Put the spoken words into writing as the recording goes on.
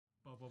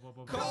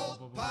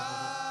Cult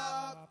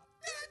Pop.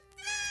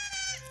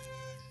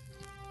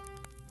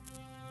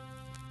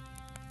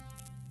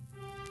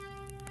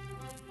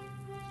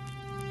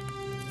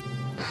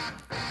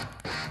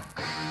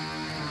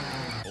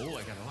 Oh,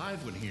 I got a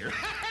live one here.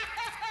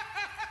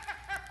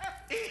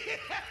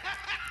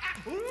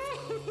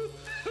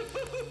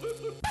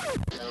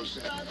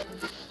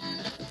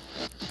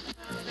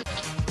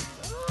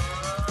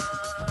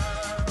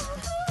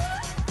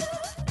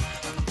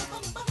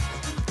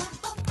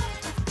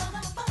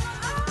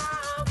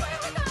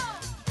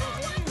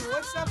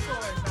 What's up,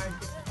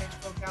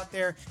 folk out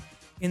there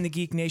in the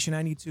Geek Nation?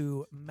 I need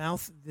to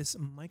mouth this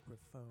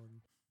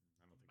microphone.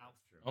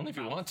 Only if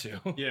you want to.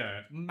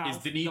 Yeah. Mouth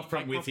Is the need the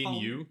from within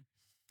microphone. you?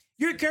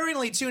 You're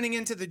currently tuning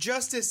into the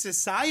Justice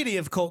Society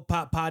of Cult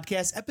Pop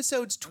Podcast,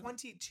 episodes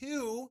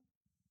 22,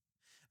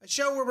 a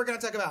show where we're going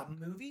to talk about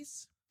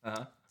movies,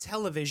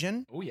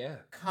 television, Oh, yeah.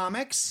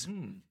 comics,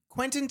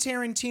 Quentin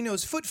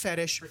Tarantino's foot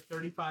fetish, For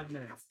 35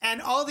 minutes.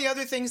 and all the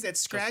other things that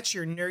scratch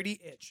your nerdy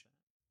itch.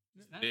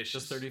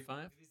 Just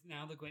 35? It is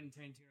now the Quentin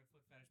Tarantino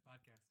Foot Fetish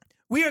Podcast.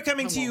 We are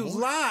coming to you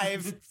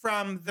live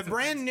from the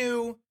brand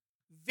new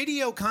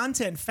Video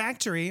Content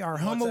Factory, our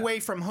home What's that? away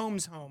from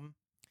home's home.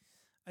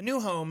 A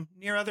new home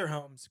near other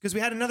homes. Because we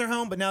had another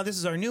home, but now this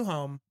is our new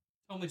home.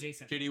 Home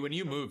adjacent. JD, when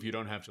you move, you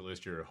don't have to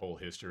list your whole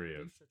history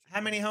of... How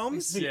many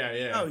homes?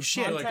 Yeah. Oh,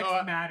 shit. You're like, Context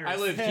oh, matters. I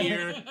live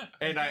here,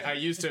 and I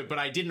used to, but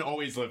I didn't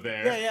always live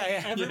there.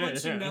 Yeah. Everyone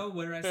should know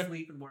where I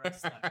sleep and where I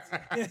slept.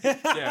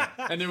 Yeah,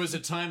 and there was a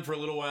time for a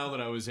little while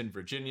that I was in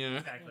Virginia.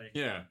 Exactly.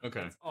 Yeah,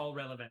 okay. It's all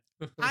relevant.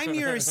 I'm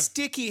your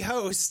sticky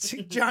host,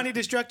 Johnny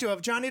Destructo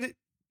of a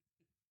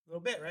little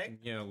bit, right?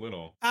 Yeah, a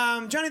little.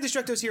 Johnny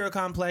Destructo's Hero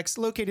Complex,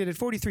 located at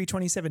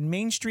 4327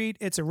 Main Street.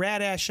 It's a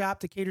rad-ass shop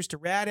that caters to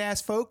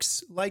rad-ass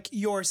folks like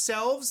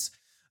yourselves.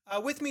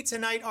 With me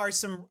tonight are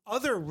some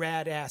other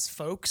rad-ass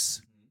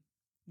folks.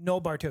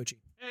 Noel Bartocci.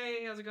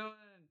 Hey, how's it going?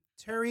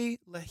 Terry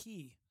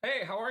Lahey.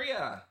 Hey, how are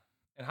ya?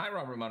 And hi,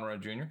 Robert Monroe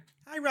Jr.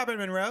 Hi, Robin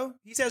Monroe.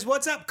 He says,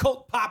 "What's up,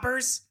 cult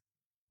poppers?"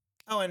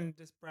 Oh, and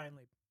just Brian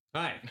Lee.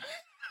 Hi.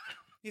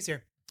 He's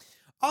here.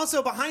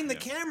 Also, behind the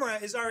camera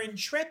is our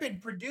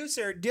intrepid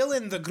producer,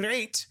 Dylan the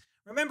Great.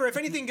 Remember, if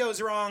anything goes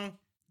wrong,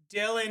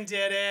 Dylan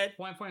did it.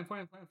 Point.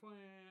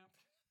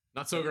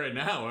 Not so great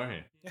now, are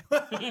you?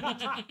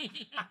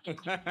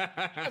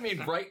 I mean,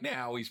 right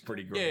now, he's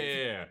pretty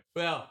great. Yeah.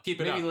 Well, keep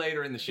it Maybe up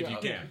later in the show. if you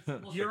can.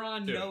 You're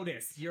on Do it.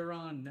 notice. You're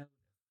on notice.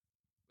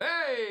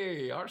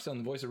 Hey, our son,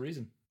 the voice of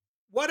reason.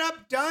 What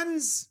up,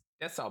 Duns?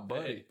 That's our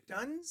buddy.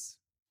 Duns?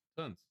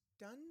 Duns.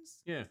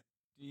 Duns? Yeah.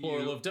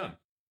 Plural of done.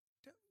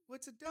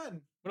 What's a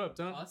dun? What up,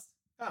 Dun? Us?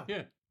 Oh.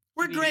 Yeah.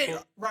 We're Need great.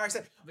 to Our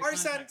son, the our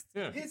son, context.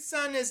 Yeah. his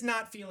son is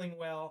not feeling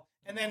well.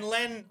 And then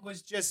Len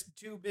was just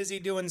too busy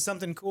doing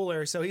something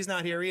cooler, so he's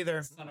not here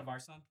either. Son of our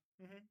son.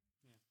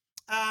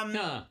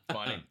 Nah.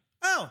 Funny.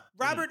 Oh,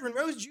 Robert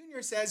Monroe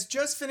Jr. says,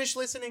 just finished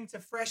listening to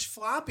Fresh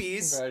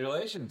Floppies.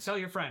 Congratulations. Tell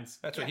your friends.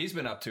 That's what he's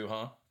been up to,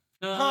 huh?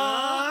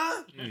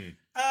 Huh? Mm.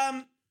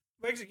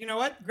 You know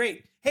what?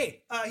 Great.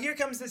 Hey, here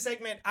comes the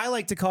segment I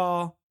like to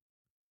call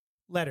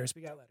letters.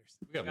 We got letters.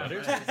 We got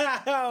letters.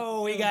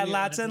 Oh, we got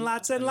lots and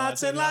lots and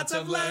lots and lots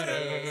of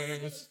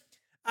letters.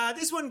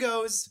 This one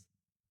goes,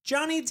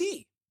 Johnny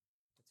D.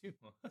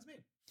 That's me.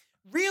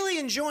 Really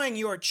enjoying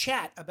your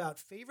chat about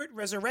favorite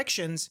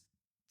resurrections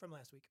from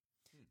last week.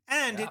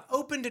 And it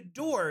opened a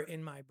door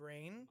in my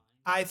brain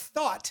I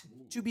thought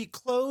to be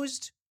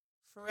closed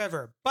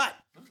forever. But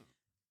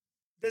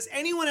does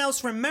anyone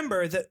else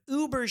remember the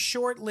uber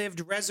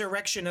short-lived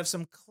resurrection of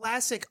some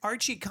classic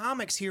Archie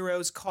Comics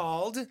heroes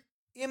called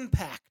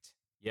Impact?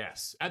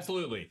 Yes,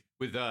 absolutely.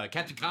 With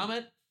Captain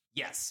Comet?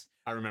 Yes,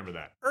 I remember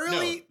that.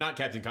 Early- No, not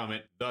Captain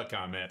Comet, the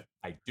Comet.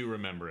 I do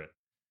remember it.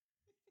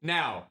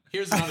 Now,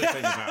 here's another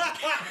thing about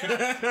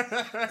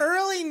it.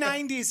 Early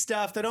 90s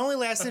stuff that only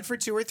lasted for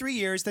 2 or 3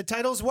 years. The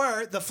titles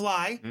were The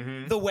Fly,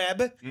 The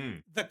Web,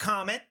 The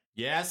Comet,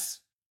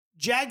 Yes.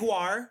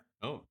 Jaguar,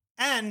 Oh,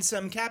 and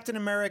some Captain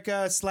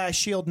America /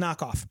 Shield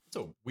knockoff. that's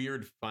a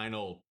weird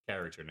final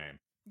character name.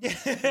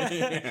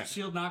 Yeah.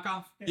 Shield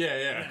knockoff.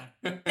 Yeah.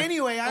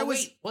 Anyway, I Oh, was...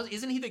 wait, well,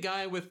 isn't he the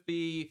guy with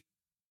the...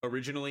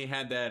 Originally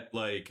had that,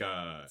 like...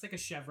 It's like a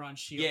chevron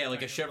shield. yeah,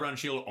 like a chevron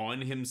shield on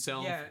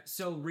himself. Yeah.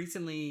 So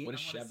recently, What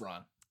is I wanna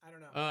chevron? I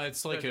don't know.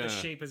 It's like the a...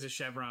 shape is a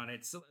chevron.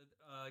 It's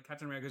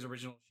Captain America's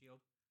original shield.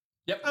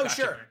 Yep. Oh, gotcha.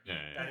 sure. Yeah.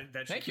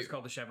 That Thank shape you. is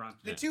called the chevron.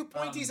 The 2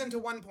 pointies into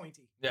 1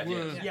 pointy. Yeah.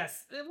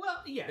 Yes.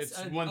 Well, yes.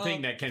 It's one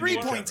thing that can 3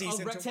 be... points. A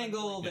into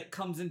rectangle one that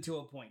comes into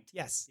a point.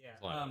 Yes. Yeah.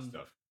 A lot of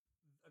stuff.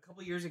 A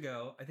couple years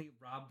ago, I think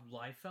Rob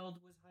Liefeld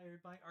was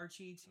hired by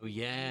Archie to Oh,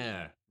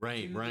 yeah.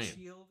 Right, do the right.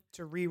 shield,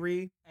 To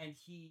Riri. and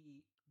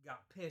he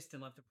got pissed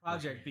and left the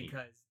project Right.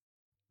 because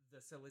the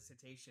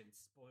solicitation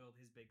spoiled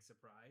his big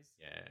surprise.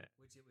 Yeah.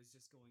 Which it was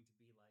just going to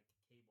be like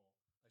Cable,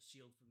 a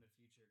shield from the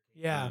future.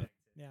 Cable Yeah, project.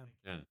 yeah.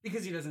 Yeah.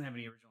 Because he doesn't have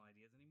any original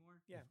ideas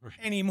anymore. Yeah. Right.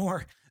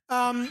 Anymore.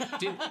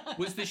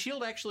 Was the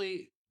shield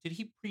actually... Did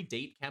he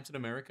predate Captain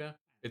America?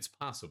 It's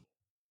possible.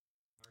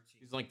 Archie.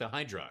 He's like the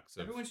Hydrox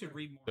of Everyone should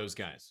read more. those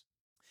guys.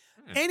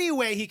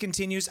 Anyway, he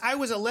continues, I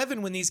was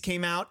 11 when these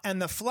came out,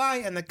 and The Fly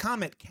and the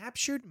Comet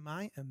captured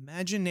my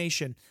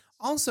imagination.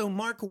 Also,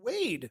 Mark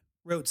Wade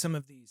wrote some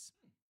of these.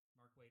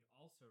 Mark Wade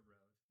also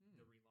wrote the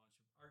relaunch of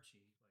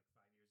Archie like 5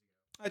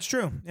 years ago. That's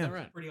true. Yeah. All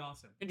right. Pretty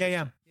awesome. Yeah,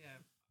 yeah. Yeah,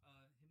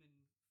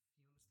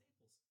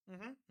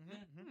 him and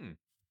Fiona Staples.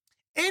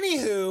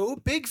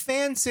 Anywho, big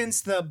fan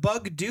since the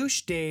Bug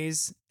Douche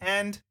days,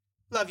 and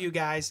love you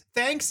guys.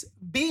 Thanks,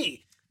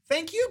 B.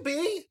 Thank you,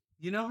 B.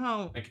 You know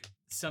how Like,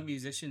 some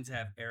musicians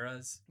have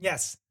eras?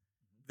 Yes,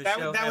 The that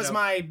show had was a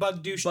my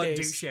Bug Douche Bug days.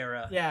 Douche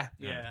era. Yeah.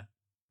 Yeah.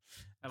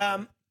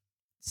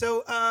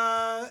 So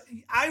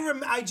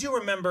I do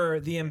remember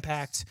the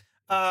impact.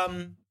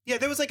 Yeah,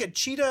 there was like a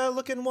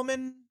cheetah-looking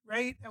woman,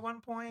 right, at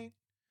one point.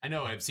 I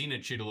know I've seen a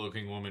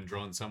cheetah-looking woman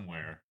drawn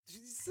somewhere.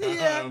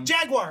 Yeah,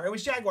 Jaguar. It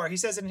was Jaguar. He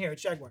says it in here.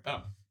 It's Jaguar.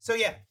 Oh, So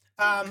yeah, Kinda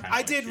I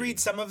like did cheetah. read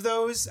some of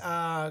those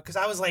because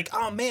I was like,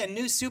 oh man,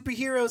 new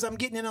superheroes. I'm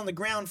getting in on the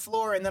ground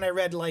floor, and then I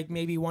read like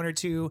maybe one or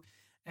two,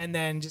 and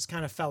then just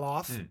kind of fell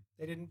off.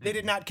 They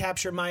did not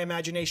capture my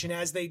imagination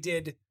as they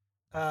did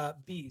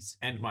Bees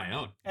and my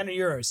own. and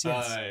yours.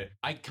 Yes.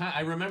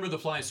 I remember The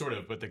Fly sort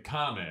of, but the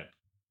Comet,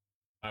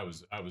 I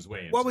was way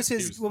into. What was He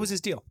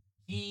his deal?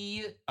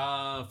 He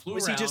flew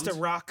Was around. he just a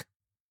rock?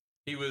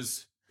 He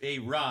was a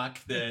rock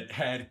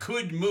that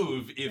could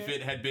move if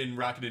it had been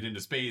rocketed into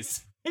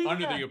space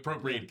under the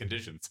appropriate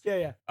conditions.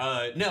 Yeah.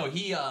 No,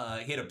 he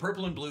had a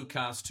purple and blue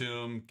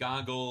costume,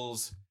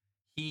 goggles.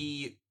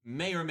 He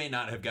may or may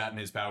not have gotten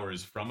his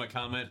powers from a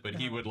comet, but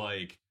he would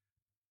like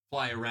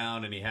fly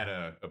around, and he had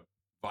a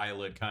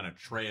violet kind of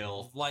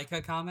trail, Like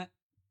a comet?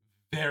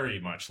 very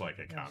much like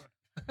a comet.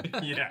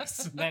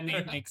 Yes. That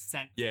name makes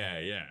sense.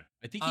 Yeah.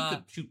 I think he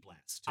could shoot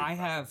blasts too. I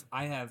have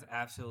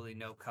absolutely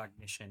no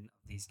cognition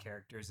of these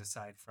characters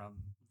aside from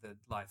the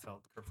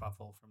Liefeld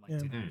kerfuffle from like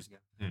 2 years ago.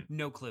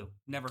 No clue.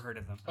 Never heard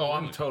of them. Oh,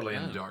 I'm totally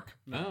in the dark.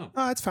 Oh,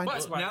 Oh, that's fine.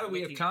 But why now I'm that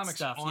we have looking at comics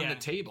stuff, on yeah. the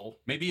table,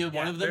 maybe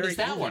one of them very is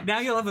that easy. one. Now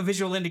you'll have a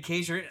visual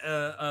indication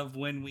of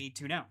when we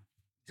tune out.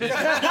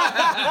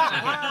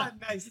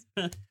 Nice.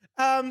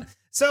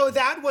 So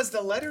that was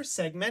the letter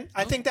segment.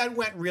 I think that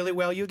went really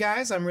well, you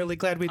guys. I'm really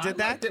glad we I did like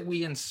that. that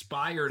we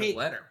inspired Hey, a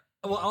letter.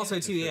 Well, also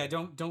too, yeah.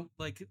 Don't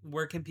like.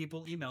 Where can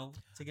people email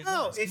to get?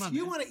 Oh, letters? if Come on,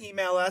 you man. want to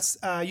email us,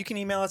 you can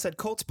email us at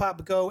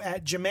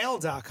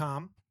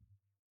cultpopgo@gmail.com.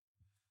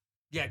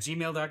 Yeah,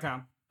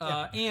 gmail.com.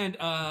 And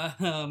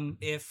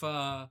if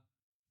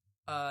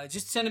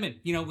just send them in.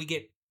 You know, we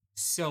get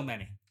so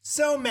many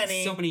So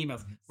many.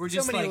 emails. We're so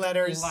just many like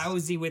letters.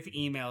 lousy with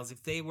emails.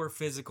 If they were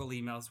physical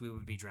emails, we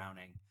would be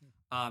drowning.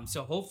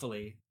 So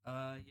hopefully,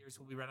 yours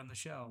will be read on the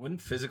show.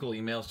 Wouldn't physical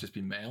emails just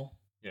be mail?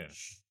 Yeah,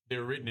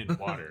 they're written in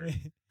water.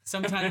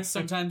 Sometimes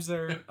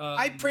they're.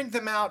 I print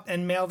them out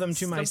and mail them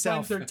to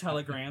myself. Sometimes they're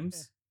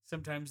telegrams.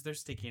 Sometimes they're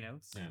sticky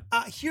notes.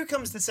 Yeah. Here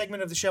comes the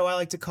segment of the show I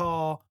like to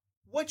call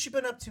 "What You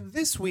Been Up To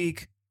This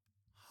Week."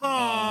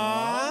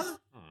 Huh?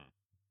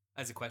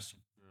 As a question.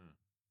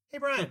 Hey,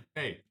 Brian.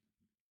 Hey,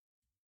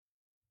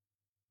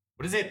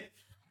 what is it?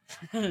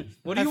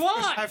 What do you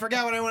want? I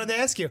forgot what I wanted to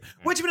ask you.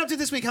 What you been up to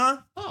this week, huh?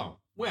 Oh,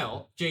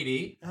 well,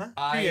 JD, Threw you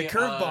I a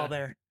curveball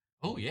there.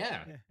 Oh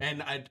yeah. Yeah.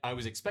 And I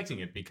was expecting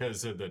it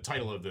because of the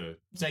title of the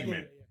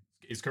segment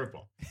Yeah. is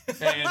curveball,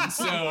 and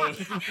so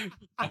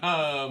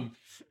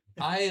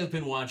I have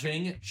been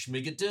watching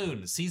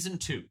Schmigadoon season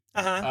 2.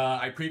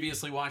 I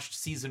previously watched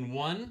season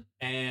 1,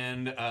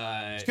 and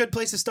It's a good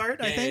place to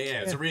start, I think.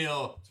 yeah. It's a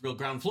real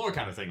ground floor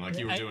kind of thing, like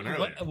you were doing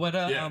earlier. What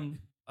Yeah.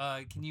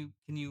 can you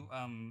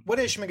What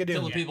is Tell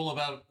Schmigadoon? the people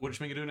about what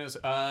Schmigadoon is.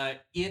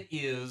 It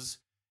is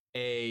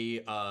a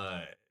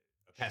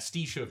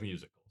pastiche of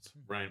musicals,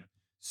 right?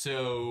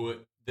 So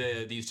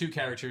these two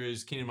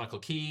characters, Kenan Michael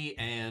Key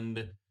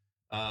and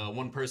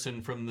one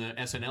person from the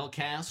SNL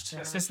cast,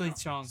 Cecily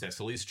Strong?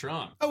 Cecily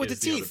Strong. Oh, with is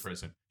the teeth. other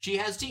person. She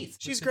has teeth.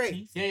 She's With the great.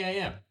 teeth? Yeah. You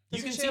Doesn't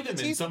can she see have the them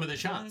in teeth? some of the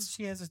shots.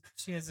 She has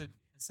a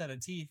set of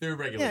teeth. They're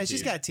regular. Yeah, she's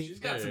teeth. got teeth. She's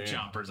got some Yeah.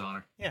 chompers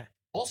on her.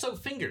 Also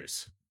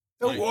fingers.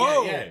 Oh, Like,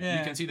 whoa. Yeah, Yeah.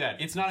 you can see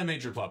that. It's not a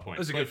major plot point.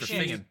 Those are but good for she-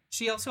 fingering.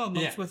 She also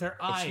emotes Yeah, with her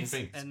but she eyes,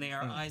 thinks. and they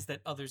are eyes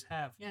that others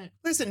have. Yeah.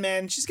 Listen,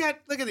 man, she's got,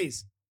 look at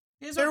these.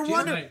 These They're are She's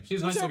wonderful. nice.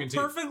 She's Those nice are looking teeth.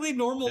 perfectly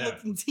normal Yeah.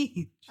 looking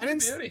teeth. I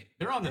didn't, Beauty.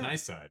 They're on the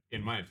nice side,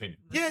 in my opinion.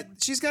 yeah,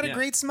 she's got a Yeah.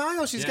 great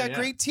smile. She's Yeah, got yeah.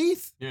 great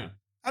teeth. Yeah.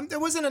 There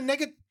wasn't a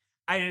negative.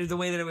 The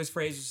way that it was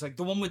phrased was like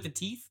the one with the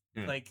teeth.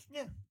 Yeah. Like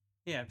Yeah.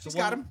 the She's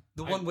one, got 'em.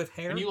 The one with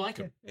hair. And you like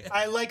them.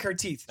 I like her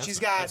teeth. That's She's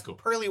nice. got That's cool.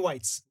 pearly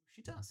whites.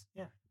 She does.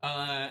 Yeah.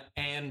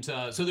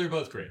 So they're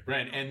both great,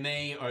 right? And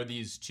they are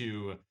these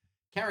two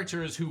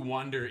characters who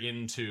wander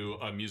into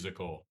a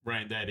musical,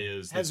 right? That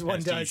is As this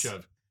one pastiche does.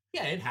 of,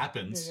 yeah, it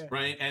happens, Yeah, yeah.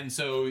 right? And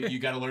so you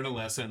got to learn a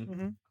lesson.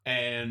 Mhm.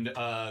 And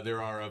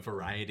there are a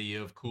variety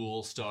of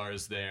cool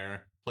stars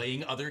there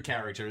playing other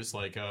characters,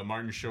 like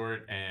Martin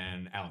Short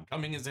and Alan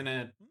Cumming is in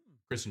it.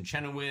 Kristen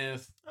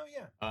Chenoweth, Oh,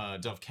 yeah.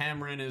 Dove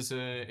Cameron is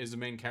a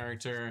main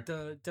character.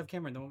 The Dove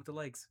Cameron, the one with the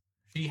legs.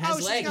 She has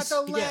she's legs.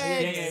 got the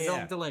legs.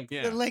 Yeah. The leg.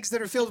 Yeah. The legs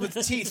that are filled with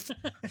teeth.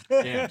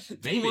 Yeah, The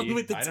maybe. one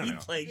with the I don't teeth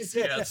know. legs.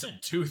 Yeah, some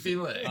toothy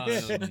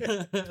legs.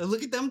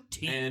 Look at them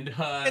teeth. And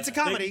It's a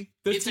comedy.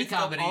 Those it's a teeth go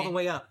comedy. all the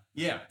way up.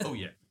 Yeah. Oh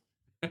yeah.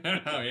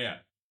 Oh yeah.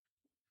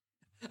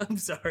 I'm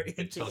sorry.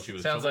 I tell she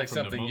was Sounds like from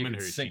the something you moment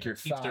could her sink she your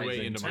teethed her thighs way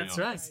into into. my That's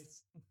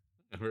arms.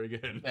 right. Very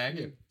good. Thank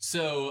you.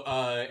 So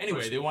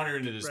anyway, they wander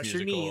into this Brush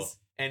your musical, knees.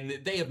 and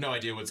they have no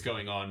idea what's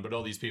going on. But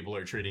all these people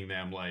are treating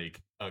them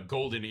like a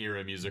golden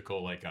era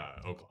musical, like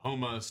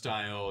Oklahoma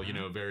style. You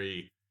know,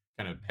 very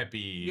kind of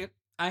peppy. Yep.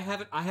 I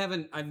haven't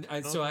had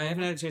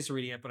a chance to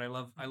read it yet, but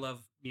I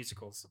love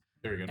musicals.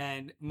 Very good.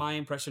 And my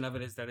impression of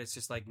it is that it's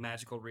just like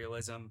magical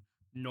realism,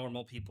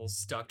 normal people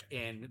stuck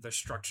in the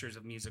structures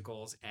of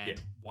musicals and Yeah.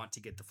 want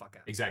to get the fuck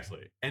out.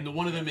 Exactly. And the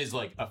one of them is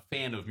like a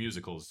fan of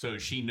musicals, so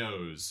she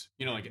knows,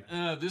 you know, like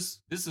this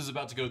is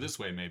about to go this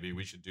way. Maybe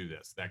we should do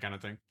this, that kind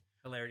of thing.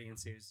 Hilarity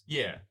ensues.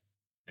 Yeah.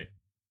 I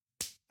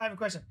have a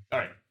question. All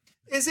right.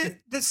 Is it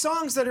the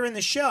songs that are in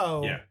the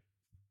show? Yeah.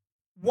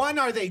 One,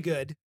 are they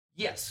good?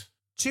 Yes.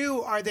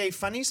 Two, are they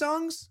funny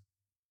songs?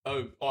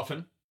 Oh,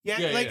 often. Yeah,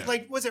 Yeah, like yeah.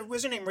 like was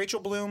her name Rachel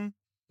Bloom?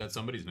 That's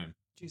somebody's name.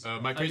 Jeez.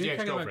 My Are crazy you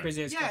talking about ex-girlfriend.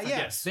 Crazy Yeah, Ex-Girlfriend? yeah.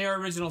 Yes. They are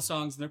original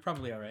songs, and they're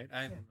probably all right.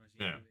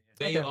 Yeah.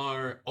 They Okay.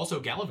 are also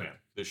Gallivant.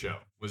 The show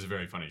was a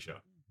very funny show.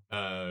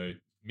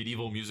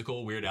 Medieval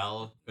musical. Weird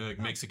Al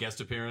makes a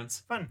guest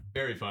appearance. Fun.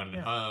 Very fun.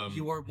 Yeah.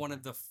 You are one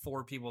of the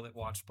 4 people that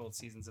watched both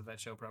seasons of that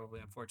show, probably,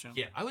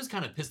 unfortunately. Yeah, I was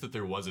kind of pissed that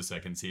there was a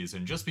second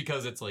season, just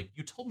because it's like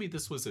you told me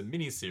this was a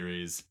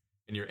miniseries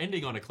and you're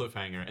ending on a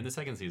cliffhanger, and the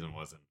second season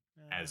wasn't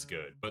as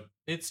good, but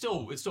it's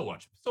still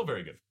watchable, still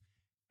very good.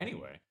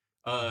 Anyway,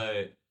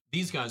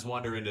 these guys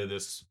wander into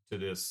this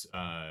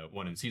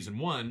one in season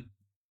 1.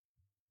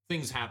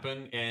 Things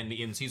happen, and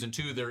in season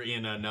 2, they're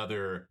in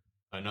another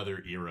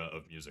era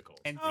of musicals.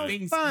 And Oh,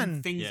 things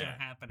fun. things Yeah. are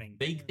happening.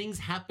 Things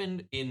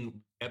happened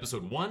in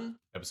episode 1,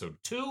 episode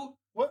 2,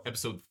 What?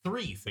 episode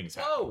 3. Things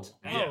Whoa.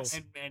 happened. Oh. Yes,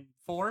 And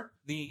 4,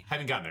 the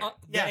haven't gotten there.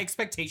 Yeah.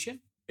 expectation,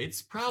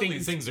 It's probably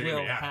things are will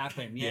going to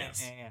happen. happen. Yeah,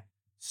 Yes. yeah.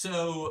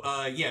 So,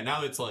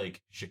 now it's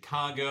like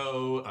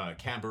Chicago,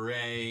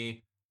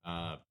 Cabaret,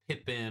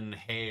 Pippin,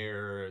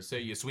 Hair, so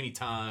Sweeney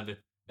Todd,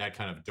 that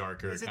kind of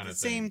darker Is it kind the of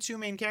thing. same 2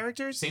 main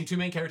characters? Same 2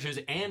 main characters,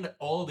 and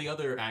all the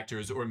other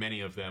actors, or many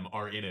of them,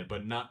 are in it,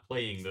 but not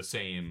playing the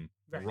same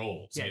Right.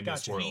 roles Yeah, in this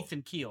gotcha. world. Keith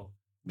and Keel.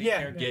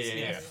 Yeah. Yeah.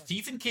 Yeah.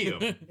 Teeth and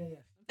Keel. Yeah,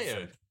 yeah.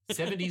 Yeah,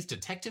 70s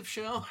detective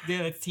show.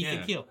 Yeah, that's Teeth Yeah.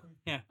 and Keel.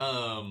 Yeah.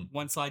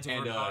 One Slides over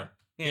and, a car.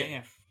 Yeah,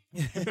 yeah.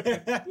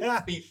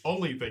 yeah. the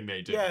only thing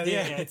they do. Yeah,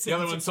 yeah. it's- The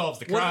other one solves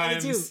the What are they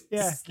crimes. do?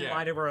 Yeah.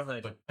 Slide over a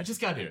hood. But I just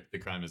got here. The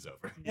crime is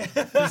over.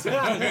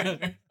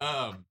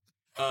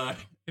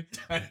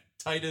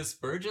 Titus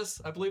Burgess,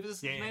 I believe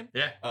is his Yeah, yeah. name.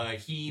 Yeah.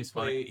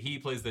 He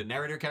plays the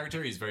narrator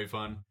character. He's very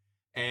fun.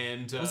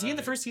 And Was he in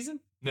the first season?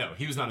 No,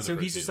 he was not in the So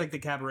first he's just season. like the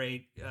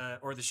cabaret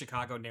or the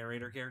Chicago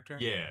narrator character?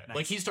 Yeah, Nice.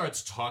 like he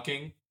starts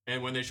talking,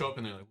 and when they show up,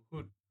 and they're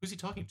like, "Who's he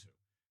talking to?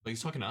 Like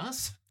he's talking to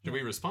us? Should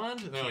we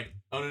respond?" And they're like,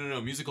 "Oh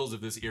no! Musicals of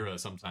this era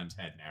sometimes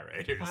had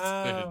narrators."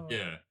 Oh.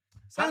 Yeah,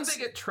 How did they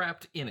get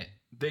trapped in it?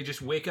 They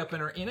just wake up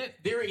and are in it?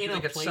 they're in they a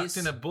get place. sucked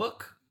in a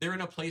book? They're in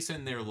a place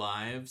in their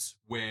lives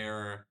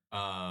where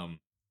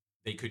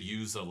they could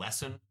use a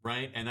lesson,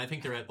 right? And I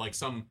think they're at like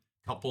some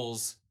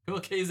couples.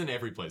 Okay, isn't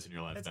every place in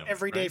your life That's that way,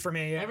 every day right? for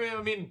me. Yeah.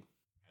 I mean,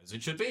 as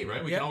it should be,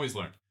 right? We Yep. can always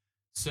learn.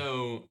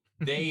 So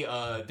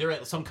they're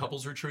at some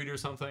couples retreat or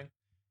something,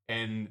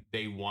 and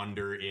they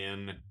wander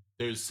in.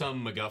 There's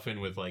some MacGuffin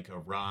with like a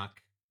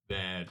rock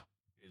that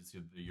is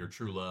your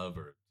true love,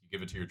 or you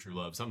give it to your true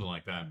love, something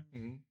like that.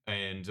 Mhm.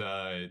 And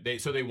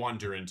they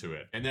wander into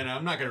it, and then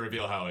I'm not going to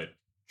reveal how it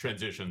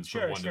transitions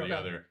Sure, from one sure. to the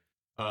other.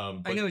 I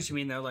But know what you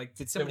mean, though. Like,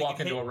 did somebody walk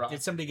get into hit? a rock.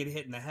 Did somebody get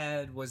hit in the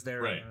head? Was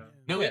there Right. uh,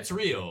 No, it's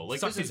real. Like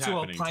this sucked is into a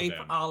happening pipe, to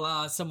them. a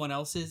la someone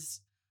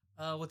else's?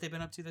 What they've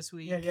been up to this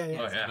week? Yeah, yeah,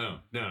 yeah. Oh,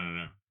 yeah.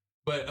 No.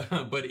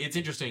 But it's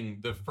interesting.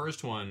 The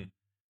first one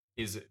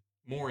is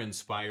more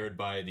inspired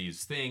by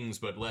these things,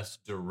 but less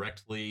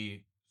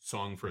directly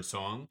song for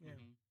song.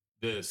 Mhm.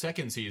 The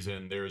second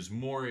season, there's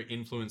more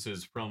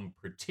influences from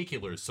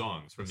particular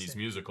songs from these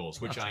Interesting. musicals,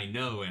 which I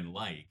know and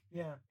like.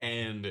 Yeah.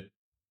 And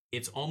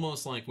it's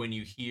almost like when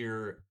you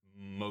hear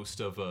most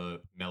of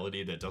a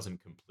melody that doesn't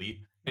complete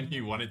and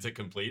you want it to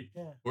complete.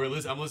 Yeah. Or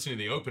I'm listening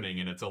to the opening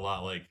and it's a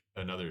lot like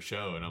another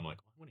show, and I'm like,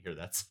 I want to hear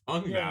that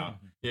song Yeah. now,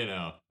 you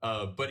know.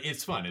 But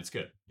it's fun. It's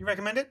good. You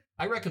recommend it?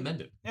 I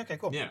recommend it. Okay,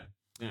 cool. Yeah.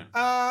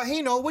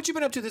 Hey Noel, what you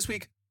been up to this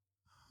week?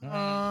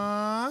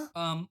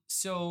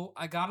 So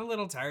I got a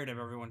little tired of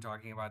everyone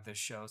talking about this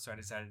show, so I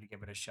decided to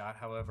give it a shot.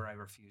 However, I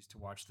refused to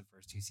watch the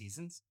first 2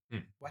 seasons.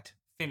 What?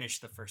 Finish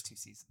the first 2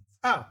 seasons.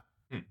 Oh,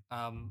 So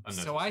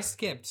Unnecessary. I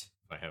skipped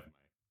If I have my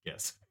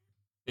guess.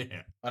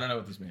 Yeah. I don't know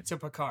what this means. to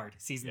Picard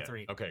season Yeah.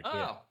 3. Okay. Cool.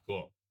 Oh.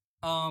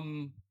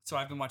 Cool. So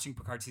I've been watching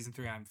Picard season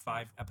 3. I'm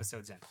 5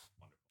 episodes in.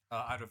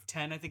 Out of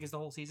 10, I think is the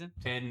whole season.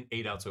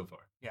 8 out so far.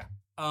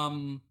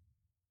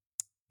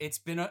 It's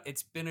been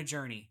a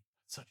journey.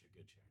 Such a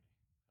good journey.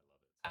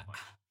 I love it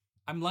so much.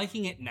 I'm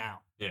liking it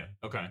now. Yeah.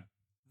 Okay.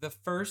 the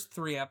first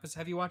 3 episodes.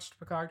 Have you watched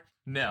Picard?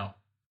 No.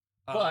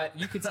 But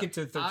you could skip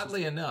to the third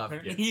oddly season. enough,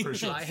 for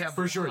sure. I have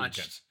For sure you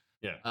watched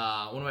can.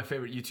 Yeah. one of my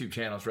favorite YouTube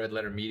channels, Red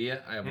Letter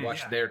Media. I have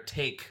watched Yeah. their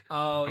take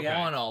Oh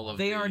yeah, on all of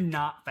they the- are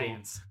not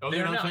fans. Oh, They're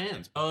they're not not.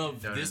 fans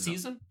of No, this no.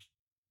 season?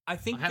 I I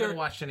think haven't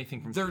watched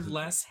anything from they're season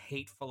less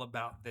hateful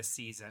about this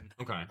season.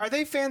 Okay. Are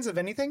they fans of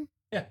anything?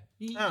 Yeah.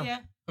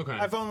 Yeah, Okay.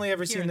 I've only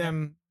ever Here seen and there.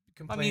 them I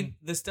complain. mean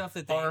the stuff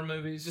that they horror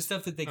movies. the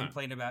stuff that they Huh.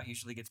 complain about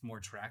usually gets more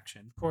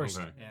traction. of course,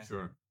 Okay. Yeah.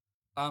 Sure.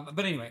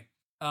 But anyway,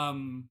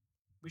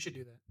 we should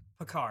do that.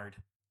 Picard.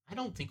 I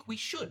don't think we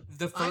should.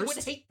 The I would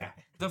first- hate that.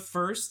 The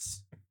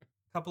first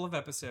couple of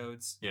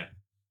episodes, Yeah.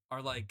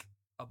 are like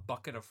a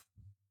bucket of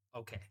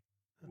okay,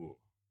 Ooh.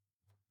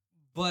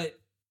 but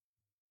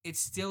it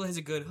still has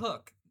a good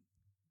hook.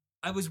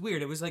 I was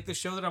weird. It was like the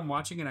show that I'm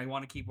watching and I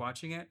want to keep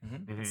watching it.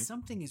 Mhm.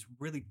 Something is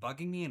really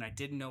bugging me and I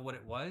didn't know what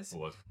it was.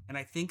 What was? And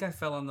I think I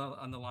fell on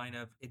the line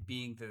of it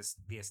being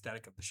the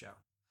aesthetic of the show.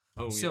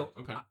 Oh, So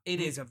yeah. Okay.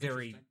 it is a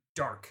very Interesting.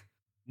 dark,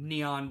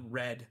 neon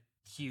red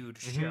hued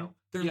Mhm. show.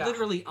 They're Yeah.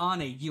 literally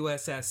on a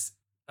USS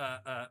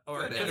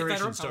or Good. a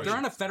Federation starship. they're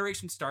on a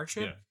Federation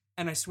starship, Yeah.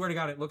 and I swear to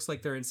God, it looks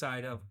like they're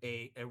inside of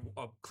a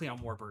Cleon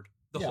Warbird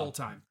the Yeah. whole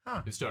time.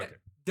 It's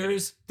darker. There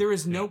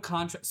is no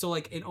contrast. So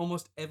like in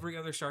almost every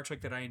other Star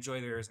Trek that I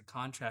enjoy, there is a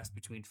contrast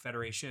between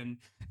Federation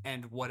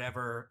and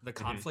whatever the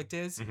conflict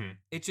is. Mhm.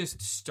 It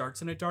just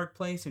starts in a dark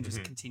place and just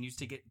Mhm. continues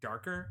to get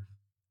darker.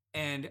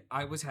 And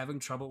I was having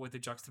trouble with the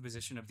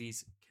juxtaposition of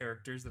these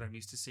characters that I'm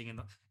used to seeing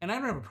and I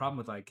don't have a problem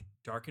with like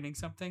darkening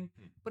something,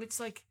 but it's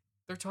like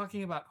they're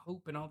talking about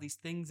hope and all these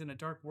things in a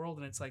dark world,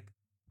 and it's like,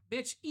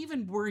 bitch,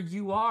 even where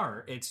you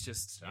are, it's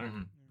just Dark.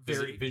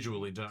 very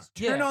Visually dark.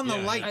 Turn on the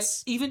yeah.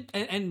 lights.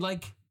 and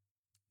like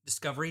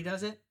Discovery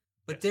does it,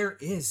 but Yes. there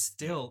is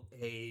still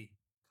a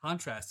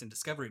contrast in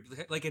Discovery.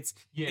 Like it's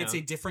Yeah.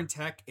 a different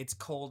tech, it's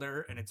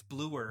colder and it's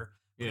bluer,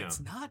 but Yeah. it's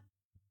not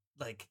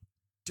like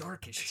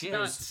dark as It's shit.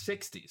 not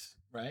 60s,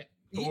 right?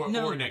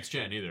 Or next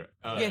gen either.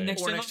 Yeah,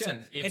 next or gen. next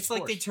gen. It's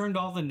like they turned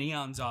all the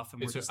neons off,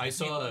 and we're It's- just I like,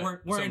 saw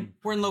we're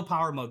in low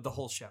power mode the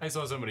whole show. I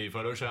saw somebody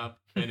Photoshop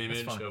an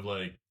image fun. of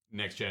like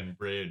next gen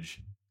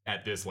bridge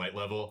at this light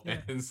level,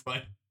 Yeah. and it's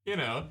like,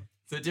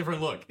 it's a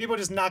different look. People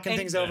just knocking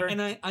things over,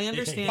 And I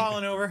understand.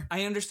 falling over.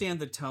 I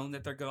understand the tone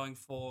that they're going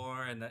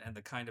for, and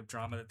the kind of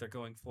drama that they're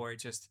going for.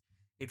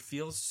 It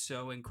feels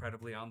so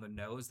incredibly on the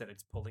nose that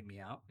it's pulling me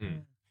out.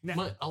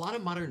 Now- A lot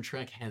of modern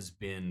Trek has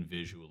been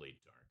visually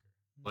darker.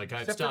 Like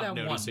I've Except for stopped that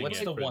one. noticing What's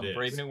it the for one? this.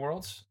 Brave New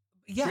Worlds?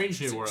 Yeah,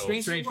 Strange New Worlds.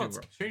 Strange Strange New New Worlds.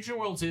 Worlds. Strange New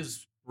Worlds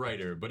is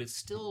brighter, but it's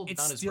still It's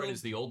not as still- bright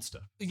as the old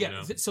stuff.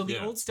 Yeah. So the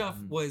Yeah. old stuff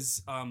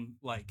was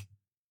like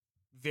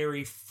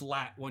very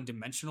flat,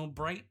 one-dimensional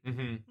bright.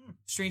 Mm-hmm.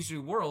 Strange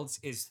New Worlds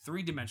is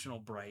three-dimensional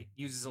bright.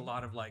 Uses a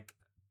lot of like,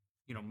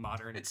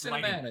 modern. It's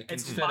lighting. cinematic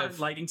It's instead modern of-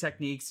 lighting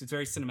techniques. It's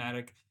very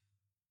cinematic.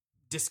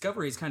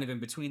 Discovery is kind of in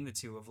between the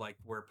two of like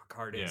where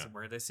Picard is Yeah. and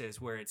where this is,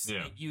 where it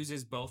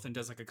uses both and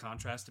does like a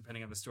contrast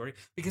depending on the story.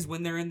 Because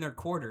when they're in their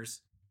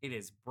quarters, it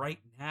is bright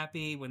and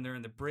happy. When they're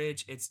in the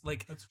bridge, it's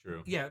like That's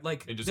true. yeah,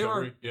 like In there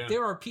are Discovery, yeah.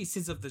 there are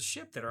pieces of the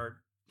ship that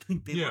are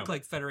they Yeah. look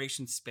like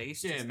Federation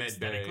space, Yeah, just med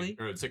aesthetically.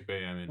 bay or sick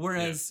bay. I mean,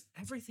 Whereas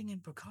everything in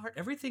Picard,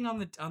 everything on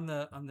the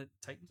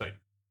Titan Titan.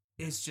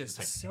 is just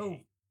Titan. so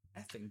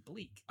effing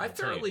bleak. I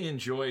thoroughly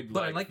enjoyed,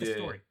 But I like the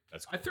story.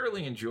 That's I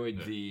thoroughly enjoyed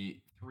Yeah.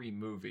 the 3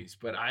 movies,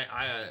 but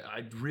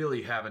I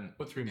really haven't.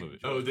 what 3 movies?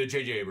 Oh, the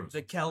J.J. Abrams.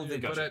 The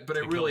Kelvin, Gotcha. But I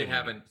The really Kelvin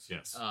haven't. movies,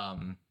 Yes.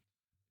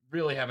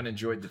 Really haven't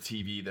enjoyed the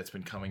TV that's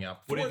been coming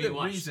out. What For have the you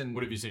watched? reason,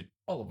 What have you seen?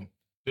 all of them.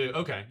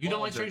 Okay, you don't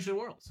All like of them. Strange New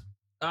Worlds.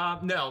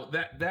 No,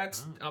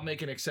 that's Oh. I'll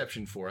make an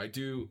exception for. I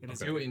do It is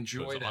do okay.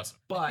 enjoy That's that, awesome.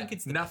 but think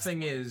it's the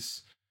nothing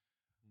is.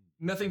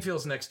 Nothing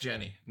feels next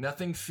gen-y.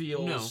 Nothing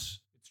feels. No,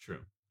 it's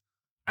true.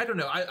 I don't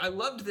know. I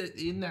loved that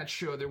in that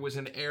show there was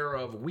an air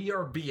of we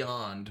are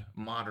beyond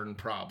modern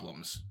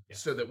problems,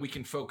 Yes. so that we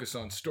can focus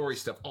on story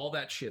stuff. All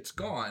that shit's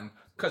gone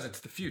because it's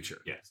the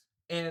future, Yes.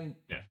 and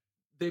Yeah.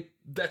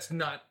 that's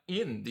not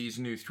in these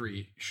new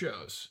 3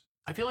 shows.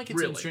 I feel like it's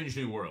in Really? Strange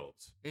New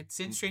Worlds. it's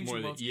in Strange More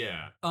New than- Worlds.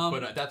 Yeah. Um,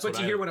 but that's But what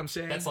you I, hear what I'm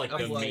saying? That's like Of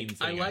the main thing.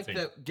 I like think.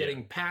 that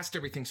getting past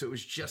everything, so it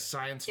was just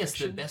science Yes, the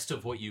fiction. best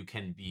of what you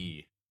can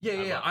be. Yeah, I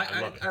yeah. love-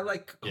 I love it. I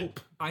like Yeah. hope.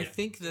 I Yeah.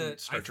 think the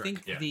Star I Trek,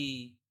 think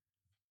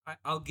yeah.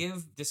 I'll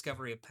give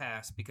Discovery a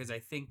pass because I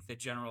think the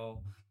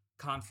general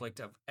conflict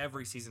of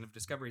every season of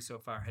Discovery so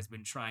far has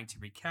been trying to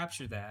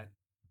recapture that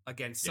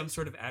against some Yes.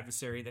 sort of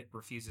adversary that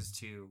refuses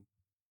to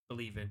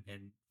believe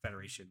in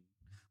Federation.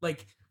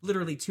 Like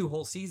literally 2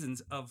 whole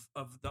seasons of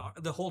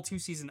the whole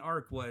 2-season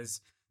arc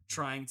was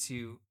trying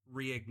to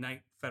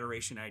reignite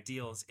Federation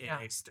ideals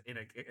in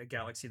a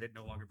galaxy that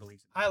no longer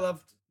believes in them. I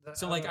loved.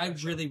 So like I love that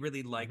show.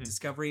 really like Mhm.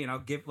 Discovery, and I'll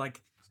give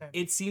like Same.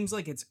 it seems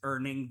like it's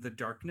earning the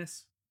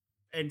darkness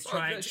and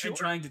sure.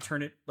 trying to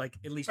turn it like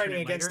at least Fighting turn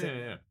it against lighter.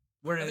 Yeah.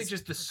 Whereas I think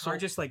just the Picard soul-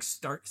 just like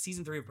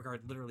season 3 of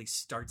Picard literally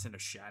starts in a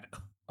shadow,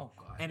 Oh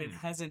god. and it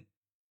hasn't.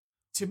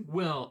 To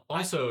Well,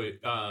 also,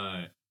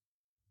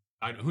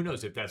 who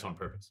knows if that's on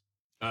purpose?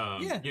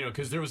 Yeah.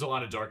 Because there was a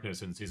lot of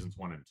darkness in seasons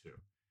 1 and 2.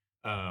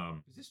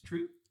 Is this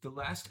true? The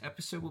last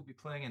episode will be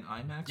playing in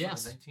IMAX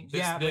Yes. on the 19th?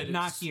 Yeah, that but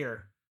not it's-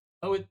 here.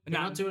 Oh, they're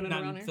not doing it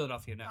not around in here?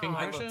 Philadelphia. No. King Oh,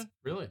 I Prussia? looked.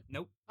 Really?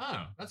 Nope.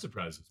 Oh, that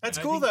surprises me. That's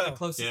I cool think the though.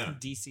 closest Yeah. is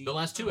DC. The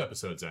last 2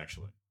 episodes,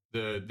 actually.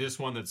 This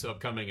one that's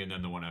upcoming and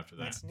then the one after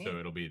that. That's neat. So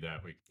it'll be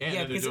that week. And Yeah,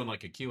 then they're because- doing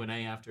like a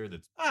Q&A after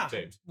that's Ah.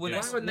 taped. When Yeah.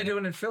 I- Why wouldn't they do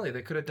it in Philly?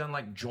 They could have done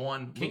like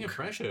John King of Luke.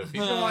 Prussia. John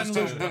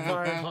People Luke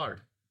Picard.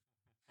 Hard.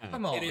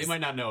 Come on. It They is-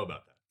 might not know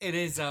about that. It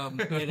is.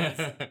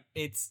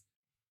 It's.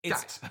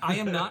 Guys. I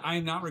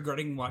am not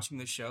regretting watching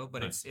the show,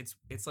 but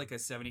it's like a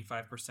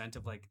 75%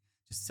 of like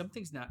just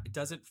something's not. It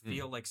doesn't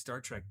feel like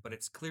Star Trek, but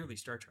it's clearly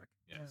Star Trek.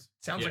 Yes.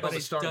 Sounds Yeah. like But all the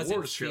it Star doesn't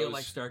Wars feel shows.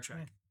 like Star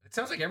Trek. It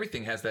sounds like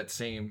everything has that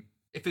same.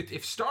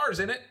 If Star's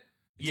in it,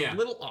 it's Yeah. a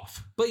little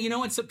off. But you know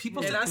what? So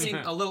people And said I the mean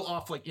same, a little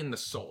off, like in the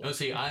soul. No,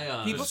 see,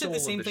 people said soul the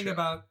of same the thing show.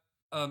 about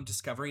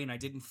Discovery, and I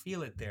didn't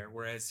feel it there.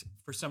 Whereas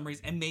for some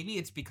reason, and maybe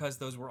it's because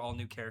those were all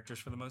new characters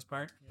for the most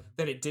part,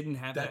 that it didn't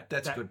have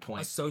That's a that good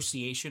point.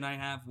 association I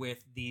have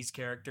with these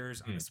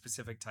characters on a Mm.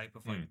 specific type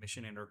of like Mm.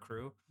 mission and or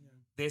crew. Yeah.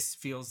 This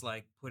feels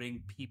like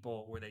putting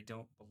people where they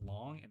don't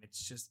belong, and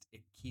it's just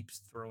it keeps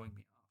throwing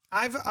me off.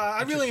 I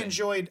really Interesting.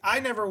 enjoyed. I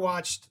never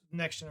watched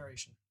Next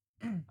Generation,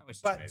 I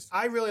was but just-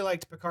 I really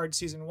liked Picard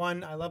season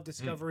 1. I love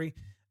Discovery,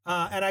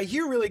 and I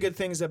hear really good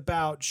things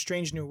about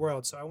Strange New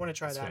World. So I want to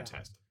try That's that out.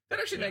 fantastic. That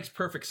actually Yeah. makes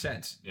perfect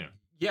sense. Yeah.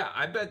 Yeah,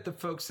 I bet the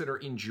folks that are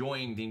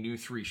enjoying the new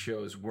 3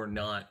 shows were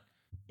not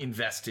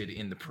invested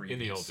in the previous. In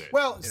the old days.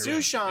 Well, Yeah,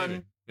 Sushan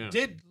maybe. Yeah.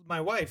 did.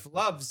 My wife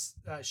loves.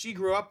 She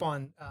grew up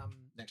on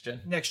Next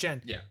gen. Next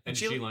Gen. Yeah. And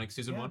she likes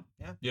season 1?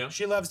 Yeah. Yeah.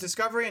 She loves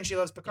Discovery and she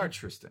loves Picard.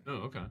 Interesting.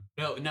 Oh, okay.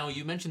 Now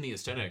you mentioned the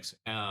aesthetics.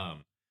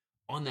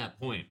 On that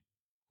point,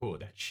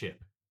 that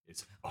ship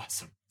is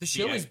awesome. The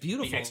show is The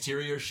beautiful.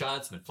 exterior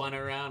shots and the flying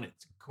around,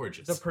 it's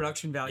gorgeous. The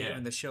production value Yeah.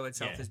 and the show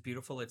itself Yeah. is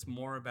beautiful. It's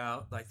more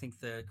about I think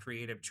the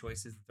creative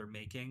choices that they're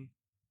making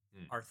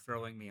Mm. are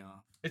throwing me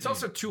off. It's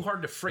also too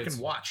hard to freaking It's-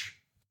 watch.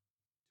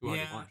 Too hard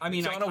to Yeah, watch. I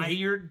mean, It's on a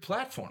weird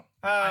platform.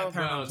 Oh, Paramount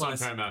Well, it's on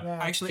Plus. Paramount. Yeah.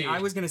 Actually, See, I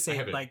was gonna I say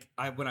have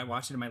it. when I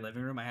watch it in my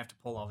living room, I have to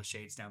pull all the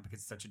shades down because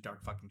it's such a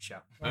dark fucking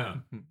show.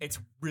 Oh. It's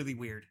really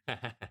weird.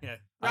 Yeah.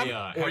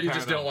 Or you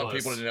just don't want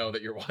people to know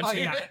that you're watching. Oh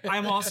yeah, it.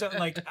 I'm also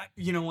like,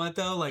 you know what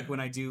though? Like when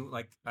I do,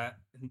 like,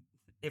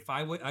 if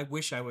I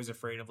wish I was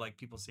afraid of like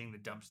people seeing the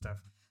dumb stuff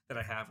that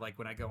I have. Like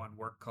when I go on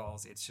work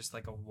calls, it's just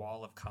like a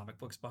wall of comic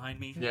books behind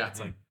me. Yeah. it's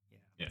like,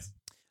 Yeah. it's-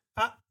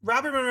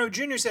 Robert Monroe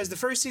Jr. says the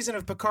first season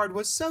of Picard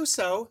was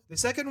so-so. The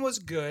second was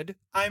good.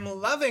 I'm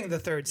loving the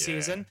third Yeah.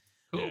 season.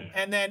 Cool.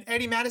 And then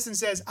Eddie Madison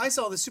says, I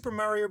saw the Super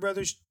Mario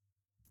Brothers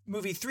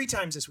movie 3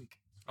 times this week.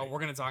 Oh, we're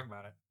gonna talk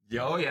about it.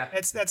 Oh yeah.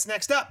 That's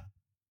next up.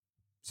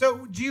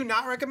 So, do you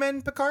not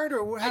recommend Picard,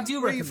 or I do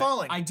where are recommend. you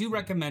falling? I do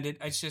recommend it.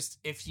 It's just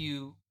if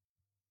you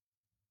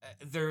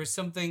there's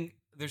something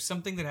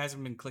that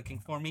hasn't been clicking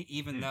for me,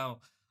 even though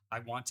I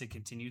want to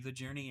continue the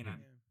journey and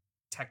I'm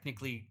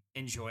technically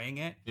enjoying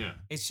it. Yeah.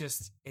 It's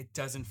just it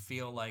doesn't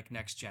feel like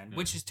next gen,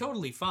 which is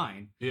totally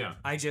fine. Yeah.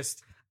 I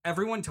just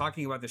everyone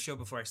talking about the show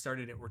before I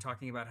started it, we're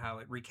talking about how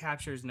it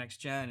recaptures next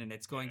gen and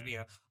it's going to be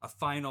a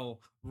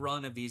final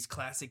run of these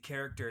classic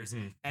characters.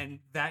 Mhm. And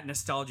that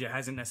nostalgia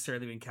hasn't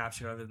necessarily been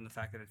captured other than the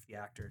fact that it's the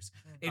actors.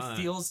 It Uh,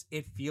 feels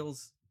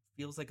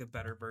like a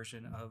better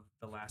version of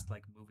the last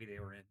like movie they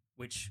were in,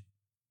 which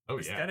Oh, yeah.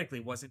 aesthetically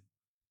wasn't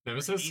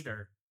Nemesis?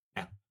 either.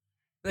 Yeah.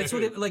 That's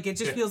what it like. It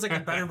just feels like a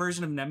better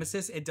version of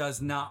Nemesis. It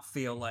does not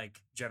feel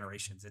like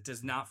Generations. It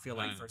does not feel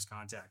like First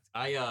Contact.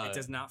 It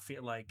does not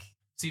feel like.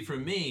 See, for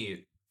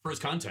me,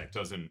 First Contact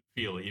doesn't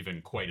feel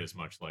even quite as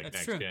much like That's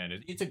Next true.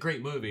 Gen. It's a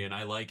great movie and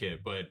I like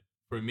it, but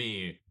for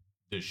me,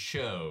 the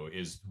show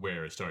is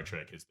where Star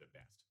Trek is the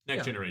best.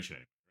 Next Generation,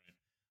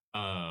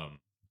 right?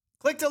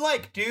 Click to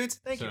like, dudes.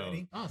 Thank you, So-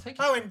 Eddie. Oh, thank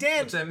you. Oh, and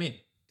Dan, What's that mean?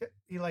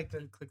 you like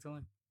the Click the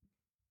link.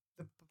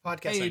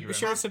 podcast? Hey, Thank you be very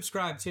sure to much.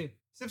 subscribe too.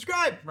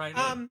 Subscribe. Right.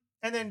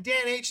 And then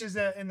Dan H is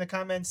in the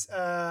comments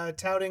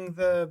touting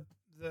the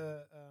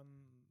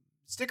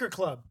sticker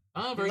club.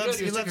 Oh, very He good. loves-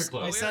 Your he sticker loves-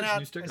 club. I yeah, sent there's a out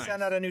new sticker. I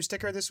sent out a new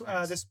sticker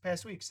this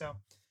past week. So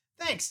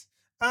thanks.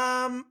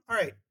 All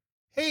right.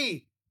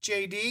 Hey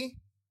JD,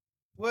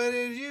 what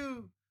did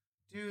you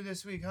do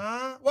this week,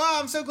 huh?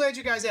 Well, I'm so glad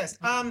you guys asked.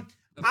 I've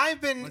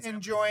been What's happening?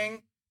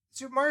 enjoying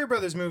Super Mario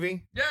Brothers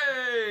movie.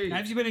 Yay!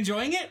 Have you been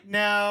enjoying it?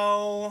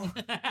 No,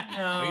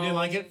 Oh, you didn't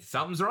like it?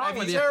 Something's wrong Have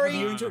with you you.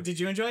 hurried? Did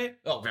you enjoy it?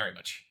 Oh, very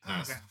much.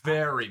 Nice.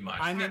 Very much.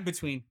 I'm in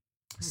between.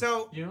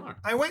 So You are.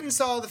 I went and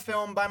saw the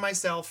film by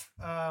myself,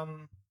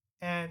 and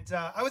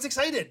I was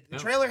excited. The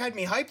Yeah. trailer had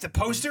me hyped. The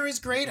poster is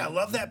great. I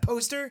love that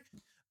poster.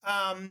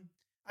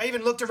 I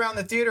even looked around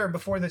the theater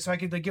before this so I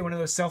could like, get one of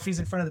those selfies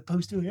in front of the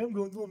poster. Hey, I'm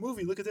going to a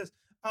movie. Look at this.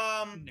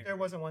 There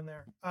wasn't one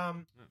there.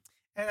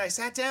 And I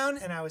sat down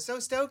and I was so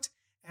stoked,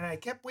 and I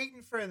kept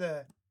waiting for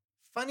the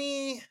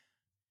funny,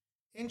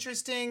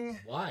 interesting,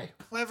 Why?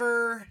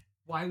 clever.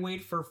 Why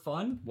wait for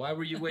fun? Why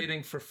were you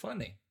waiting for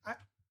funny? I-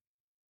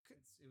 It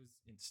was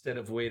instead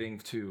of waiting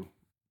to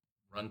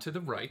run to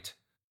the right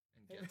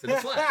and get to the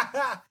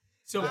flag.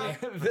 So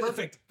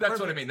perfect. That's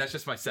what I mean. That's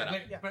just my setup.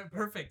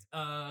 Perfect.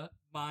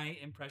 My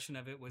impression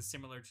of it was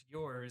similar to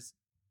yours.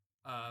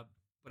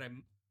 but I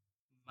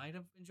might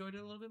have enjoyed it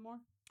a little bit more.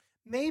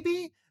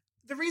 Maybe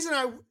the reason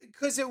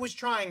because it was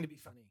trying to be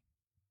funny.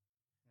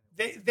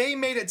 They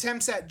made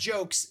attempts at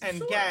jokes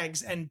and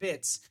gags and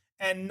bits,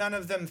 and none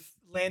of them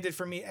landed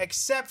for me,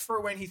 except for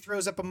when he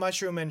throws up a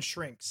mushroom and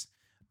shrinks.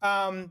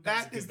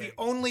 That is the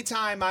only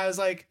time I was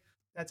like,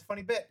 "That's a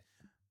funny bit."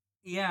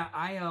 Yeah,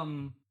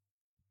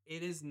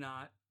 it is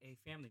not a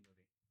family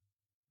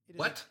movie.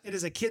 What? It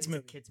is a kids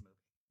movie. Kids movie.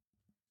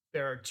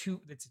 There are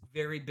two. It's a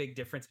very big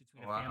difference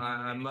between Well, a family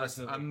movie and a kids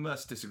movie. I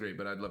must disagree,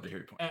 but I'd love to hear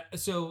your point.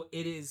 So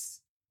it is.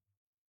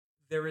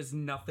 There is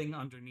nothing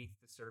underneath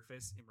the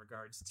surface in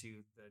regards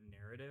to the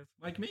narrative.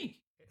 Like me.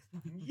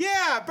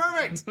 Yeah,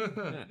 perfect.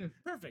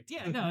 Perfect.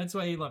 Yeah, no, that's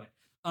why you love it.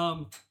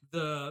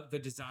 The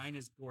design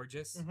is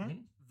gorgeous.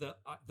 Mhm. The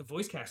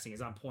voice casting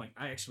is on point.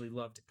 I actually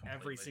loved every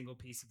Completely. single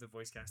piece of the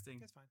voice casting.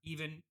 That's fine.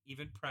 Even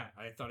Pratt,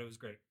 I thought it was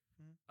great.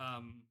 I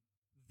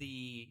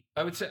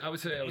would say I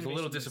was a animation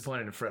little was-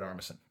 disappointed in Fred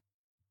Armisen.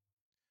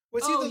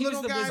 Was he Oh, the he was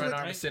little the guy wizard, with?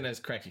 Fred right? Armisen as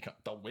Cranky Kong,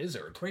 the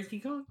Wizard. Cranky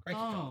Kong? Cranky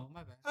Kong.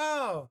 My bad.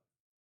 Oh,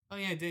 Oh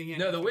yeah, yeah.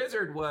 No, the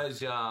Wizard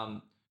was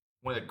one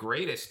of the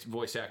greatest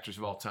voice actors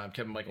of all time,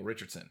 Kevin Michael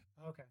Richardson.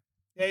 okay.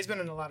 Yeah, he's been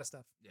in a lot of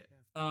stuff.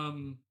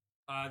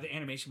 The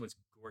animation was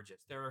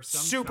gorgeous. There are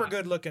some Super shots-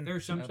 good looking. There are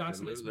some shots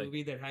in this Absolutely.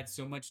 movie that had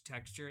so much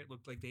texture, it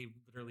looked like they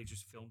literally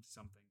just filmed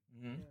something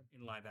Mm-hmm.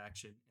 in live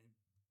action and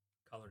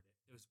colored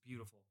it. It was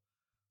beautiful.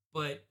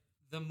 But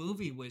the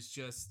movie was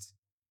just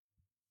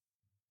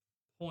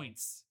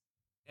points,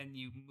 and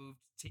you moved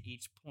to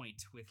each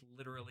point with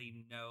literally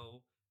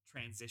no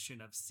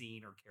transition of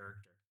scene or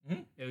character.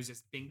 Mhm. It was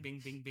just bing, bing,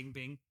 bing, bing,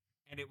 bing.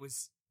 And it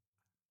was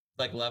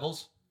Like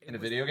levels in a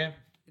was- video game.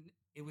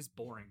 it was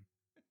boring.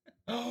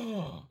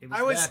 Oh, It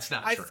I was. That's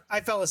not I, true.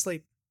 I fell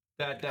asleep.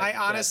 I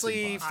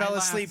honestly impossible. fell I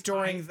asleep laughed.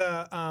 during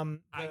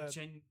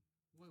the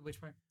Which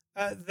part?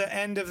 the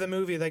end of the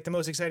movie, like the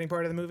most exciting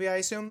part of the movie. I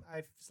assume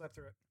I slept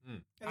through it, Hmm.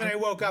 and then I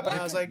woke up and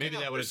I was like, Maybe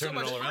that would have There's so turned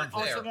it much all around.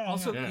 heart for there. you.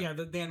 Also, Yeah. yeah,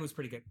 the end was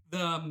pretty good.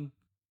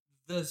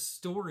 The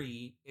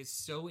story is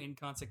so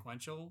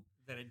inconsequential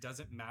that it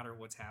doesn't matter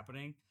what's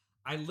happening.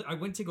 I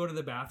went to go to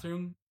the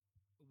bathroom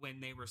when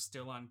they were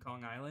still on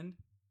Kong Island,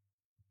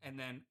 and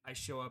then I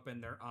show up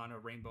and they're on a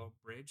Rainbow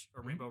Bridge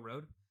or Rainbow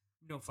Road.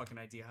 No fucking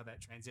idea how that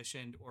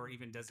transitioned, or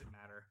even does it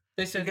matter?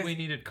 They said Because- we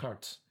needed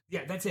carts.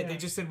 Yeah, that's it. They Yeah.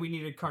 just said we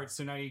needed carts,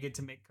 so now you get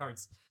to make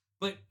carts.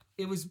 But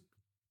it was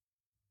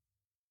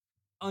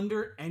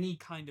under any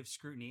kind of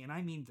scrutiny, and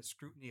I mean the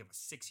scrutiny of a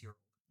 6-year-old.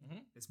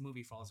 Mhm. This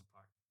movie falls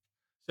apart.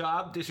 So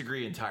I'll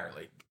disagree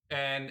entirely.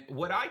 And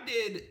what I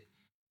did,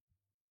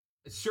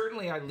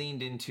 certainly I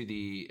leaned into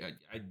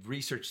I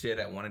researched it.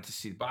 I wanted to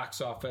see the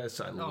box office.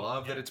 I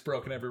love that yeah. it's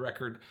broken every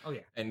record. Oh,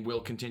 yeah. And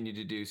will continue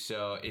to do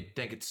so. I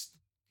think it's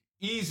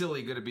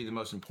easily going to be the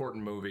most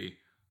important movie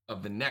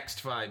of the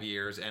next 5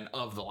 years and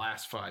of the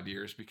last 5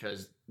 years,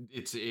 because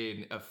it's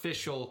an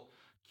official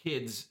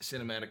kids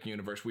cinematic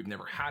universe. We've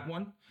never had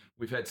one.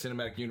 We've had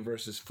cinematic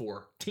universes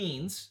for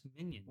teens.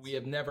 Minions. We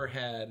have never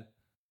had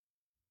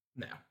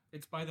now.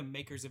 It's by the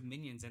makers of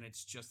Minions, and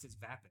it's just as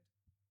vapid.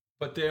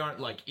 But they aren't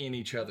like in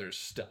each other's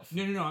stuff.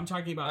 No. I'm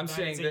talking about I'm that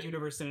saying as a that-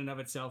 universe in and of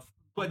itself.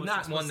 But almost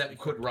not one that explicitly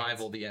could for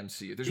rival kids.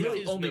 the MCU. There's Yeah,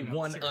 really only no,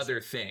 one seriously.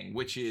 other thing,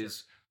 which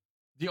is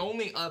the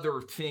only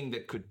other thing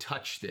that could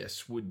touch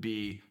this would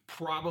be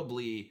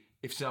probably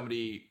if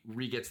somebody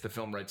re-gets the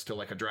film rights to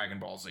like a Dragon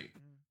Ball Z.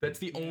 That's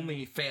the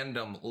only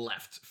fandom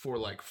left for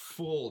like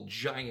full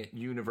giant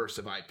universe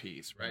of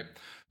IPs, right?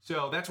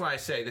 So that's why I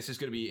say this is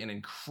going to be an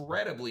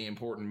incredibly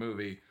important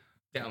movie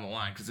down the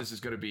line, because this is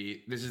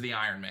the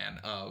Iron Man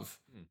of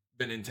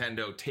the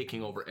Nintendo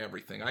taking over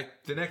everything.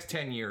 The next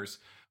 10 years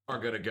are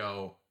going to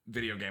go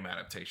video game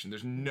adaptation.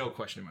 There's no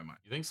question in my mind.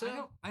 You think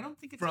so? I don't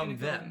think it's From gonna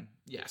go- them,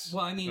 yes.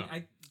 Well, I mean,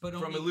 No. but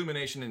From only,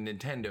 Illumination and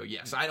Nintendo,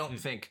 yes. I don't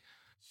think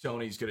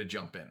Sony's going to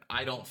jump in.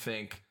 I don't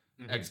think,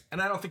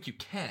 and I don't think you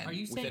can are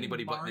you with saying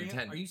anybody Mario? but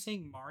Nintendo. Are you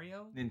saying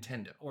Mario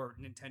Nintendo. or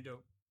Nintendo?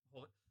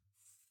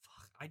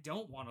 Fuck, I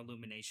don't want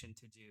Illumination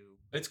to do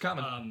It's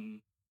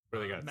coming.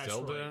 Where they got Metroid.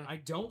 Zelda? I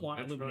don't want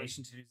Metroid?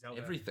 Illumination to do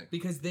Zelda. Everything.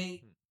 Because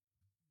they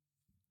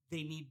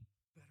need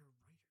better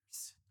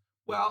writers.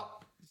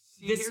 Well,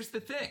 see, This- here's the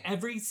thing.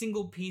 Every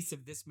single piece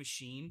of this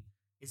machine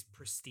is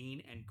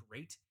pristine and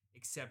great,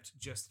 except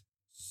just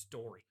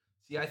story.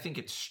 See, I think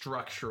it's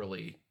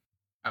structurally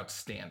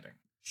outstanding,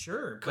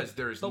 Sure, because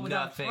there's but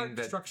without nothing heart,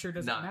 that structure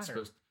doesn't not matter.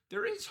 supposed.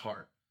 There is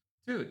heart,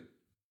 dude.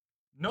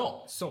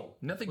 No, Soul.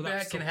 nothing Without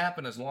bad can soul.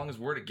 happen as long as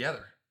we're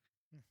together.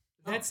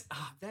 That's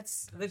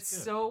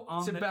so on.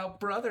 It's about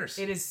brothers.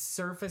 It is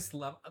surface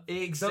level.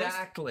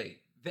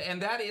 Exactly,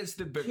 and that is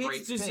the Those great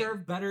kids thing.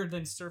 deserve better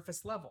than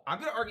surface level. I'm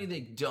going to argue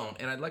they don't,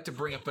 and I'd like to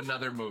bring up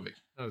another movie.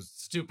 Those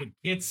stupid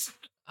kids.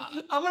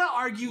 I'm gonna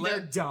argue they're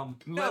Let- dumb.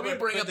 Let me but-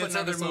 bring but up that's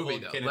another surface movie, level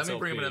though. can Let me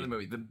bring up itself another be-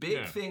 movie. The big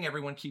Yeah. thing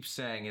everyone keeps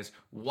saying is,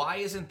 why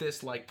isn't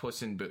this like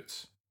Puss in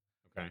Boots?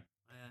 Okay.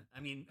 I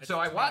mean, So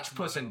I it's watch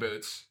tomato, Puss in tomato.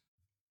 Boots,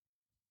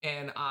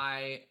 and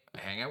I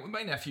hang out with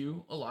my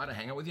nephew a lot. I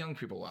hang out with young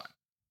people a lot.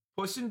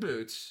 Puss in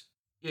Boots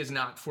is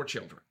not for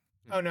children.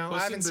 oh no, I Puss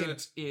in haven't seen it.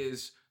 Boots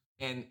is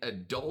an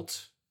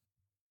adult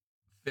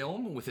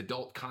film with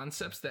adult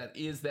concepts that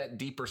is that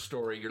deeper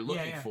story you're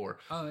looking for.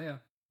 Oh yeah.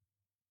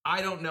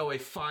 I don't know a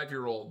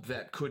 5-year-old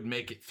that could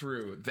make it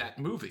through that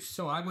movie.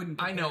 So I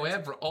wouldn't. I know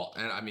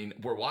and I mean,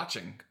 we're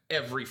watching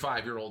every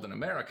 5-year-old in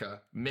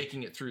America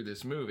making it through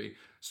this movie.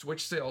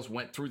 Switch sales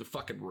went through the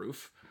fucking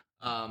roof.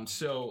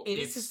 So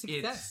it's a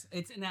success.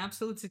 It's an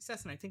absolute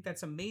success, and I think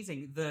that's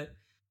amazing.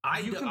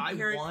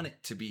 I want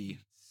it to be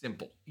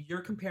simple. You're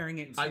comparing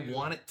it to. I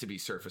want it to be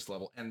surface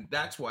level, and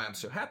that's why I'm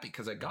so happy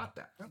because I got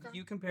that. Okay.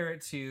 You compare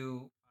it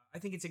to. I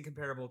think it's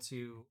incomparable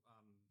to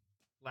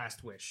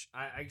Last Wish.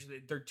 I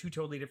actually, they're two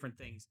totally different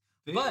things.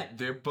 But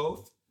they're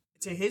both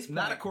to his point,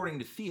 not according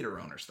to theater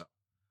owners though.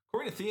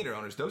 According to theater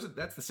owners,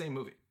 that's the same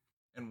movie,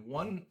 and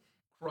one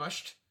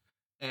crushed,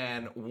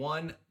 and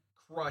one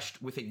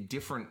crushed with a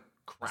different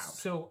crowd.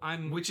 So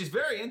which is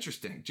very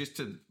interesting just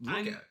to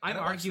look at. I'm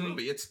arguing.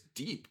 Movie. It's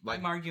deep. Like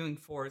I'm arguing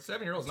for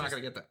 7-year-old's not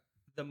going to get that.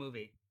 The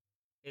movie,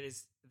 it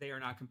is. They are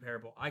not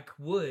comparable. I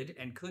would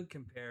and could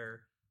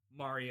compare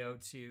Mario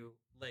to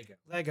Lego.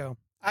 Lego.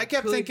 I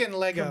kept thinking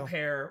Lego.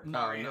 Compare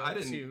Mario I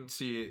didn't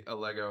see a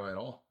Lego at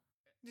all.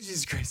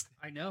 Jesus Christ.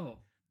 I know.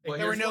 Well,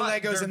 there were no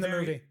Legos in the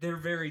movie. They're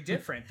very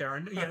different.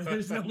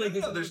 There's no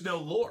Legos. No, there's no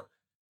lore.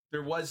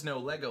 There was no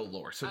Lego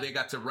lore, so they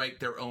got to write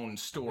their own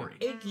story.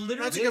 It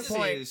literally. That's a good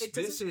point.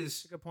 This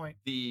is a good point.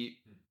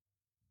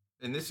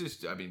 And this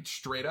is, I mean,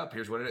 straight up.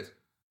 Here's what it is: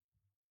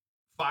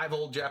 5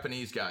 old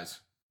Japanese guys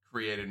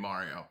created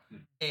Mario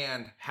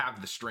and have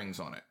the strings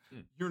on it.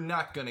 You're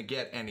not going to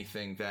get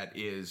anything that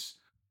is.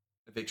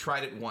 They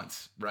tried it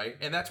once, right?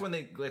 And that's when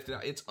they left it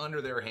out. It's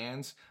under their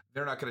hands.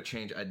 They're not going to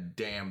change a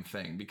damn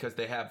thing because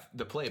they have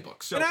the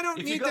playbook. So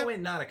if you go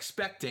in not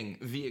expecting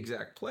the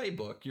exact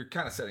playbook, you're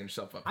kind of setting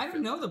yourself up. I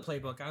don't know the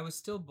playbook. I was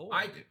still bored.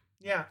 I do.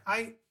 Yeah,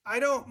 I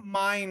don't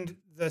mind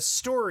the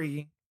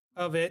story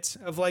of it,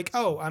 of like,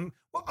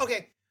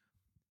 okay.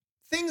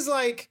 Things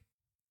like,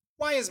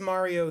 why is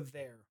Mario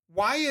there?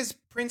 Why is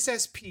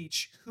Princess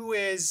Peach, who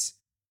is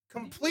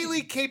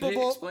completely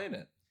capable... Explain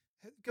it.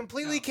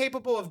 Completely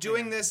capable of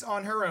doing this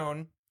on her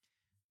own.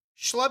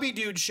 Schlubby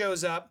dude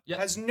shows up, Yep.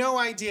 has no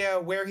idea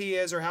where he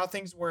is or how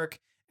things work,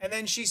 and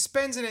then she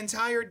spends an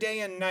entire day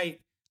and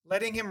night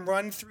letting him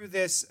run through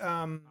this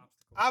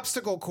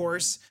obstacle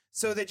course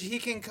so that he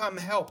can come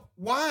help.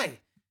 Why?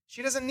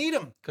 She doesn't need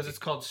him. Because it's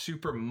called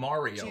Super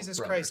Mario. Jesus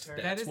Brothers. Christ,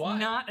 Harry. That That's is why.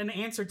 not an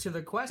answer to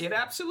the question. It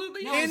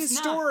absolutely No, is. In it's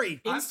not. story.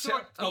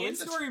 The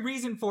in-story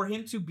reason for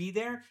him to be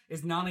there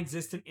is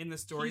non-existent in the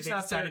story He's they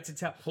not decided there. to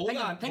tell. Hold on.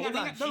 No, He's let me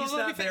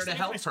not finish, there to let me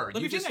help finish. her. Let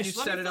me You just finish,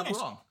 let set me it up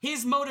finish. wrong.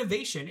 His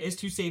motivation is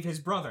to save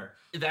his brother.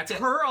 That's it.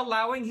 Her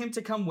allowing him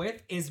to come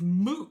with is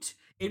moot.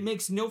 It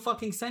makes no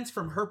fucking sense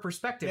from her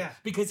perspective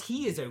because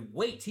he is a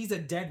weight. He's a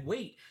dead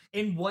weight.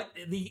 And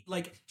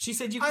she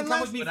said, you can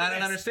come with me. But I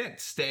don't understand.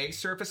 Stay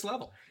surface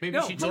level. Maybe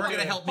No, she's You're hold going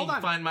to on, help me hold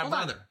on, find my hold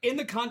on. brother. In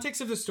the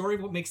context of the story,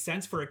 what makes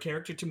sense for a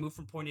character to move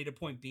from point A to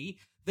point B,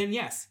 then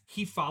yes,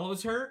 he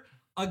follows her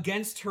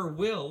against her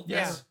will.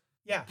 Yes.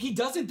 Yeah. He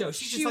doesn't though.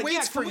 She's She just like, waits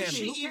yeah, for come with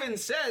him. me. She even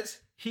says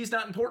he's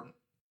not important.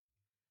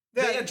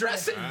 Yeah. They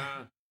address it. There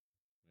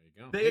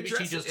you go. They Maybe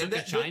address she just it. took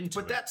a shine to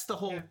But it. that's the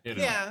whole. You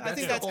know, Yeah, I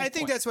think the whole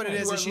that's what it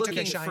point. is. You Is are she took a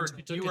looking shine for to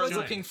it. you took are a shine.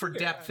 looking for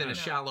depth in a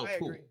shallow I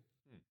pool. agree.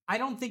 I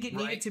don't think it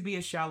needed Right? to be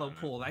a shallow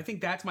pool. I think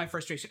that's my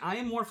frustration. I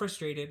am more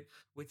frustrated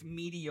with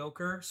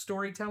mediocre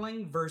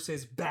storytelling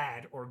versus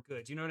bad or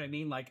good. You know what I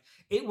mean? Like,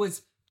 it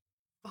was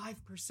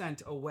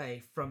 5%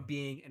 away from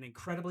being an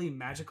incredibly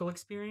magical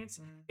experience.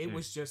 It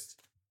was just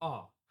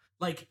awe.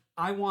 Like,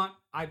 I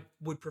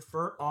would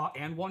prefer awe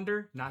and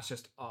wonder, not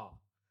just awe.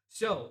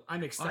 So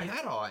I'm I excited.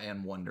 had awe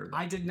and wonder.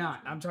 I did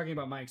not. I'm talking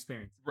about my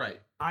experience. Right.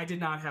 I did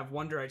not have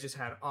wonder. I just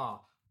had awe.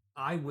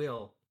 I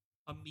will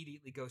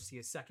immediately go see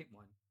a second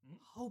one,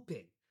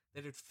 hoping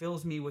that it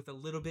fills me with a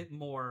little bit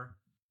more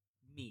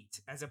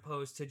meat as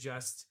opposed to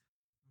just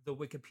the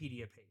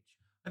Wikipedia page.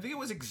 I think it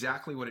was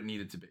exactly what it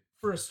needed to be.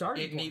 For a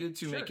starting It point, needed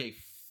to sure. make a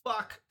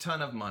fuck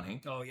ton of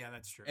money, Oh yeah,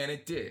 that's true. and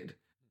it did.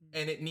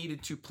 And it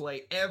needed to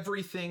play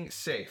everything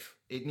safe.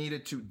 It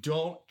needed to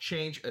don't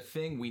change a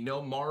thing. We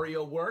know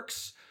Mario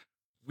works.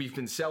 We've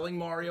been selling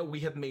Mario. We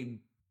have made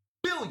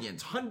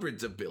billions,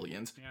 hundreds of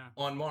billions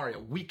on Mario.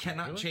 We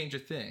cannot change a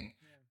thing.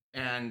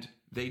 And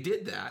they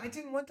did that. I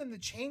didn't want them to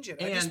change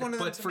it. I just wanted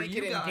them to make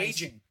it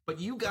engaging. But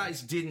you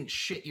guys didn't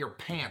shit your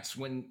pants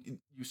when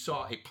you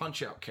saw a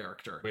Punch-Out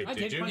character. Wait, I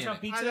did you? Punch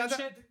Out Pizza and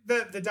shit.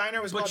 The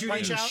diner was But called you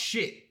Punch didn't Out.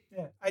 shit.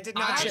 Yeah, I did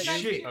not I shit.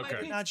 shit.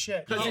 Okay. Not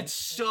shit. Because No. it's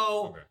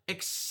so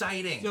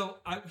exciting. So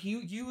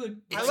you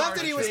would. I love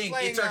that he was thing.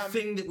 playing, It's our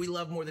thing that we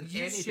love more than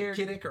you anything. shared-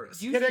 Kid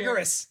Icarus. You Kid shared-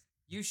 Icarus.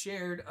 You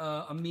shared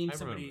a meme I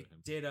somebody remember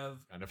him. did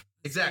of Kind of.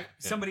 Exactly.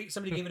 somebody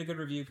gave it a good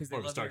review because they More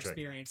of a love their Star Trek.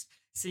 experience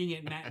seeing it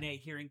in matinee,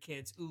 hearing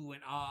kids ooh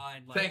and ah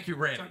and like. Thank you,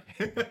 Randy.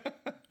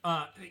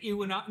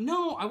 Ooh and ah.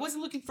 No, I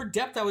wasn't looking for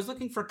depth. I was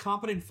looking for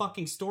competent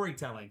fucking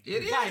storytelling.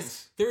 It Guys,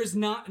 is. there is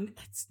not.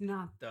 It's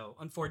not though.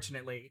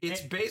 Unfortunately,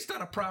 It's based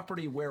on a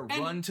property where and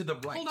run to the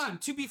right Hold on.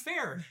 To be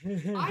fair, I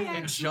and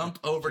actually jump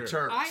over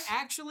turtles. I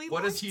actually.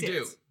 What does liked he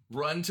do? it.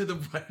 Run to the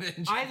right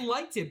and I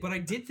liked it, but I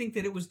did think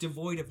that it was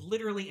devoid of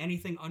literally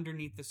anything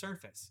underneath the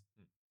surface.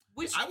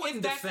 Which I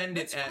wouldn't that's defend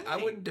it. I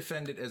fine. wouldn't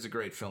defend it as a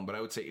great film, but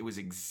I would say it was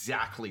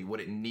exactly what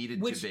it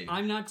needed Which to be.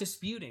 I'm not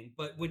disputing,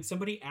 but when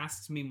somebody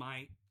asks me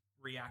my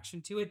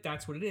reaction to it,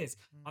 that's what it is.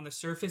 On the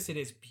surface, it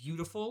is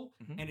beautiful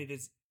and it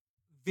is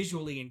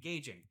visually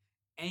engaging.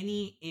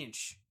 Any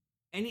inch,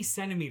 any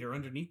centimeter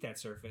underneath that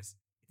surface,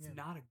 it's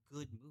not a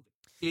good movie.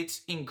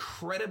 It's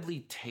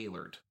incredibly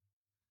tailored.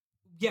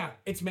 Yeah,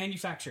 it's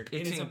manufactured.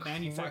 It is a incre-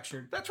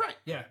 manufactured. That's right.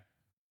 Yeah.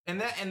 And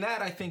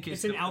that I think is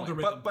It's an the point.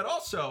 algorithm. But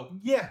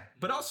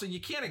also you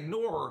can't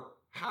ignore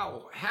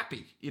how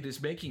happy it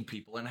is making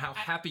people and how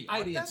happy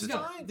audiences that's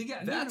are. fine.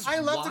 That's I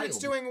love wild. that it's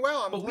doing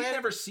well. I'm But we glad.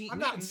 never seen. I'm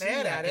we not haven't seen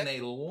mad that at it.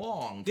 in a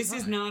long. This time.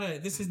 is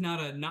not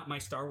a not my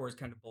Star Wars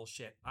kind of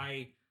bullshit.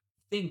 I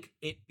think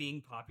it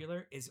being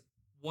popular is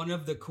one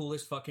of the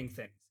coolest fucking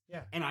things.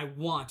 Yeah. And I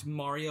want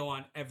Mario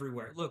on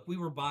everywhere. Look, we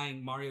were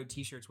buying Mario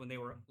t-shirts when they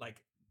were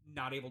like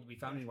not able to be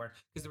found anywhere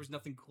because there was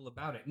nothing cool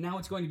about it. Now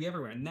it's going to be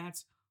everywhere, and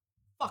that's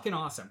fucking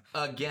awesome.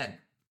 Again.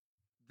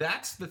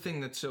 That's the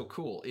thing that's so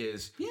cool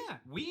is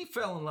we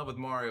fell in love with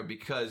Mario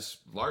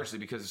largely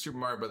because of Super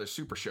Mario Brothers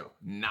Super Show.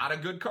 Not a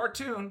good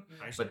cartoon,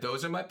 but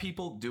those are my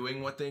people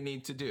doing what they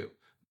need to do.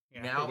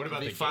 Yeah. Now, what about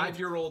the the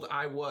 5-year-old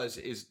I was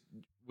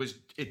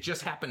it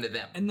just happened to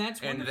them. And that's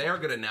and wonderful. they're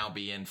going to now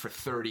be in for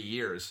 30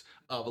 years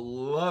of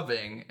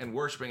loving and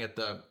worshiping at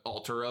the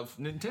altar of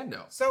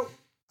Nintendo. So,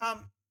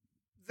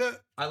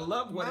 I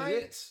love what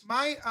it is.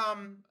 That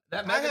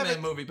I Mega have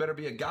Man movie better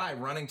be a guy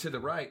running to the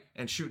right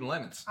and shooting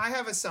lemons. I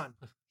have a son.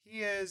 He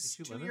is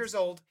 2 lemons? years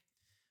old.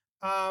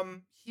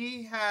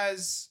 He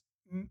has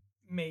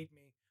made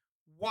me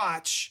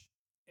watch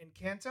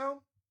Encanto,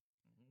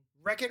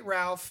 Wreck-It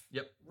Ralph,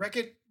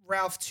 Wreck-It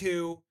Ralph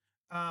 2,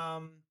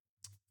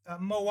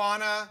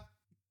 Moana,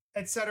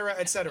 etc.,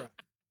 etc.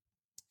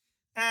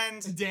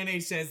 And Dan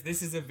H says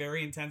this is a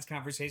very intense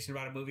conversation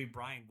about a movie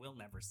Brian will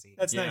never see.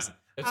 that's nice.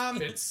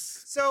 It's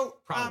So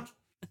problem.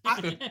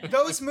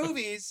 those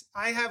movies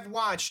I have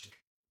watched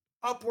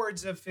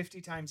upwards of 50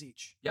 times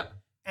each. Yep.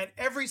 And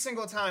every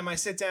single time I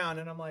sit down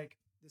and I'm like,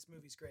 this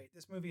movie's great.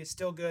 This movie is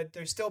still good.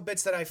 There's still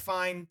bits that I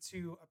find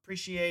to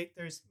appreciate.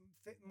 There's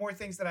more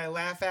things that I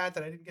laugh at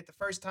that I didn't get the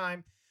first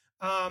time.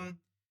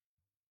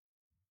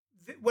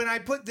 When I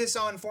put this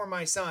on for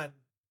my son,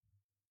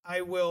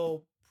 I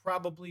will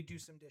probably do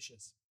some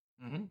dishes.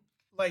 Mm-hmm.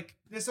 Like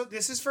this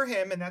is for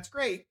him, and that's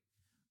great.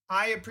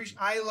 I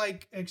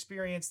like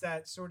experience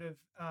that sort of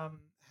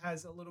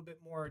has a little bit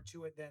more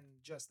to it than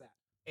just that.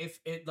 If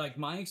it like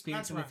my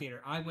experience That's in the right.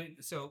 theater, I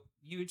went. So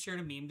you had shared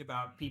a meme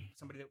about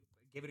somebody that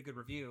gave it a good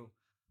review.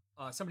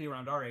 Somebody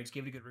around our age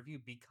gave it a good review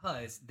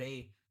because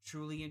they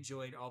truly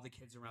enjoyed all the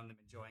kids around them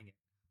enjoying it,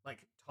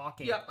 like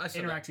talking, I saw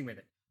interacting with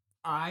it.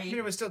 I mean,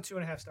 it was still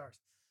 2.5 stars.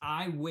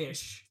 I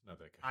wish Not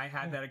that good. I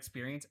had that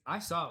experience. I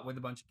saw it with a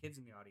bunch of kids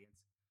in the audience,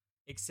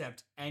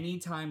 except any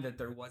time that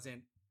there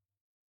wasn't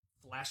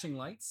flashing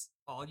lights,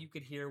 all you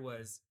could hear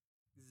was.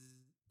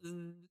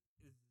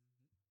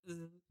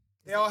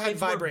 They all had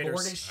Kids were vibrators.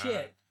 bored as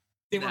shit.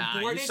 They were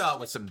bored you as saw it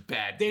with some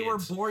bad They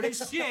kids. were bored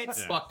as shit. Yeah.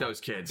 Fuck those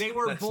kids. They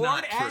were That's bored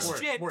not as true.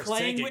 shit We're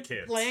playing Sega with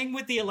kids. playing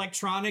with the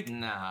electronic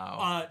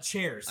No.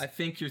 chairs. I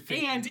think you're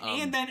thinking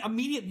and then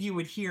immediately you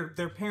would hear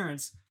their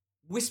parents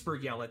whisper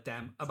yell at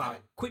them about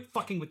quit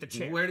fucking with the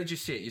chair. Where did you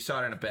see it? You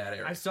saw it in a bad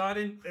area. I saw it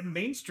in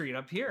Main Street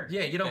up here.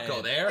 Yeah, you don't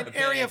go there. An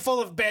area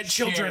full of bad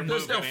children.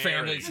 There's no moving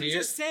families I'm here.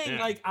 just saying,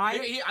 Yeah. like The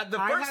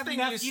I first have thing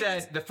you nephews.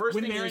 said. The first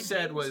When thing they're you in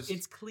said games, was,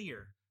 it's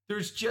clear.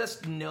 "There's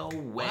just no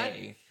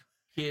way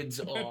kids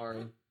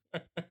are."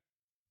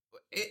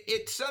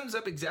 It sums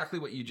up exactly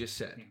what you just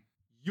said.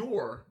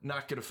 You're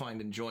not going to find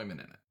enjoyment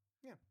in it.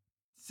 Yeah.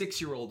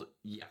 6-year-old,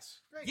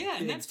 yes. Great. Yeah,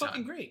 and Big that's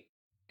fucking time. great.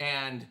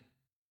 And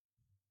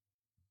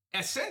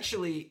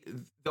essentially,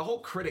 the whole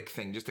critic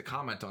thing, just to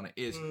comment on it,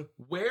 is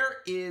where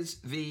is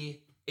the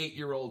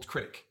 8-year-old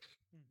critic?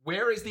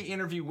 Where is the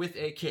interview with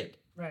a kid?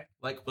 Right.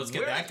 Like, Let's get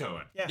where that is-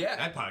 going. Yeah. Yeah,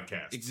 That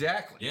podcast.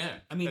 exactly. Yeah.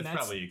 I mean, that's-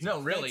 probably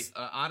No, really,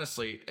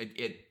 honestly,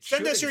 it Send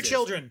should us your exist.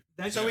 children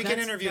That's- so we can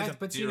that's- interview that's- them.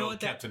 But you know what?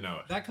 Captain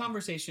Noah. That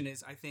conversation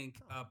is, I think,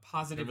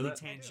 positively Remember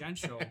that?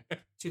 tangential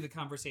to the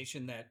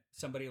conversation that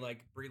somebody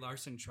like Brie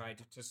Larson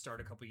tried to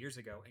start a couple years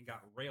ago and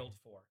got railed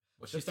for.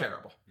 Well, she's Just like-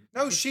 terrible.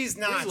 No, she's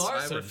not. Brie I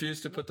Larson.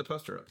 refuse to put the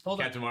poster up.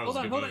 Hold Captain on, Marvel's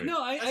hold a on, good hold on. movie.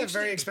 No, I That's a actually,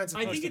 very expensive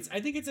I think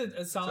poster. it's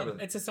a solid.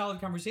 Sorry. It's a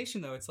solid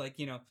conversation though. It's like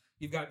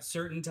you've got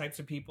certain types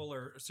of people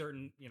or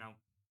certain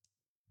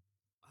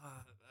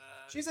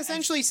She's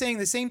essentially saying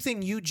the same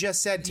thing you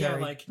just said, yeah,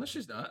 Terry. like No,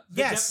 she's not.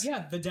 yes.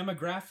 the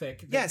demographic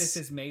that Yes. this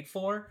is made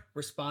for,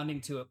 responding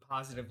to it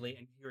positively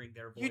and hearing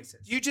their You,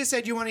 voices. you just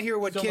said you want to hear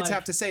what So, kids like,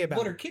 have to say about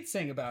what it. are kids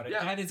saying about it?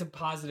 Yeah. That is a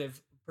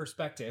positive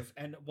perspective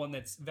and one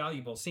that's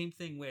valuable. Same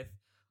thing with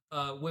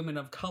women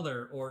of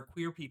color or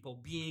queer people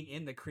being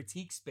in the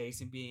critique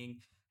space and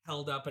being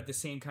held up at the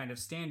same kind of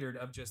standard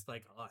of just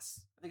like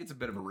us. I think it's a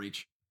bit of a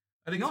reach.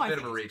 I think No, it's a I bit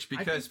think of a reach I think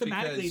because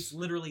thematically it's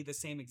literally the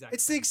same exact.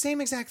 It's the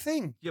same exact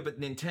thing. yeah, but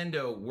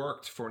Nintendo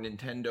worked for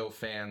Nintendo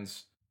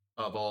fans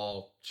of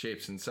all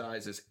shapes and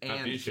sizes Not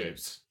and these kids.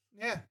 shapes.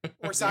 Yeah, or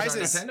These are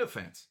sizes. Nintendo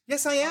fans.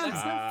 Yes, I am.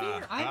 That's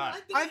not fair.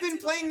 I've been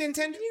playing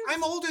Nintendo.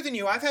 I'm older than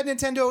you. I've had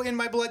Nintendo in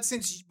my blood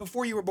since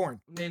before you were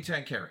born. Name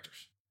 10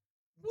 characters.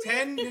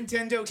 10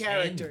 Nintendo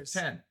characters.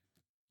 10.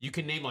 You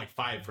can name like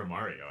 5 from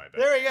Mario, I bet.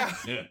 There we go.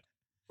 Yeah.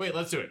 Wait,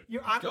 let's do it.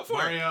 Go for it.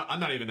 Mario, I'm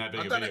not even that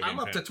big a video game I'm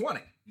up fan. to 20.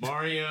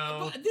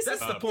 Mario. But this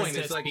That's is the point.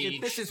 Princess It's like Peach,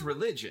 this is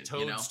religion.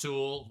 You know?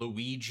 Toadstool,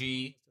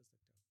 Luigi.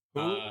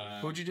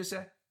 Who'd you just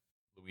say?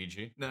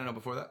 Luigi. No,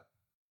 before that.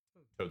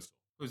 Toadstool.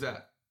 Who's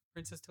that?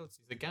 Princess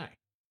Toadstool. He's the guy.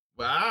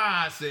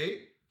 Ah, see,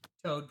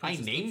 Toad. I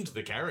Princess named Toadstool.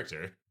 the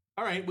character.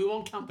 All right, we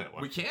won't count that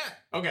one. we can't.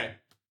 Okay.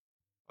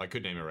 I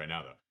could name it right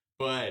now though.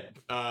 But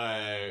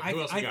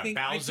who else we got? I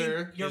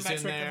Bowser think your is in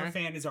metric of a there.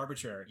 fan is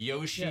arbitrary.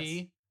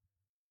 Yoshi.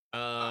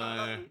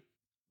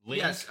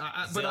 Link. Yes,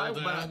 but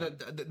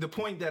Zelda, the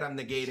point that I'm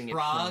negating it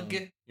Trog.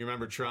 from- You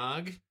remember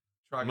Trog?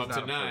 Trog I'm is up not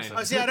to a 9. person.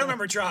 Oh, see, I don't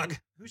remember Trog.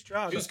 Who's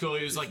Trog? He was cool.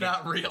 He was like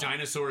not a real.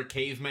 dinosaur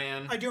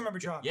caveman. I do remember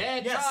Trog.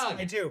 Yeah, yes, Trog.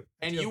 I do.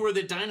 And you were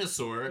the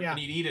dinosaur, Yeah. and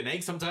you'd eat an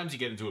egg. Sometimes you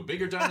get into a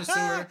bigger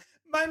dinosaur.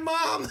 My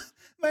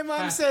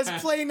mom says,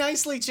 "Play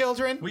nicely,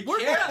 children." We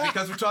can't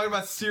because we're talking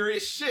about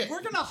serious shit.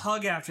 We're gonna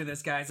hug after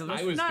this, guys. So I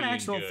it's was not being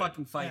actual good.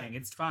 fucking fighting.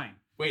 It's fine.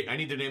 Wait, I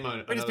need to name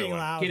just another being one.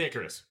 loud. Kid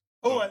Icarus.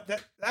 Oh,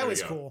 that There we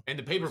was go. cool. And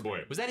the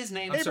Paperboy. Was that his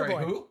name? I'm sorry,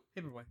 Paperboy. who?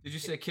 Paperboy. Did you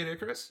say Kid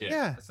Icarus?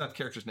 Yeah. That's not the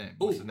character's name.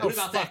 Ooh, What's the what name?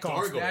 about that fuck off.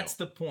 gargoyle? That's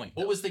the point.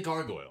 What was the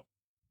gargoyle?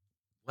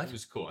 What? That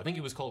was cool. I think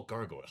it was called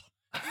Gargoyle.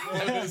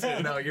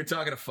 No, you're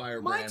talking to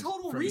Firebrand. My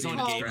total from Game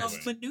recall Boy. of It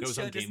was on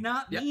minutia does Game-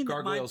 not Yep, mean that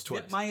Gargoyles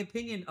twice. that my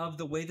opinion of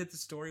the way that the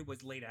story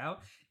was laid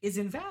out is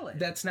invalid.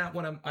 That's not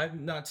what I'm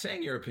not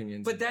saying your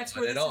opinions. But that's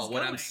where at this all. is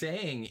What I'm going.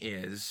 saying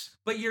is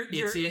but you're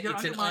it's an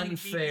undermining me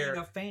unfair-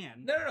 being a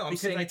fan. No, I'm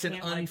because saying I it's an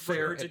can't,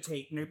 unfair- Like,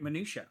 regurgitate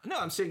minutia. no,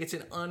 I'm saying it's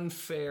an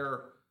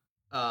unfair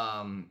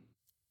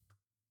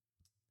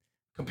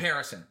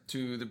comparison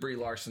to the Brie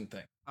Larson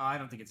thing. I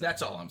don't think it's.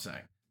 That's all I'm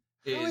saying.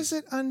 How is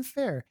it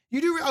unfair?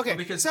 You do okay.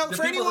 Because so the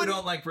for people anyone, who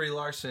don't like Brie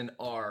Larson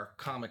are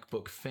comic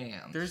book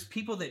fans. There's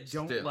people that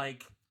don't Still.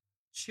 like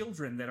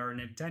children that are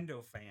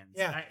Nintendo fans.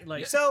 Yeah.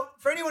 like so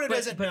for anyone who But-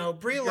 doesn't but know,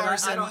 Brie you're-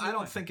 Larson. I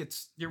don't think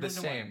it's You're the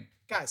 1-1. same,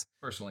 Guys,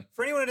 personally.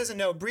 for anyone who doesn't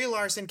know, Brie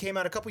Larson came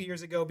out a couple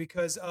years ago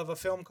because of a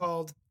film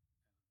called.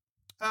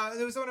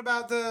 There was the one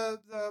about the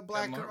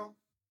black Marvel? girl.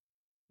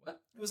 What?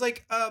 It was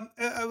like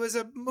it was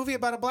a movie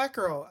about a black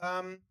girl.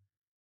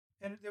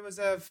 And there was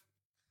a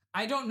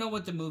I don't know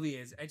what the movie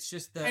is. It's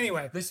just the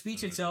Anyway. The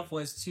speech itself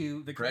was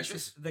to the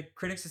Precious?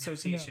 Critics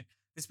Association.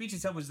 The speech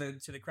itself was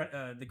to the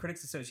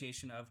Critics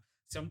Association of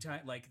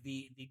sometime like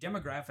the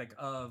demographic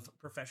of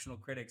professional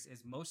critics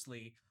is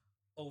mostly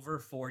over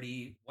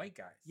 40 white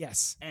guys.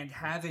 yes. And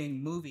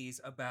having movies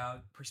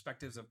about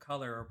perspectives of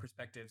color or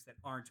perspectives that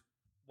aren't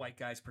white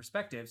guys'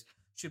 perspectives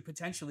should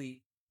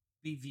potentially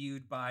be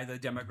viewed by the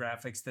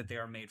demographics that they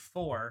are made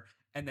for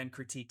and then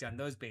critiqued on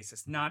those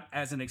basis, not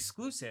as an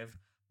exclusive,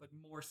 but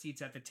more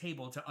seats at the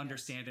table to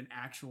understand an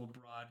actual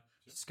broad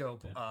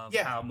scope of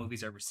Yeah. how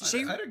movies are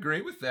received. I'd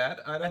agree with that.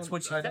 I don't. That's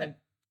what she I said. don't-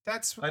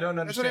 That's I don't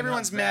that's understand what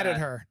everyone's how mad at that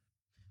her.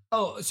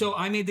 Oh, so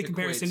I made the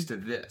comparison. equates to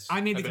this. I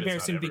made the I bet it's not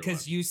comparison everyone.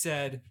 because you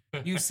said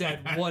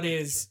what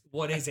is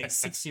a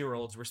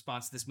 6-year-old's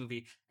response to this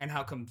movie and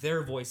how come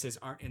their voices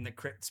aren't in the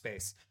crit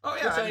space. Oh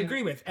yeah, Which I mean,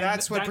 agree with. And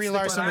that's what Brie the-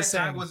 Larson but was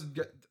saying.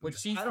 What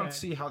she I don't said.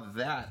 see how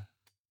that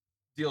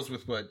deals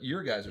with what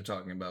your guys are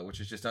talking about, which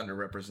is just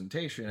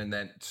underrepresentation, and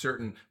that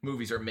certain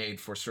movies are made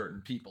for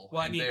certain people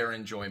Well, I and mean, their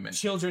enjoyment.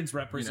 Children's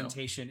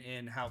representation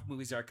in how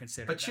movies are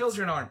considered. But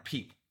children aren't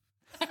people.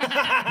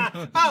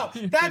 Oh,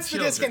 that's the children.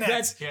 disconnect.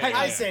 That's Yeah,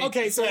 I yeah. see.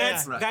 okay. So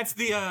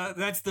Yeah.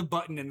 that's the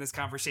button in this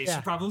conversation.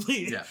 Yeah.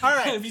 Probably. Yeah. All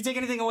right. If you take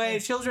anything away,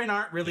 children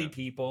aren't really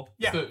people.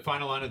 Yeah. The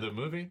final line of the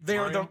movie. They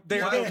are Mario? the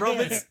Yeah.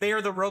 robots. They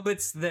are the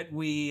robots that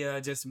we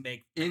just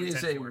make. It is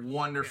content a for.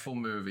 wonderful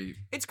movie,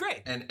 It's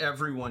great. and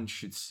everyone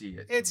should see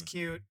it. It's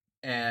cute.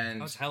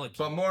 And Oh, it's hella cute.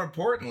 but more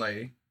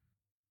importantly,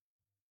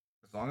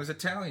 as long as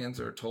Italians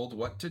are told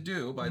what to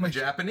do by the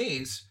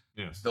Japanese,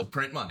 Yes. they'll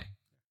print money.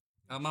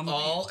 Mamma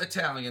All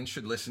Italians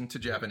should listen to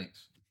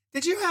Japanese.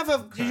 Did you have a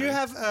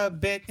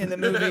bit in the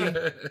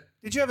movie?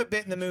 Did you have a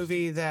bit in the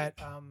movie that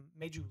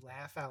made you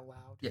laugh out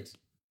loud? Yes.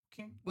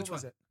 What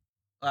was it?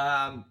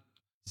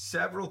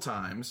 Several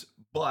times,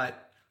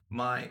 but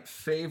my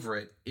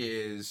favorite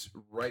is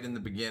right in the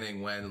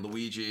beginning when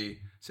Luigi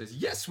says,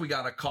 "Yes, we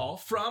got a call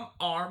from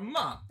our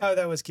mom," Oh,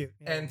 that was cute.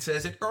 Yeah. and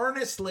says it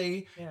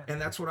earnestly, Yeah.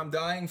 and that's what I'm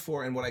dying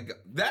for. And what I got,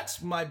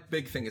 that's my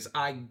big thing is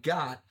I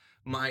got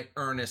my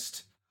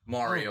earnest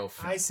Mario.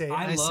 film. I see.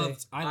 I see.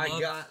 loved. I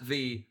got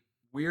the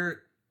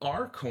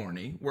are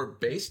corny. We're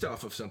based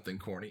off of something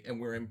corny,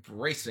 and we're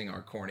embracing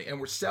our corny, and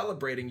we're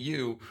celebrating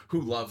you who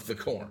love the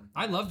corn.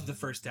 I loved the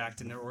first act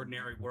in their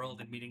ordinary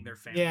world and meeting their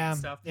family Yeah, and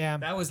stuff. yeah.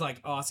 That was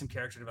like awesome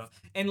character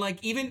development. And like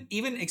even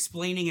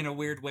explaining in a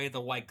weird way the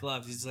white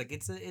gloves is like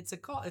it's a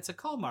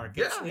call mark.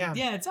 It's, Yeah.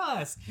 it's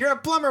us. You're a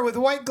plumber with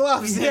white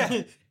gloves.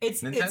 Yeah.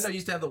 it's Nintendo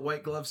used to have the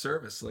white glove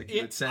service, like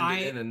you would send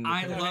it in, and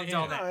I loved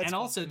all Oh, that. that's And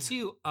cool. also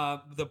too,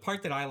 the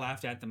part that I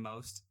laughed at the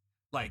most,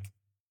 like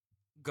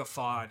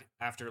guffawed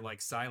after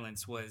like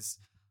silence, was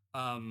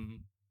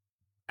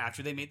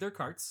after they made their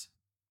carts,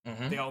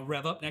 Mhm. they all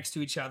rev up next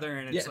to each other,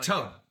 and it's Yeah, like,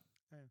 Toad.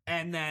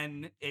 and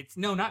then it's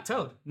no, not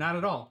Toad, not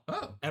at all.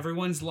 Oh.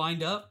 Everyone's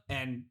lined up,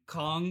 and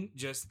Kong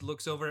just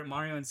looks over at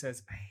Mario and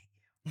says, "I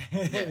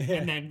hate you,"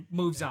 and then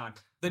moves on.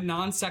 The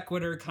non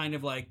sequitur kind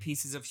of like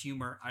pieces of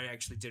humor, I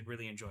actually did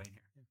really enjoy in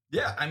here.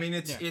 Yeah, I mean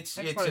it's Yeah. it's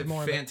That's it's probably a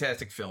more of it.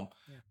 fantastic film,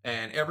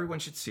 and everyone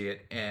should see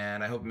it.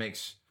 And I hope it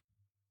makes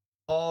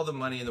all the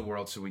money in the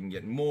world so we can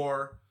get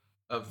more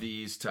of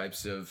these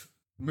types of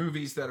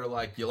movies that are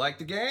like, you like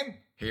the game?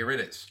 Here it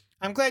is.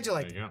 I'm glad you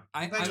There liked you it. go.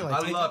 I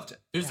I loved it.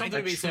 There's something I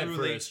to be said for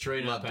truly a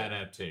straight up loved it.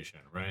 adaptation,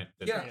 right?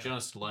 That's Yeah.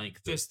 just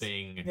like the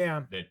thing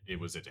Yeah. that it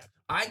was adapted.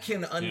 I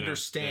can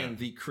understand yeah.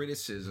 the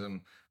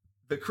criticism.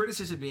 The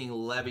criticism being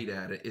levied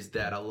at it is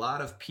that a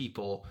lot of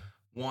people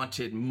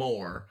wanted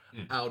more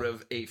out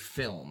of a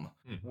film,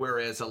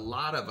 whereas a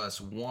lot of us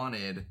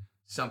wanted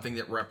something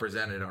that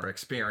represented our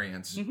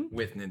experience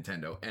with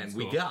Nintendo, and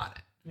we cool. got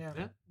it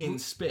Yeah. in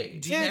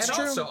spades. Yeah, and it's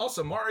true.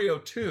 also Mario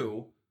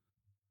 2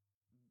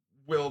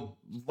 will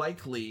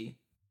likely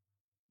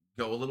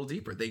go a little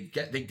deeper. They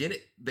did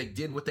it. They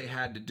did what they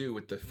had to do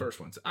with the first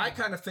ones. I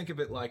kind of think of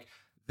it like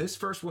this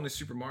first one is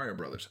Super Mario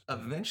Brothers.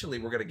 Eventually,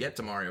 we're going to get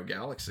to Mario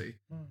Galaxy.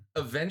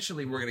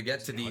 Eventually, we're going to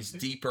get to these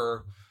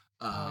deeper,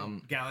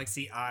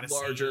 Galaxy Odyssey,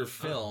 larger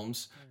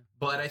films.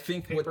 But I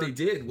think what they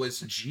did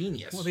was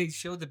genius. Well, they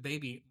showed the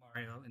baby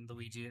Mario and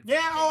Luigi. Yeah,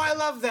 oh, I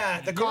love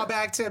that. The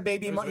callback to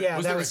Baby yeah, was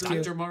that there was a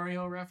cute. Dr.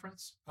 Mario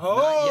reference? Oh,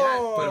 Not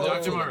yet, but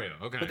Dr. Mario.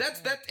 Okay. But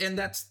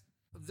that's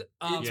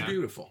it's Yeah.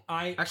 beautiful.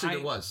 Actually,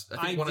 there was.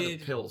 I think one of the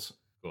pills.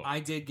 Cool. I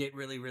did get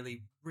really,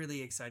 really,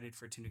 really excited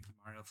for Tanuki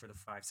Mario for the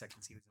 5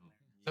 seconds he was in there.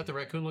 Is that the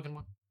raccoon looking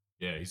one?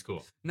 Yeah, he's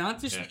cool. Not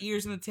just Yeah. the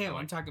ears and the tail.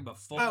 I'm talking about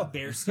full Oh.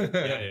 bear suit.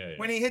 Yeah.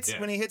 when he hits Yeah.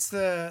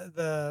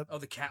 the Oh,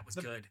 the cat was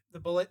good.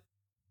 bullet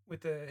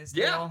with his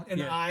Yeah. tail in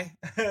the Yeah. eye.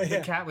 The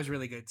Yeah. cat was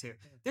really good too.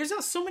 There's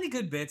so many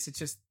good bits. It's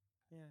just,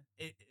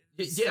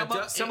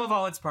 Yeah, some of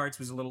all its parts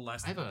was a little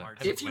less than I have the a-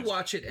 parts. I have a If you question.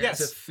 watch it Yes.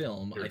 as a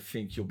film, Sure. I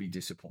think you'll be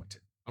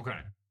disappointed. Okay.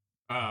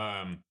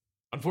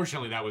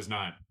 Unfortunately, that was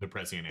not the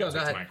prescient No, answer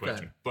go to ahead, my go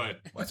question. But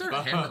What's there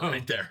a hammer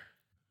right there?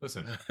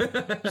 listen,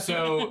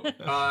 so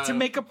to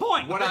make a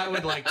point. what I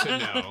would like to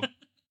know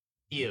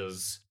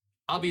is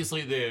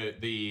obviously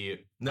the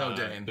No,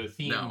 Dane, the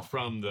theme no.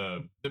 from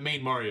the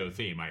main Mario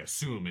theme, I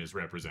assume, is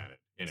represented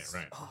in it,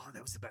 right? Oh,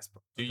 that was the best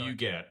part. Do you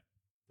get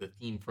the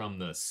theme from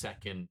the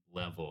second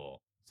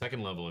level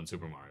in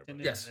Super Mario Bros?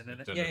 Yes.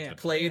 Yeah, yeah.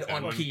 Played That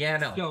on one-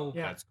 piano. So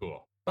Yeah. That's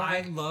cool.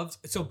 I loved.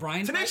 So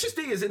Brian. Tenacious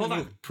D is in the Hold on.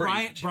 movie. Pretty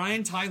much.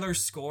 Brian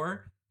Tyler's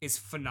score is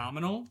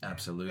phenomenal.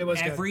 Absolutely. It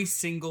was good. Every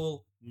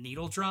single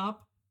needle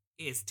drop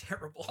is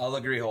terrible. I'll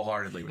agree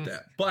wholeheartedly with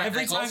that. But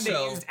Every I time also,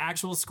 they used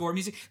actual score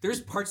music, there's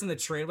parts in the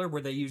trailer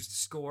where they used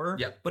score.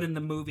 Yep. But in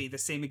the movie, the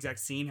same exact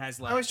scene has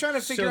like. I was trying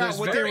to figure there's out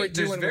what they were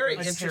doing. There's very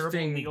with a terrible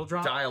interesting needle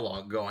drop.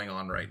 dialogue going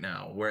on right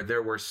now, where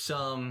there were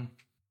some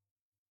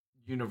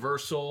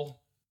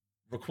Universal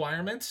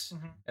requirements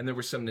Mhm. and there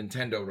were some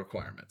Nintendo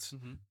requirements.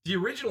 Mhm. The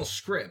original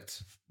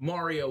script,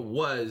 Mario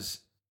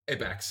was a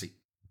backseat,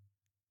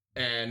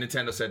 and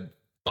Nintendo said,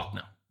 "Fuck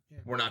no, Yeah.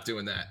 we're not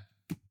doing that."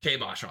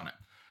 Kibosh on it.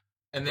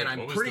 And then Wait, I'm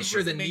what was pretty the-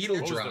 sure the what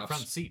needle was the front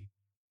drops. seat?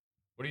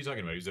 What are you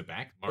talking about? Is it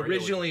back? Mario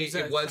Originally, was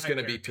a it was side going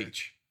to be character.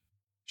 Peach.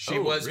 She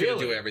Oh, was going to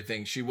do really?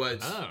 everything. She was,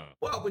 Oh.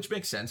 well, which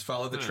makes sense.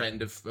 Follow the Huh.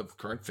 trend of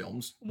current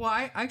films. Well,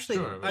 I actually.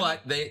 Sure,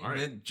 But they, All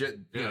right.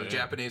 Yeah.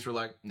 Japanese were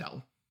like,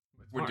 no,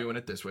 we're Mario. doing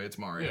it this way. It's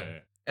Mario. Yeah.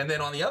 And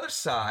then on the other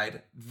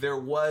side, there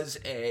was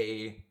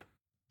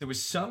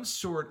some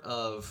sort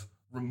of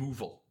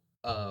removal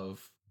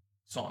of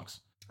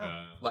songs.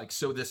 Like,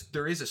 so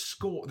there is a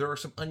score. There are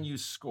some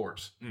unused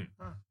scores.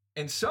 Huh.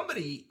 And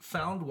somebody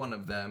found one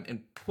of them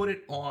and put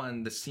it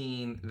on the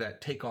scene that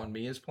Take On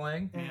Me is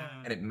playing,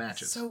 Yeah. and it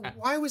matches. So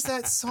why was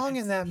that song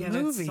in that Yeah,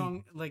 movie? That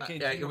song, like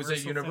It was a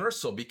thing.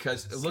 Universal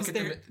because look at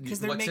Because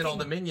they're what's in all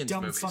the making Minions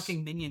dumb movies.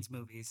 fucking Minions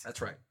movies. That's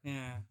right.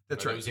 Yeah.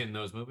 That's Are right. those in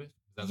those movies? Is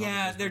that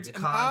Yeah, what they're those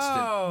movies?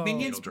 Constant. Oh.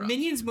 Minions. needle drops.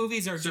 Minions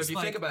movies are So just if you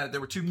like think about it, there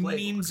were two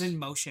memes playbooks. in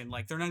motion.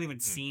 Like they're not even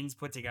scenes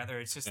put together.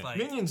 It's just like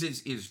Minions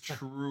is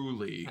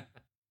truly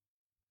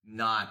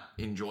not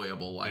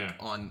enjoyable. Like Yeah.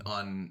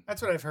 on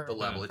That's what I've heard. the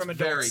level, it's from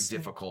very adults.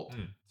 difficult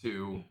Mm.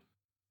 to.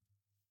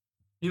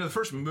 You know, the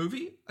first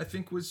movie I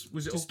think was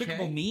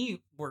Despicable okay.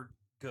 Me were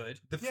good.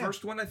 The Yeah.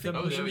 first one I think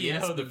Oh, was yeah,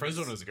 Minions the first movies.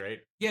 one was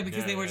great. Yeah, because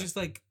Yeah, they were yeah. just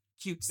like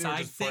cute They were side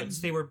just things.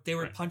 fun. They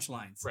were Right.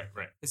 punchlines.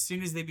 Right. As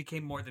soon as they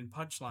became more than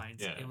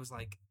punchlines, Yeah. it was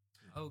like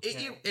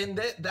okay. And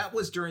that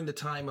was during the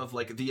time of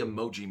like the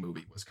Emoji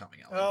Movie was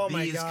coming out. Oh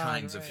my These God,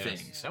 kinds of right.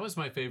 things. That was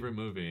my favorite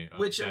movie of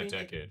Which, that I mean,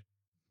 decade.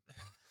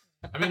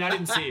 I mean, I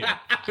didn't see it.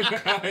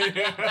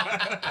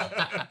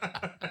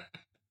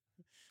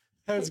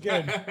 That was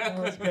good. That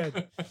was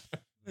good.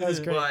 That was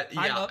great. But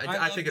yeah, I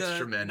love think it's the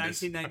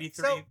tremendous.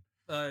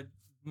 1993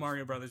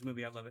 Mario Brothers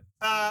movie. I love it.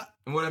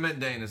 And what I meant,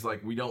 Dane, is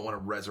like we don't want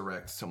to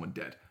resurrect someone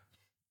dead.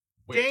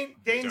 Dane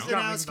don't.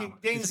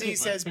 Zdanowski, Dane Z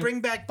says,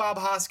 bring back Bob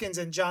Hoskins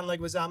and John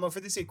Leguizamo for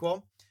the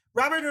sequel.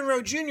 Robert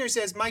Monroe Jr.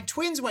 says, my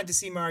twins went to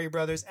see Mario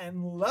Brothers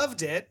and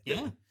loved it.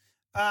 Yeah.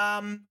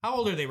 How How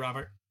old are they,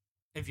 Robert?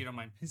 If you don't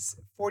mind.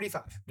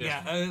 45.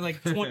 Yeah,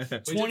 like 20, We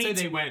did say 22,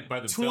 they went by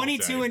themselves.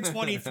 22 and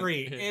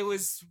 23. It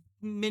was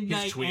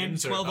midnight and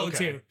twins are- 12:02.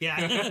 okay.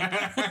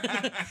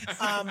 Yeah.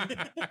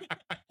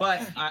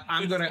 But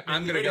I'm gonna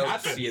go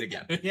see it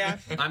again. Yeah.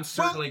 I'm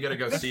certainly gonna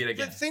go see it The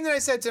again. thing that I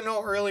said to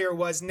Noel earlier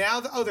was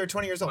they're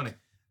 20 years old.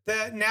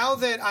 20. Now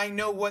that I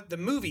know what the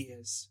movie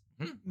is,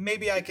 Hmm.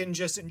 maybe I can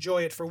just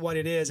enjoy it for what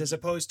it is, as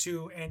opposed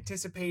to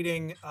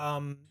anticipating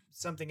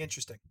something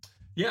interesting.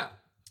 Yeah.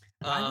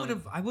 I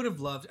would have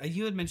loved.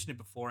 You had mentioned it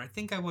before. I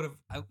think I would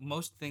have.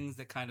 Most things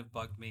that kind of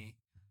bugged me,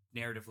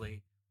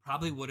 narratively,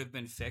 probably would have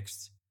been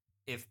fixed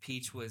if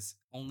Peach was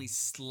only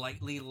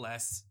slightly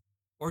less,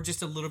 or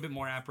just a little bit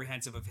more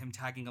apprehensive of him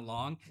tagging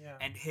along, Yeah.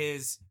 and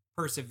his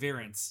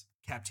perseverance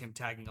kept him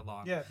tagging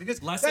along. Yeah,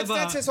 because Less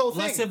that's his whole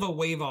thing. Less of a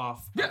wave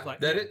off. Yeah, of like,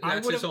 that's I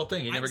his would've- whole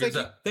thing. He never it's gives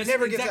like up. That's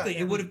never gives exactly. up,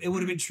 It yeah.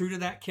 would have been true to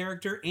that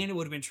character, and it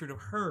would have been true to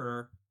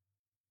her,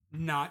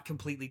 not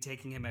completely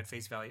taking him at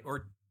face value,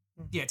 or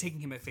taking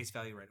him at face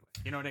value right away.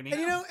 You know what I mean?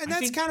 And and I that's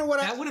think kind of what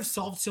that would have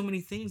solved so many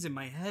things in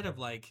my head of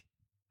like,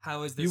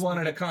 how is this? You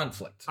wanted a movie-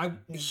 conflict.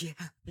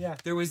 Yeah.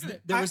 There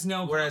was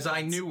no. Whereas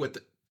I knew what?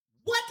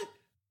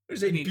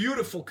 There's a I mean,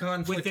 beautiful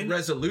conflict within-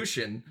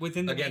 resolution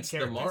within the main against the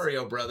characters.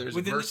 Mario Brothers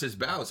Within the- versus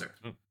Bowser.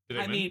 Do they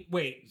I win? mean,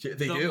 wait. Yeah,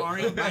 they the do.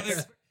 Mario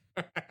Brothers.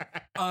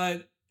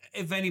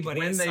 If anybody,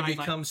 When they aside, like,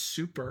 become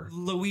super.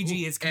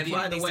 Luigi is And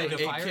by the completely way,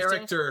 said a fire.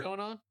 character. going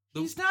on?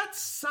 He's not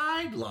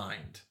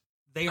sidelined.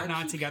 They are I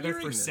not keep together for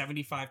hearing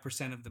that.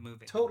 75% of the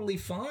movie. Totally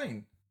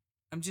fine.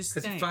 I'm just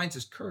Because he saying. finds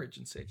his courage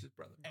and saves his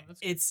brother.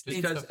 It's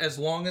Because as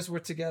long as we're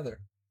together,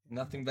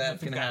 nothing bad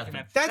can happen.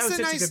 That's That was the such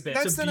a nice. good bit.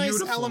 That's It's a the nice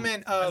beautiful-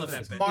 element love of that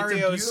bit. It's a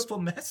Mario's. beautiful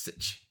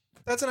message.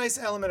 That's a nice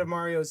element of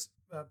Mario's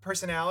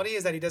personality,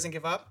 is that he doesn't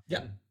give up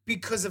Yeah,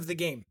 because of the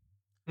game.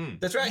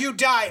 that's right. You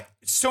die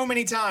so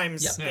many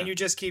times, Yeah. and you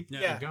just keep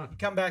Yeah, keep going. you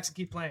come back and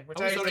keep playing.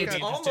 Which I I thought think it'd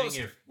be I- almost-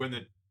 interesting if when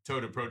the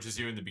Toad approaches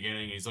you in the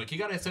beginning, he's like, "You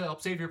gotta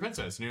help save your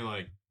princess," and you're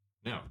like,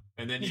 "No,"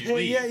 and then you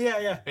leave,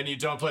 yeah. and you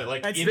don't play.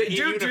 Like That's- in They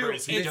do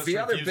universe, he it's just the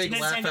other refuses. big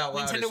laugh out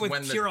loud Nintendo is with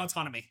when pure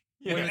autonomy.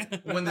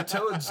 when the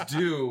Toads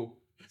do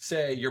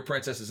say your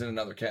princess is in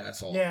another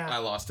castle. Yeah. I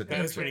lost it. That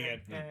there was too. pretty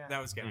good. Yeah.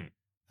 That was good.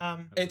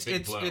 It's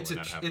Big blow when that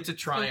it's happens. a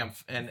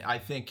triumph, and I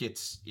think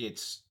it's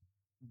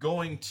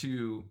going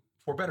to,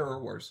 for better or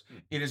worse,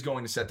 it is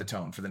going to set the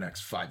tone for the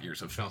next 5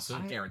 years of films.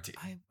 Shall see. Guaranteed.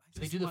 I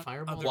they just do the want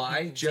fireball? other Why?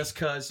 people- Just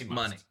because He must.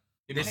 money.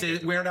 He This must.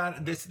 is we're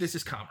not. This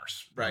is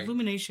commerce, right?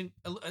 Illumination.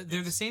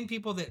 They're the same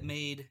people that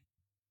made.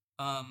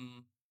 No,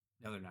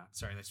 they're not.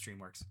 Sorry, that's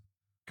DreamWorks.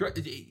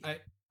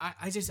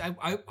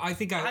 I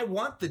think I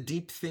want the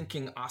deep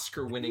thinking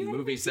Oscar-winning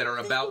movies that are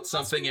about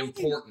something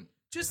important,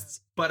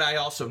 just but I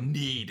also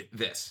need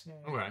this.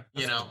 Okay,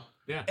 You know,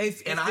 yeah.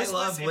 And I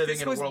love living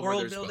in a world where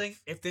there's building.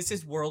 both. If this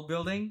is world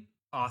building,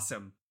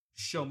 awesome.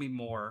 Show me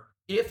more.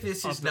 if this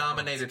is Of the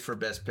nominated for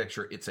Best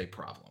Picture, it's a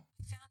problem.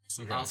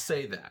 I'll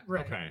say that.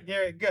 Right. Okay.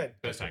 Yeah. Good.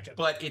 Best actor.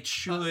 But it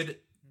should.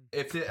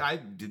 If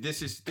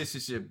this is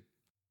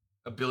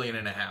 $1.5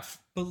 billion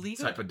Believe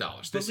type it. of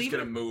dollars. This is Believe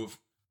going it. to move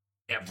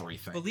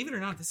everything. Believe it or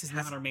not, this is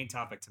not our main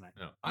topic tonight.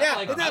 No. Yeah, I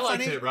like isn't that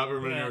that funny? Robert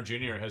Monroe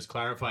Jr. has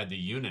clarified the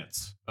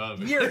units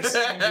of Years.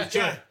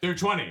 Yeah. They're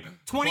 20.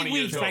 20 weeks,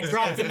 years I old.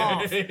 dropped them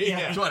off.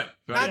 yeah. 20.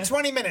 Not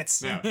 20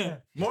 minutes. Yeah.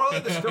 Moral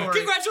of the story.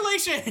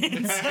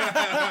 Congratulations!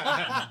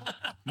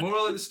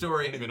 Moral of the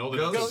story. Even older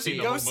Go than see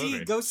the Go whole see,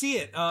 movie. go see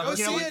it. Go you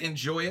see know, it.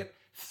 Enjoy it.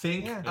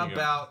 Think Yeah. There you go.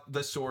 about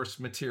the source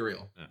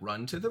material. Yeah.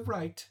 Run to the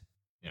right.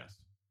 Yes.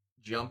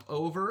 Jump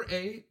over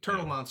a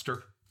turtle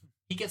monster.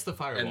 He gets the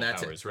fireball And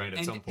that's it. powers, right? At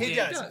And some he point. He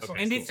does.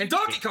 Okay, And it's- And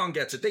Donkey Kong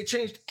gets it. They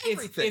changed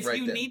everything if right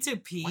you there. need to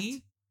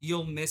pee,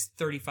 you'll miss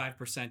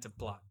 35% of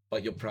plot.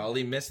 But you'll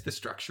probably miss the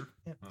structure.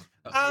 You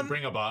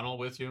bring a bottle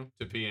with you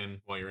to pee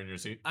in while you're in your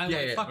seat. I Yeah,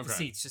 like, yeah. fuck the Okay.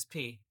 seats, just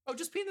pee. Oh,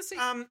 just pee in the seat.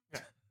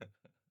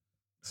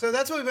 So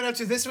that's what we've been up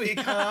to this week.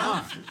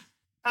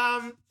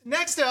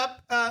 Next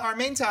up, our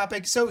main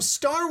topic. So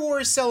Star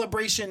Wars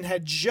Celebration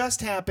had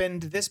just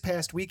happened this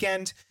past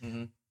weekend.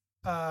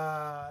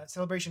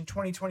 Celebration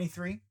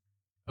 2023.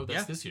 Oh, that's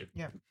yeah. this year.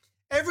 Yeah.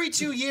 Every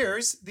 2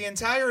 years, the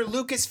entire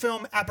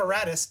Lucasfilm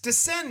apparatus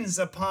descends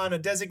upon a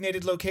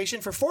designated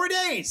location for 4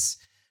 days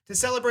to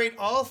celebrate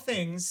all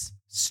things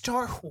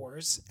Star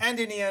Wars and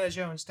Indiana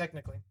Jones,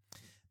 technically.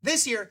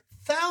 This year,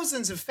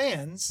 thousands of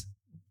fans,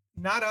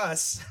 not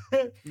us,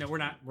 No, we're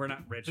not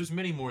rich. There's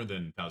many more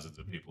than thousands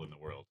of people in the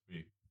world.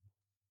 We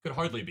could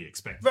hardly be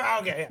expected.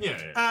 but okay,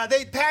 Yeah.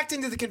 they packed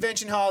into the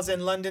convention halls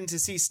in London to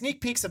see sneak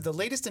peeks of the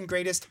latest and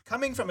greatest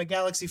coming from a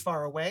galaxy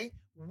far away.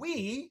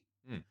 We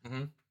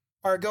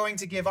are going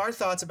to give our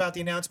thoughts about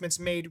the announcements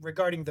made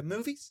regarding the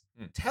movies,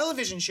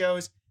 television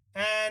shows,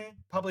 and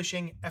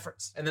publishing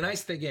efforts. And the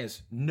nice thing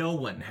is, no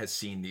one has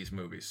seen these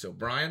movies. So,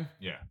 Brian,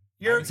 Yeah.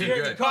 You're seen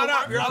you're good. caught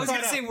up. You're I was caught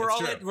gonna up. say we're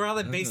It's all true. we're all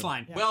at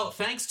baseline. Well,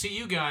 thanks to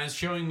you guys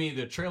showing me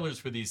the trailers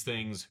for these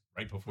things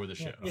right before the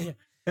show.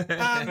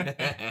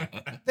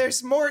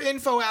 There's more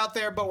info out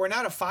there, but we're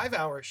not a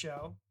 5-hour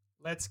show.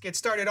 Let's get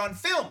started on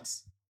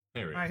films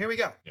There we All go. right, here we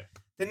go. Yeah.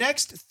 The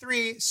next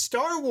 3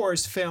 Star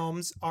Wars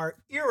films are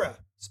era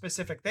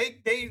specific.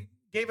 They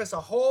gave us a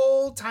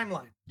whole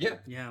timeline. Yeah.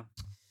 Yeah.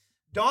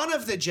 Dawn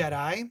of the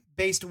Jedi,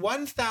 based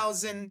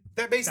Thousand.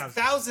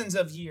 thousands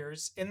of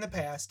years in the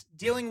past,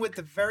 dealing with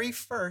the very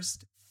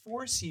first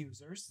Force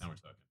users. Now we're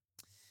talking.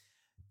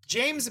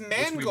 James Which we've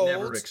never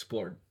Mangold,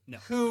 explored.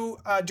 who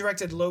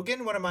directed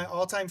Logan, one of my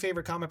all-time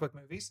favorite comic book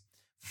movies.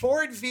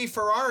 Ford v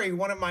Ferrari,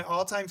 one of my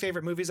all-time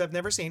favorite movies I've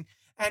never seen.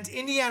 And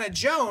Indiana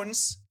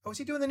Jones. Oh, is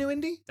he doing the new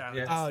Indy?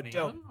 Yeah. Oh,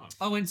 dope.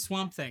 Oh, and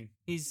Swamp Thing.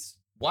 He's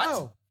What?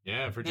 Oh,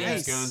 Yeah, for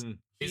James Nice. Gunn.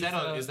 He's,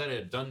 Is that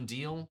a done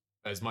deal?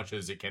 As much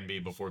as it can be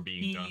before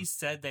being done. he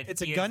said that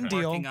It's a he gun is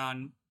deal. working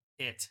on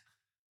it.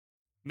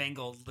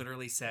 Mangold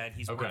literally said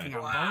he's Okay. working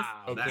on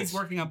Wow, both. that's He's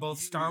working on both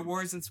Star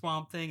Wars and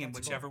Swamp Thing, and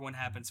That's whichever one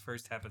happens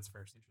first happens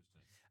first.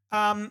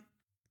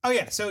 Oh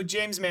yeah, so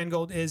James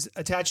Mangold is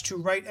attached to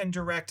write and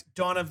direct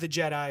Dawn of the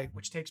Jedi,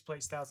 which takes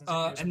place thousands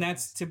of years. And in the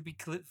that's past. to be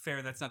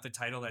fair, that's not the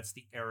title. That's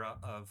the era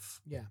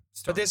of yeah.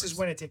 Star But this Wars. is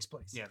when it takes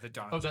place. Yeah, the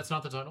dawn. Oh, that's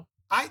not the title?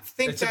 I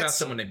think It's that's about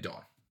someone named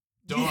Dawn.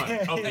 Dawn.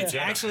 Yeah, Oh, the yeah. It's Jedi.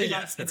 actually Yeah.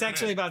 about, it's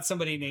actually about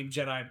somebody named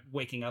Jedi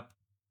waking up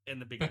in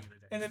the beginning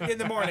of the day. in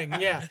the morning.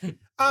 Yeah.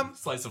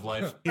 Slice of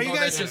life. Are you Oh,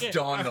 guys that just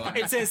dawned on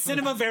me. It's a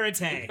cinema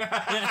verite.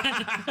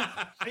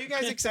 are you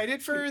guys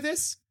excited for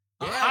this?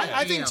 Yeah,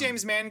 I think am.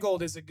 James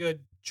Mangold is a good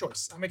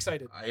choice. I'm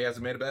excited. He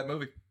hasn't made a bad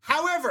movie.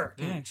 However,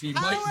 He might be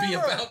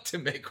However- about to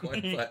make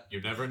one, but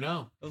You never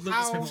know. How-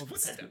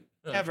 Lucas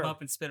will ever.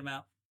 up and spit him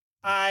out.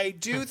 I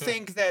do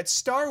think that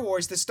Star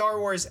Wars, the Star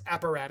Wars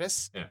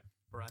apparatus,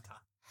 Barata.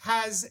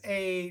 has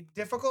a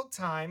difficult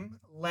time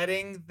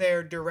letting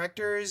their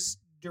directors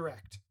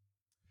direct.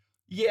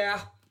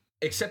 yeah,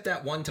 except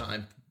that one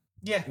time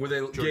Yeah. where they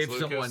gave Lucas.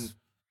 someone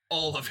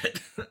all of it.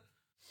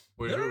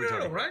 Wait, No, who are we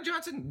talking about? Ryan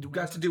Johnson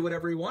got to do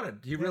whatever he wanted.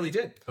 He really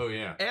did. Oh,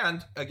 yeah.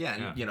 And again,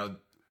 Yeah. you know,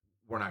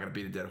 we're not going to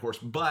beat a dead horse,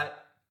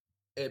 but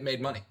it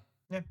made money.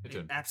 It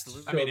did.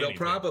 Absolutely. So they'll anything.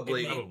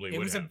 probably, Probably it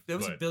would was have, a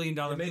but- $1 billion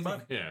it made movie.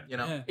 money. Yeah. You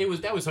know, Yeah.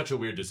 That was such a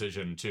weird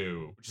decision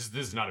too. Which is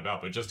this is not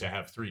about, but just to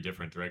have 3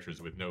 different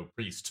directors with no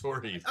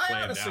pre-story. I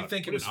planned honestly out.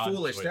 think it What was an odd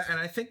foolish, choice. and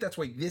I think that's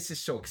why this is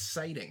so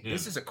exciting. Yeah.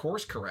 This is a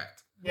course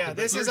correct. Yeah,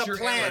 this is Here's a your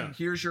plan. era.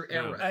 Here's your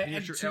era. And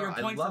Here's your to your era.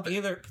 I point love from it.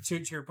 either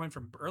to your point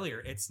from earlier,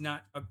 it's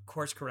not a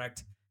course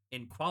correct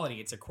in quality;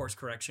 it's a course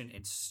correction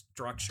in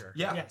structure.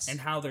 Yeah. Yes. And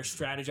how they're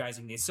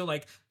strategizing these. So,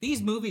 like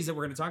these movies that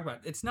we're going to talk about,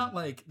 it's not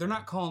like they're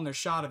not calling their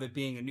shot of it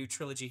being a new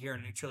trilogy here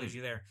and a new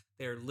trilogy there.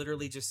 They're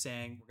literally just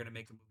saying we're going to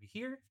make a movie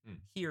here,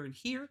 here, and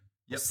here.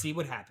 We'll Yep. see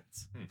what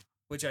happens, Hmm.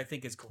 which I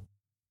think is cool.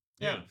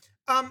 Yeah.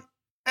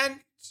 And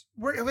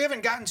we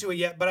haven't gotten to it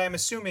yet, but I'm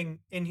assuming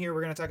in here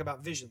we're going to talk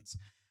about visions.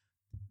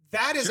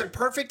 That is Sure. a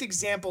perfect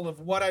example of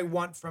what I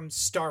want from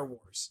Star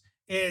Wars.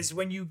 Is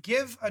when you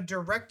give a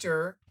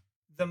director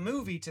the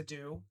movie to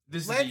do,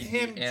 This is let the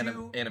him do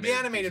animated the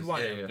animated pieces.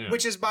 one, Yeah, yeah, yeah.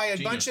 which is by a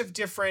Genius. bunch of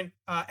different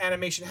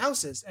animation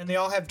houses, and they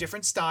all have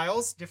different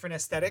styles, different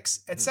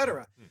aesthetics,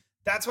 etc.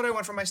 That's what I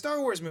want from my Star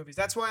Wars movies.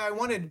 That's why I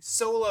wanted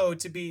Solo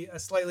to be a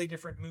slightly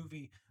different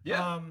movie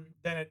Yeah.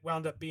 than it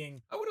wound up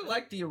being. I would have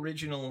liked the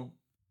original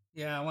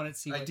Yeah, I want to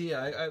see what,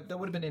 idea. That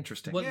would have been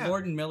interesting. what Yeah.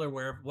 Lord and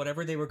Miller,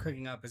 whatever they were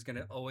cooking up, is going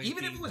to always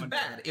Even be if it was one-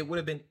 bad, it would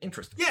have been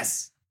interesting.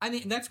 Yes, I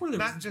mean, that's one of the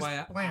Not reasons just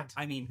why bland.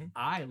 I mean,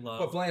 I love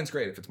Well, bland's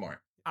great if it's Mario.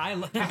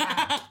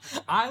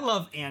 I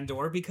love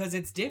Andor because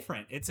it's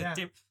different. It's Yeah.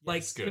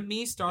 like It's to good.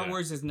 me, Star Yeah.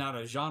 Wars is not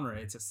a genre;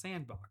 it's a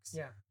sandbox.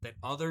 Yeah. that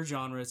other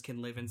genres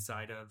can live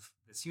inside of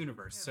this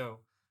universe. Yeah. So,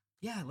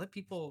 yeah, let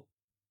people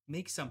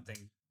make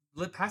something.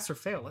 Let pass or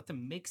fail. Let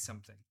them make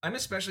something. I'm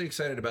especially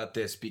excited about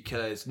this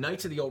because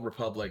Knights of the Old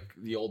Republic,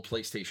 the old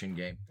PlayStation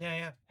game,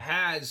 yeah.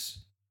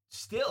 has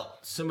still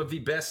some of the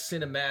best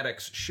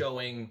cinematics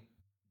showing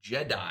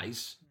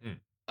Jedis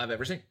I've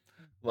ever seen.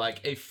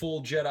 Like a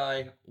full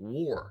Jedi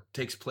war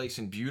takes place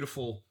in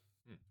beautiful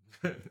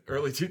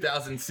early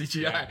 2000s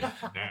CGI.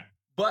 Yeah.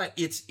 But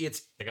it's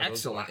They got those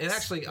excellent. And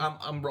blocks. actually,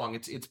 I'm wrong.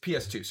 It's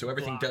PS2, so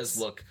everything does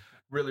Blocks. look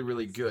really,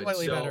 really good.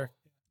 Slightly so better.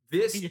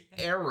 this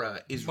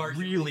era is Marginally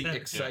really better.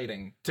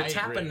 exciting. To I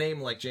tap a agree. name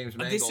like James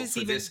But Mangold this is for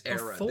even this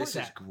era, before this is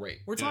that. great.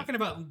 We're talking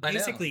about I know.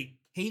 basically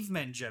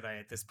cavemen Jedi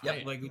at this point.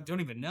 Yep. Like we don't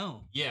even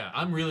know. Yeah,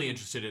 I'm really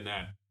interested in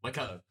that. Like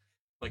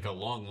a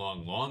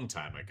long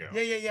time ago.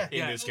 Yeah.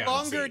 In this galaxy.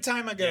 Longer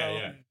time ago.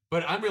 Yeah.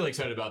 But I'm really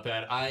excited about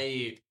that.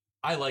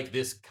 I like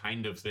this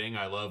kind of thing.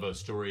 I love a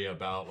story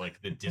about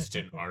like the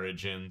distant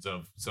origins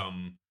of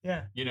some,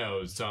 Yeah.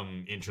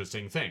 some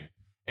interesting thing.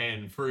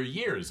 And for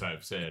years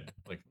I've said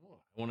like, oh,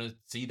 I want to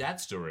see that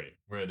story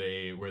where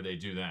they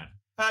do that.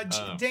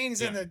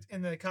 Dane's yeah.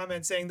 in the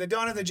comments saying the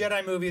Dawn of the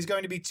Jedi movie is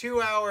going to be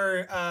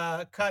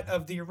 2-hour cut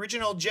of the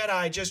original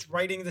Jedi just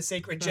writing the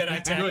sacred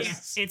Jedi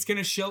text. It's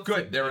gonna show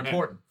Good, they're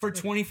important. for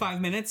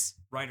 25 minutes.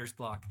 Writer's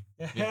block.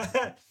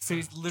 So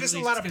he's literally Just a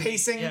lot of gonna-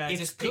 pacing. Yeah, It's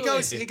just he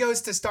good.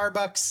 goes to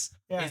Starbucks.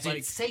 Yeah. Is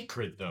it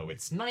sacred though?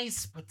 It's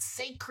nice, but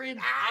sacred?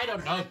 I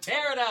don't know.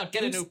 Tear it out.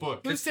 Get a new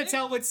book. who's to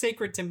tell what's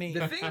sacred to me?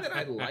 The thing that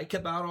I like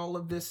about all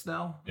of this,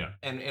 though, Yeah.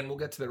 and we'll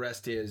get to the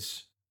rest,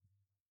 is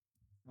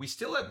we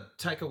still have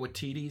Taika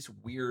Waititi's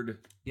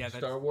weird Yeah, that's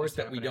Star Wars just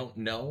that we happening. don't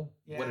know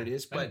what Yeah. it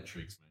is, That but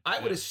intrigues me. I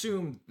would Yeah.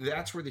 assume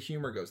that's where the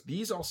humor goes.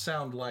 These all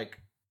sound like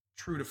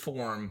true to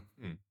form.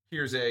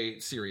 Here's a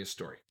serious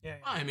story. Yeah.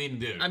 I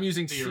mean, I'm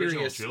using the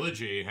original serious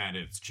trilogy had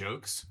its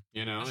jokes,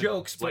 you know,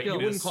 jokes, but you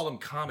wouldn't this- call them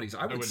comedies.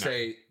 I would not.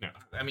 say, No.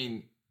 I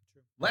mean,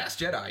 Last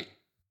Jedi,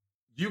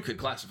 you could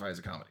classify as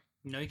a comedy.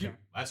 No, you can't.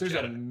 Last There's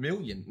a Jedi.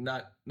 million,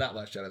 not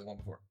Last Jedi, the one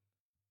before.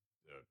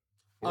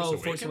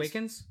 Force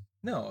Awakens?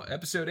 No,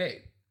 Episode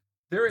 8.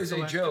 There is The a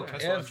Last joke. Jedi.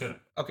 That's Last Jedi.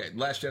 Okay,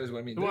 Last Jedi is what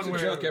I mean. The There's one a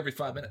where- joke every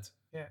 5 minutes.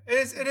 Yeah, it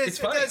is. It's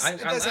funny. It I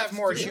does have laughed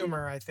more too.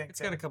 humor, I think. It's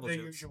got a than couple the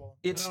jokes. usual.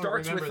 It I don't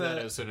starts remember with that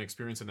a, as an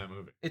experience in that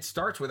movie. it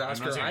starts with I'm not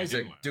Oscar saying I didn't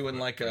Isaac laugh, doing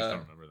but like I just a don't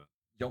remember that.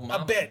 yo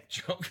mama bit.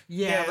 joke,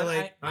 Yeah, Yeah, but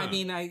like- I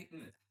mean, and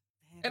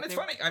it's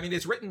funny. I mean,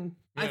 it's written.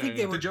 I think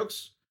they The were.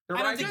 jokes. They're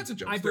I don't Ryan think. Johnson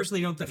jokes. I They're-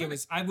 personally don't think they're it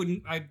was. I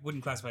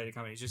wouldn't classify it as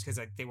comedy just because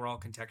they were all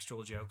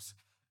contextual jokes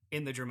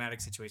in the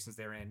dramatic situations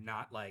they're in,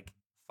 not like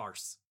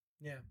farce.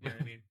 Yeah. You know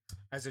what I mean?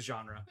 As a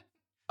genre.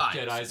 funny.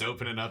 Jedi's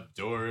opening up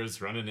doors,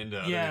 running into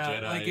Yeah, other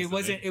Jedi's. like it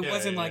wasn't. It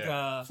wasn't like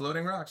a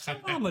Floating rocks.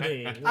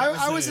 comedy.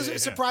 I was Yeah.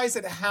 surprised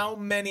at how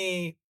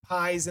many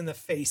pies in the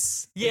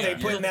face Yeah. they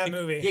put in that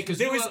movie. Yeah, because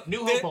There New, was-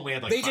 New there- Hope only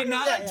had like They five. did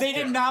not. Yeah, They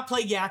yeah. did not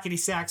play yakety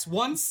sax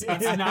once.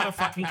 It's not a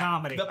fucking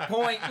comedy. The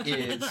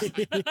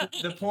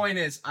point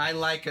is, I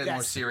like a more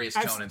Yes. serious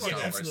tone in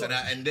Absolutely. Star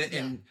Wars,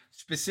 and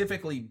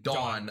specifically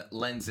Dawn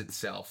lends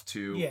itself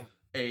to Yeah.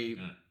 a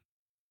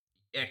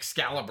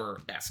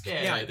Excalibur-esque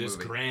Yeah, type this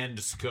movie. grand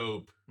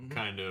scope Mhm.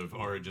 kind of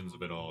origins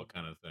of it all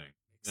kind of thing.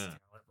 Yeah.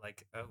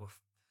 Like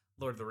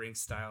Lord of the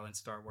Rings style in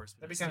Star Wars.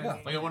 That'd be kind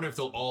of Like I wonder if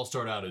they'll all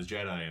start out as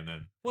Jedi and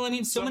then Well, I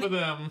mean, so some many. of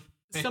them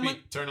maybe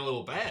someone- turn a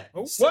little bad.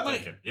 Oh, So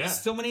what? many, Yeah.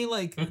 so many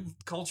like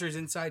cultures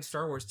inside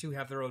Star Wars too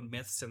have their own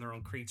myths and their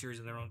own creatures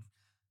and their own.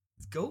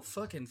 Go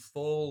fucking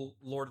full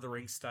Lord of the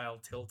Rings style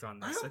tilt on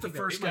this. I hope the think that-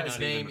 first They might guy's not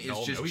name even is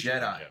all just know each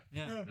other Jedi. yet.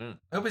 Yeah. Yeah.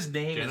 I hope his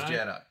name is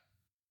Jedi? Jedi.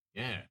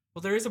 Yeah.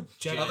 Well, there is a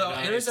Jedi. Although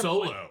there is a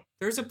Solo.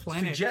 there's a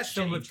planet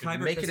Suggestion, filled you with could Kyber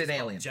make it crystals an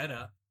called alien.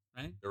 Jeddah,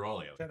 right? They're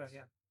all aliens. Jedi,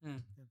 yeah.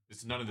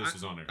 None of this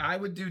is on there. I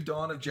would do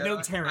Dawn of Jedi.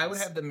 No Terrence. I would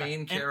have the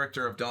main And-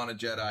 character of Dawn of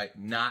Jedi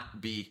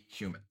not be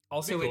human.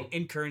 Also, Be cool.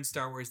 in current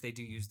Star Wars, they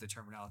do use the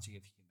terminology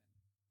of human,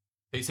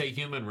 They say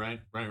human, right?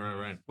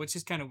 Right. which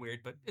is kind of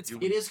weird, but it's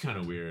fine. It is kind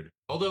of weird.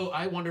 Although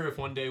I wonder if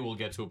one day we'll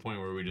get to a point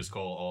where we just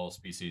call all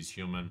species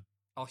human.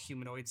 all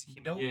humanoids.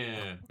 Human. Nope.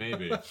 Yeah,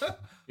 maybe.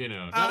 You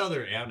know, not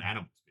other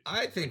animals.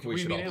 I think we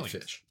We should mean all be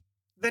aliens. fish.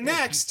 The Yeah,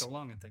 next so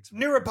long and thanks.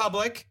 New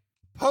Republic,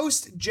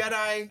 post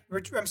Return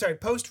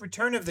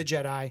of the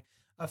Jedi,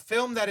 a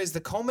film that is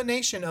the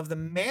culmination of the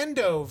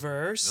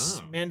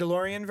Mandoverse, Oh.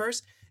 Mandalorian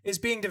verse, is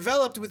being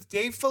developed with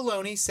Dave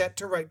Filoni set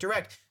to write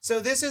direct. So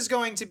this is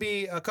going to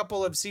be a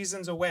couple of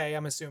seasons away,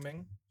 I'm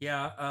assuming.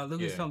 Yeah,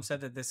 Lucasfilm Yeah.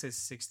 said that this is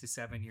 6 to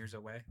 7 years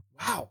away.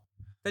 Wow.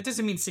 That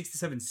doesn't mean 6 to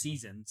 7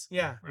 seasons.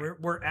 Yeah. Right.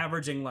 We're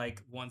averaging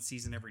like one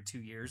season every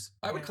 2 years.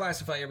 I would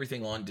classify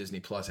everything on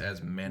Disney Plus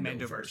as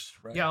Mandoverse.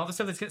 Right? Yeah, all the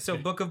stuff that's good. So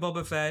Book of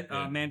Boba Fett,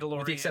 Yeah. Mandalorian,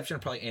 With the exception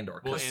of probably Andor,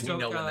 Well, because we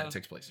know when Ahsoka- that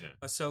takes place. Yeah.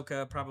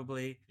 Ahsoka,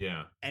 probably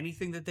Yeah.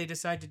 anything that they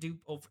decide to do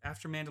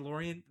after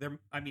Mandalorian. There,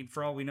 I mean,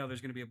 for all we know,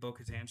 there's going to be a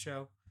Bo-Katan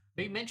show.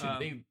 They mentioned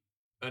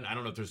and I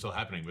don't know if they're still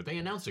happening, but they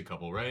announced a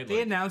couple, right? They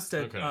Like, announced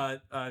a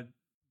okay.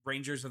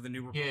 Rangers of the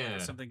New Republic Yeah, or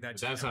something that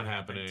but that's not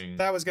happening.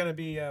 That was going to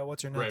be,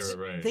 what's her Right, nuts?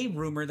 right. They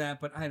rumor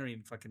that, but I don't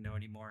even fucking know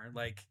anymore.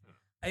 Like,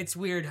 it's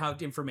weird how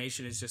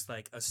information is just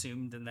like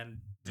assumed and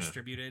then Yeah.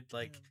 distributed.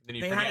 Like Then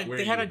you they forget had where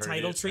they had you a heard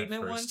title it at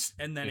treatment first. once,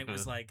 and then it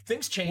was like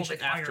Things changed well,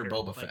 they after fired her.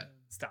 Boba Like, Fett.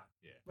 Stop.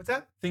 What's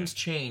that? Things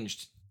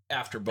changed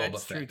after Boba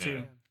That's Fett. true too.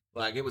 Yeah.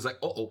 Like it was like,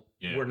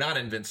 Yeah. we're not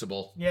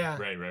invincible. Yeah.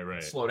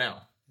 Right. Slow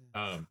down.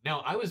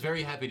 Now, I was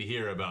very happy to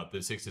hear about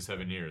the 6 to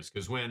 7 years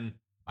because when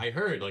I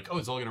heard like, oh,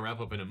 it's all going to wrap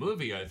up in a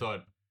movie, I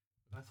thought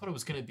it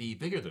was going to be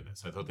bigger than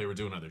this. I thought they were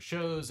doing other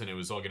shows and it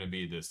was all going to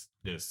be this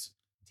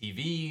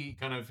TV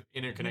kind of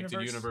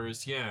interconnected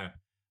universe. Yeah.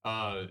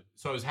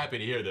 So I was happy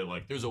to hear that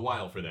like there's a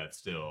while for that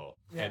still,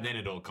 Yeah. and then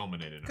it'll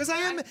culminate in. Because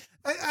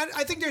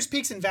I think there's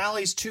peaks and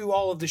valleys to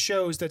all of the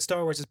shows that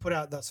Star Wars has put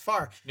out thus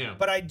far. Yeah.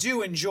 But I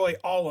do enjoy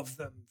all of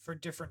them for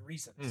different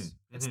reasons.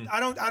 It's, mhm.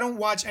 I don't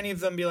watch any of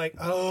them be like,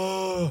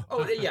 oh,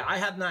 Oh yeah, I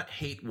have not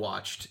hate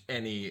watched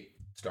any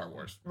Star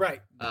Wars.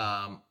 right.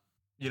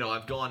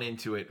 I've gone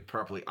into it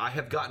properly. I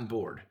have gotten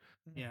bored.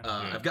 Yeah.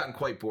 I've gotten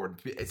quite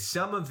bored.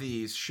 Some of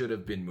these should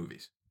have been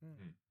movies.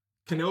 Mm.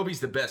 Kenobi's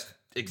the best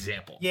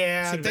example.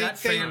 Yeah, See, they- that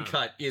they- fan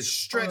cut is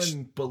stretched-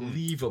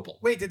 unbelievable.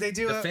 Wait, did they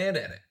do The a? fan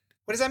edit.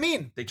 What does that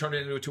mean? They turned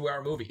it into a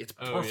 2-hour movie. It's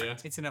Oh, perfect. yeah.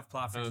 It's enough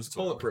plot for Oh, just It's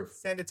bulletproof.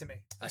 Send it to me.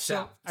 I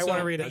So I want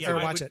to read it yeah, or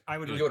I watch would- it. I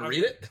would. You want to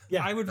read it?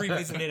 Yeah. I would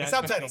revisit it. as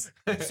Subtitles.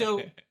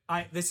 So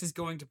this is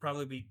going to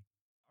probably be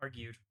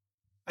argued.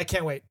 I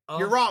can't wait. Of-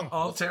 You're wrong.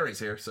 Well, Of, Terry's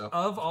here, so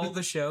of all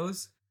the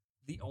shows,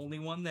 the only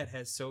one that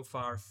has so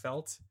far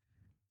felt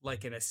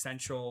like an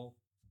essential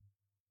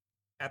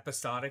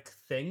episodic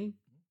thing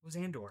was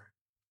Andor.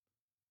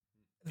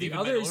 The Even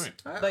others, Mandalorian.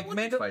 I like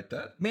wouldn't fight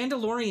that.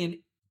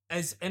 Mandalorian,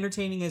 as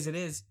entertaining as it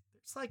is,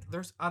 it's like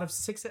there's out of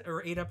 6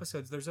 or 8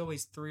 episodes, there's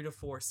always 3 to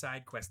 4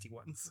 side questy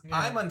ones. I'm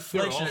They're all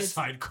unfortunate.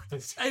 side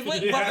quests. I-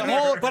 but- Yeah. but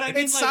all- but I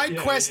mean, It's like- side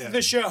yeah, quest yeah.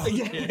 the show.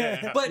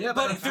 Yeah. But Yeah,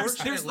 but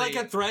there's like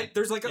a thread.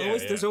 There's like Yeah,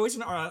 always yeah. there's always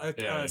a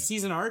Yeah.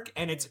 season arc,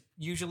 and it's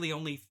usually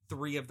only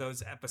 3 of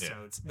those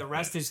episodes. The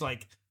rest is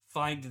like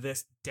find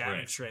this data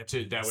Right. trip.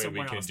 That way we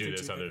somewhere can else do to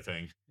this do other it.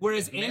 thing.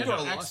 Whereas Andor Andor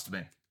lost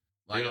me.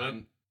 Like,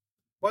 Really?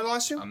 What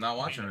lost you? I'm not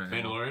watching it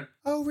anymore. Mandalorian.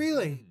 Oh,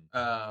 really?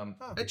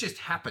 It just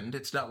happened.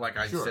 It's not like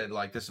I Sure. said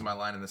like this is my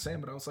line in the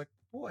sand, but I was like,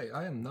 boy,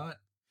 I am not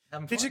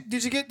having Did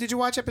fun. you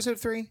watch episode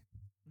 3?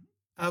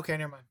 Okay,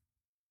 never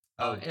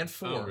mind. And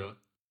 4, Oh, really?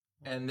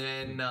 and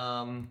then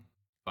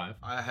 5.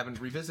 I haven't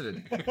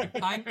revisited.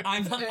 I'm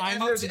and, up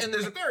there's, to- and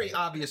there's a very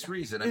obvious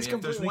reason. I It's mean,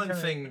 if there's completely one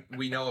correct. thing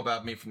we know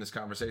about me from this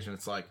conversation,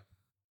 it's like,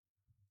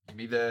 give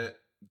me the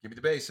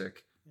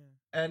basic,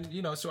 and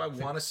so I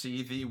want to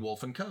see the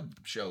Wolf and Cub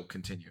show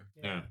continue.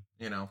 Yeah.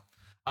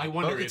 I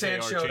wonder if they Bo-Katan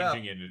are showed up,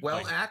 changing it. well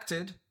like,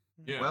 acted,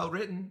 yeah. well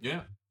written.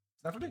 Yeah.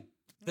 It's not for me.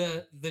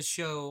 the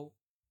show.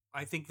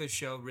 I think the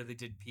show really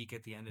did peak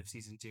at the end of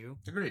season 2,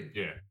 Agreed.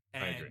 Yeah.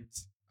 and I agree.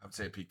 I would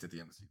say it peaked at the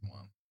end of season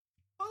 1.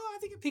 oh no, I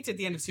think it peaked at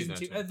the end of season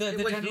 2. Season The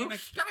It was dynamic. Luke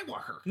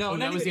Skywalker. No, Oh, not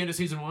that was even- the end of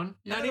season 1?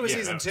 Yeah, It was Yeah,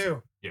 season that-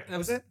 2. Yeah. That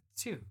was it?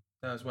 2.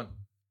 That was one.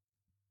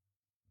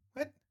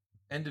 What?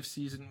 End of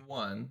season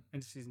 1.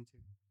 End of season 2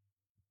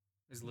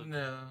 is Luke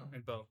No.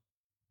 and Bo.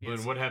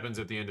 Then what happens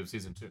at the end of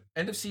season 2?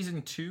 End of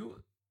season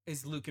 2.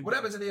 Is Luke and What Bo.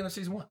 happens at the end of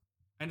season 1?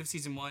 End of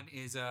season 1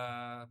 is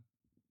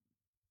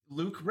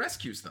Luke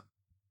rescues them.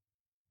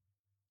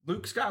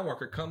 Luke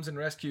Skywalker comes and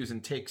rescues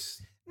and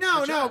takes.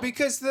 No, The no, child.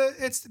 because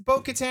it's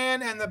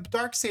Bo-Katan and the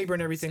Darksaber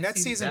and everything.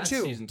 That's season That's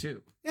 2. Season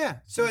 2. Yeah.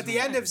 So at Season the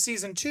end one. of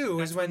season 2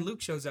 that's is when when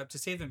Luke shows up to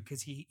save them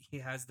because he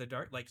has the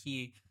dark, like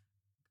he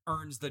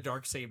earns the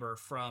Darksaber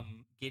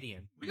from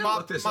Gideon. We gotta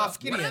look this Moff up.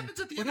 Gideon. What happens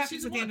at the What end of happens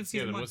season at the 1? end of Yeah,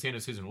 season then 1? what's the end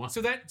of season 1?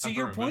 So that, to I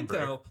your don't point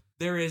remember. though,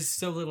 there is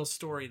so little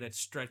story that's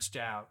stretched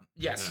out,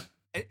 Yes.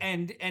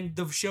 and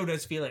the show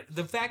does feel it.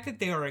 The fact that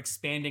they are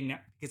expanding now,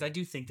 because I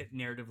do think that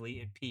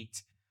narratively it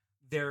peaked.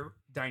 Their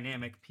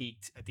dynamic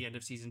peaked at the end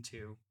of season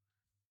 2.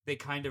 They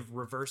kind of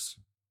reverse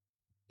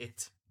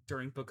it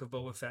during Book of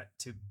Boba Fett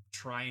to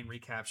try and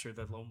recapture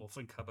the Lone Wolf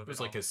and Cub of It was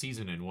all. like a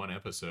season in 1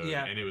 episode,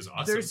 Yeah. and it was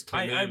awesome. There's,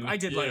 And then- I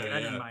did like it. I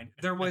yeah. didn't mind.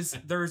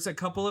 There's a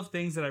couple of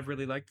things that I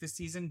really liked this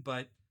season,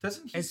 but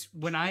Doesn't he? as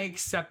when I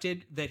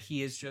accepted that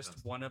he is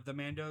just one of the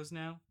Mandos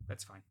now,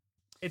 that's fine.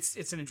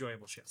 It's an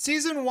enjoyable show.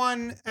 season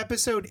 1,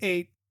 episode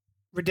 8,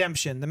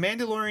 Redemption. The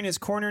Mandalorian is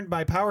cornered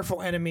by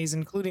powerful enemies,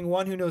 including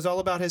one who knows all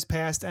about his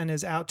past and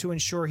is out to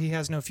ensure he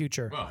has no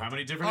future. Well, how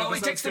many different Oh, he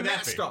episodes takes the could that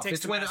mask be? off. Takes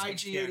It's the when mask off,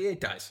 IG-88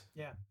 dies.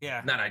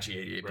 Yeah, Not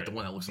IG-88, but Right. the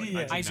one that looks like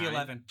Yeah.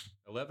 IG-11.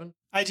 11?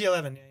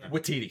 IG-11. Yeah, yeah.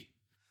 Watiti.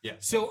 Yeah.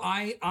 So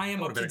I am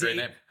Would up have to been a great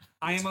date. name.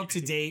 I am up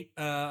to date,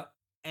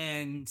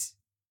 and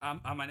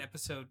I'm on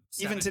episode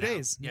 7 Even now.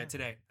 today's. Yeah,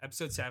 today.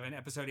 Episode 7.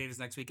 Episode 8 is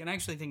next week, and I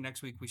actually think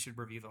next week we should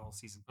review the whole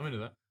season. I'm into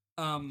that.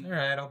 All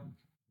right, I'll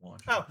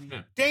watch. Oh,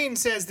 Yeah. Dane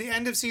says the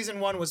end of season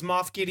 1 was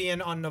Moff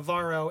Gideon on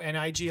Navarro, and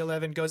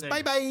IG-11 goes, There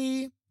you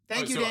bye-bye.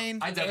 Thank you, So Dane.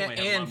 I definitely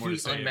have a lot And more to he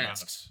say about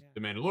unmasks.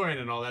 the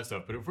Mandalorian and all that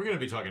stuff. But if we're going to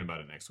be talking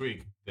about it next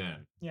week,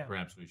 then Yeah.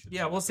 perhaps we should.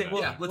 Yeah, talk we'll say. about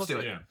Well, Yeah, let's do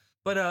it. Yeah.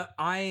 But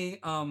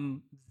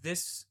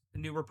this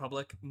New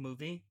Republic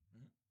movie,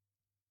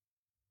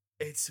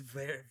 it's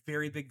very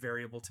very big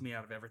variable to me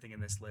out of everything in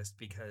this list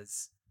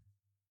because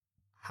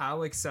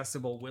how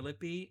accessible will it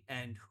be,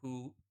 and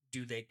who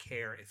do they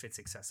care if it's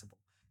accessible?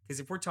 Because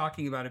if we're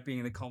talking about it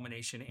being the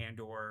culmination and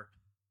or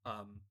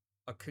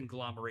a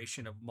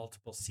conglomeration of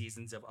multiple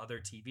seasons of other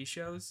TV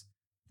shows,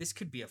 this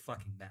could be a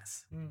fucking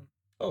mess.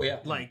 Oh, yeah.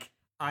 Like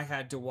I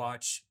had to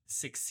watch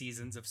 6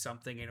 seasons of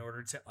something in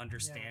order to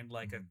understand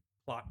like a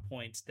plot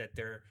point that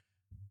they're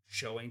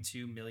showing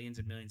to millions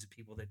and millions of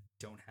people that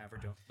don't have or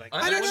don't like.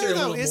 I don't know, actually a though.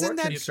 little Isn't more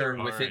that-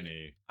 concerned with Are it?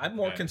 any- I'm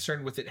more Okay.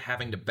 concerned with it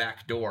having to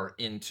backdoor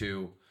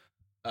into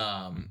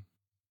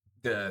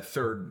the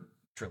third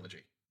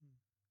trilogy.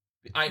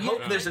 I hope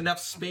Yeah. there's enough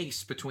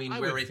space between I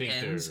where would it think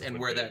ends there and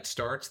would where be. that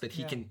starts, that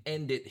he Yeah. can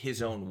end it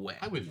his own way.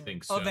 I would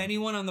think so. Of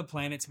anyone on the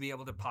planet to be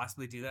able to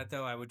possibly do that,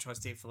 though, I would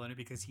trust Dave Filoni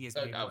because he has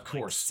made of like,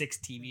 course. 6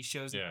 TV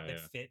shows Yeah, that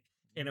yeah. fit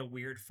in a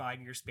weird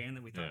 5-year span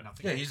that we thought Yeah.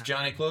 nothing. Yeah, could he's happen.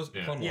 Johnny Clone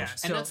Yeah. Wars. Yeah. And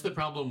So- that's the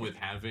problem with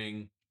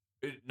having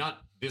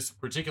not this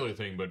particular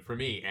thing, but for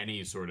me,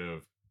 any sort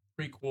of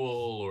prequel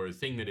or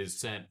thing that is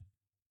sent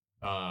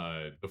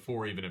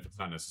before, even if it's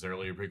not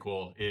necessarily a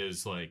prequel,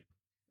 is like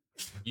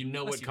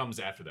what comes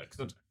after that. 'Cause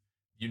sometimes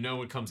you know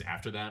what comes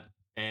after that,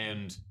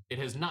 and it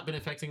has not been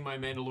affecting my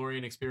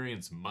Mandalorian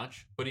experience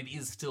much, but it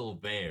is still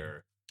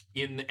there.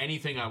 In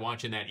anything I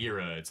watch in that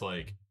era, it's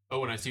like, oh,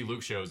 when I see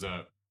Luke shows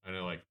up, and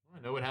I'm like, I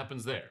know what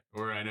happens there,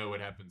 or I know what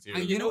happens here.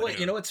 You know what?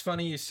 You know what's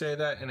funny? You say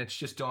that, and it's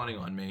just dawning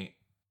on me.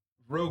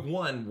 Rogue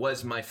One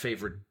was my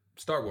favorite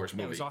Star Wars It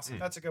movie. was awesome.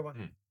 That's a good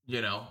one.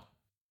 You know,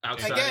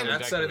 outside Again-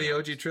 outside of the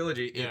OG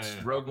trilogy, Yeah, it's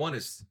yeah. Rogue One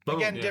is boom,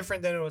 Again, yeah.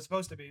 different than it was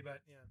supposed to be,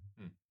 but yeah.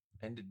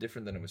 ended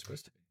different than it was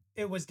supposed to be.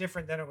 It was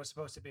different than it was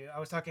supposed to be. I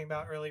was talking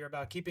about earlier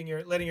about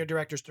letting your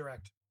directors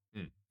direct.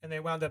 and they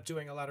wound up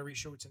doing a lot of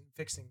reshoots and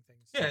fixing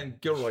things. Yeah,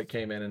 and Gilroy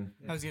came in and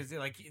I was gonna say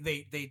like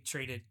they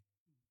traded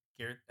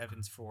Garrett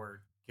Evans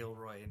for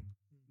Gilroy and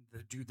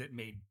the dude that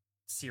made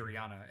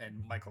Syriana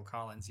and Michael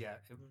Collins. Yeah,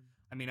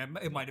 I mean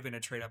it might have been a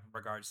trade up in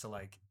regards to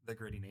like the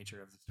gritty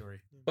nature of the story.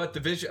 but the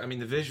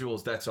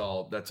visuals, that's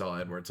all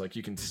Edwards. Like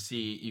you can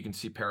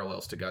see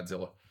parallels to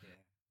Godzilla.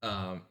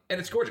 Yeah. And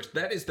it's gorgeous.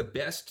 That is the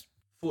best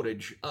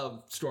footage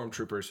of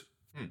stormtroopers.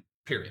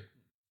 Period.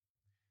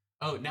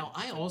 Oh, now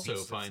I also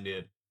find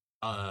it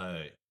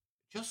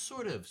just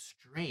sort of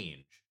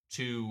strange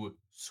to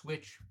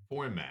switch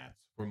formats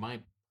for my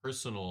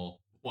personal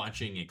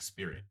watching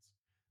experience.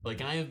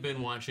 Like I have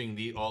been watching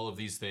all of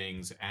these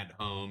things at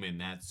home in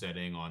that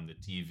setting on the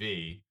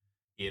TV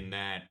in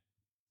that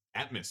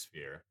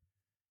atmosphere,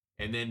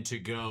 and then to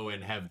go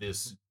and have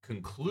this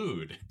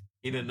conclude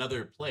in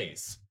another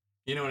place.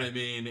 You know what I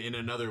mean? In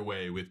another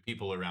way with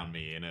people around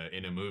me in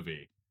a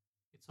movie.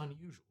 It's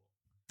unusual.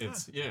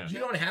 It's You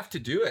don't have to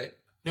do it.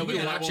 No, You but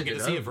can then I watch won't it get to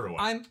at see home. it for a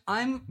while.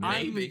 I'm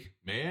Maybe.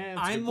 Man,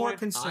 that's a I'm good more point.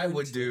 concerned. I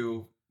would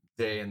do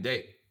day and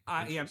date.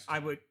 I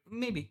would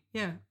maybe.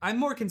 Yeah. I'm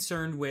more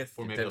concerned with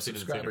Or maybe Ten I'll see it in the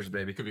subscribers, theater.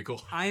 baby. Could be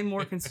cool. I'm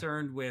more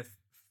concerned with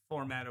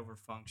format over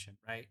function,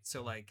 right?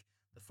 So like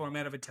the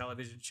format of a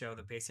television show,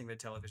 the pacing of a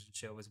television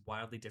show is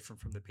wildly different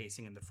from the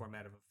pacing and the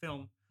format of a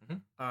film.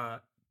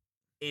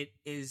 It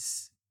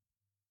is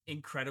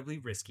incredibly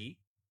risky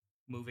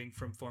moving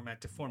from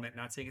format to format.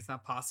 Not saying it's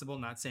not possible,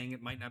 not saying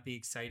it might not be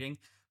exciting,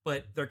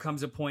 but there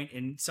comes a point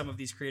in some of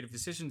these creative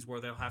decisions where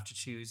they'll have to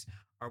choose,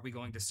 are we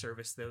going to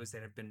service those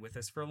that have been with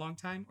us for a long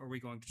time, or are we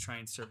going to try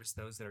and service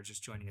those that are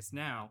just joining us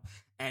now?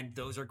 And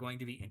those are going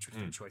to be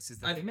interesting choices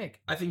that they make.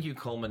 I think you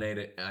culminate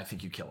it, and I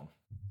think you kill him.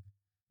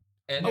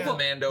 And Yeah.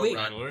 Mando Wait,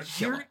 run. Mandalorian?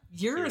 Kill him.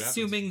 You're See what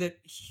assuming that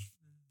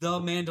the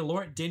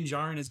Mandalorian, Din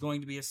Djarin, is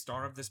going to be a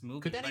star of this movie.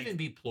 Could that Like, even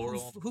be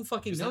plural? Who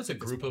fucking Is knows? that a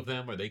at this group point? of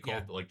them? Are they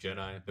called Yeah. like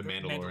Jedi? The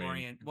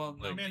Mandalorian? Well,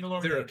 no, Like,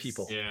 Mandalorian. There are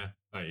people. Yeah.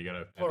 Oh, you gotta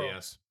add Plural. the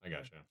S. I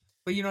gotcha.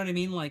 but you know what I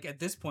mean. Like at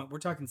this point, we're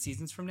talking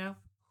seasons from now.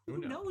 Who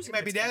Who knows? knows? He if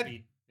might be it's gonna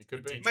dead. It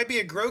could be. It might be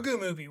a Grogu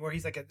movie where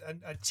he's like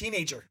a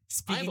teenager.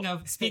 Speaking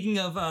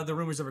of the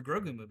rumors of a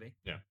Grogu movie,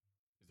 Is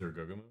there a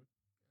Grogu movie?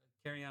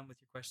 carry on with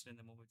your question, and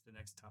then we'll move to the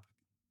next topic.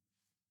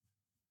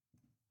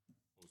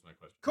 What was my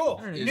question? Cool.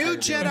 Alright. New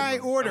Is- Jedi I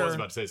was Order.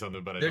 about to say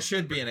something, but I There don't.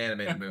 should be an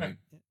animated movie.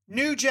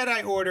 New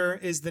Jedi Order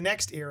is the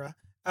next era.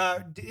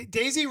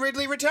 Daisy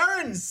Ridley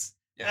returns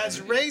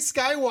as Rey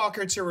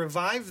Skywalker to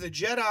revive the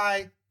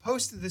Jedi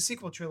post the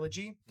sequel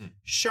trilogy.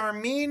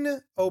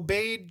 Charmin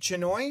Obaid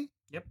Chinoy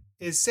Yep.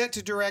 is set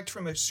to direct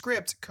from a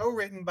script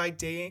co-written by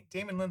Damon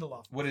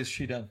Lindelof. What has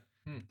she done?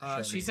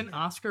 She's an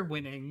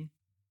Oscar-winning.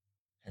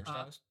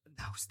 Hairstylist?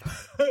 No, stop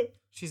it.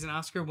 She's an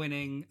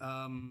Oscar-winning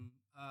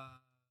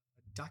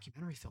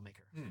documentary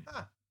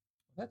filmmaker.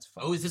 That's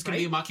fun. Oh, is this going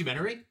to be a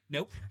mockumentary?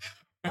 Nope.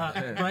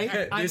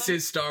 Right? This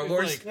is Star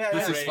Wars. like- Yeah,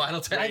 this yeah. is Final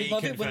I Text.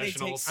 love it when they take.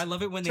 confessionals. I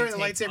love it when they Turn the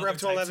take lightsaber other up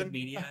to types 11. of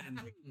media and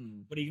like,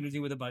 what are you going to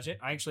do with a budget?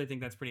 I actually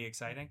think that's pretty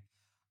exciting.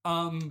 I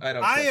don't. I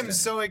trust am that.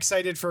 so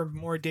excited for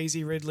more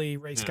Daisy Ridley,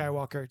 Rey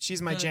Skywalker.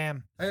 She's my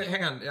jam.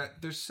 Hang on.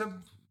 There's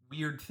some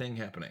weird thing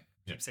happening.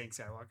 Keep saying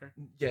Skywalker.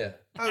 Yeah.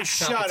 Oh,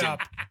 shut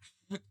up.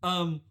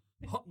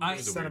 I,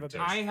 was a Son of weird a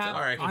taste. I have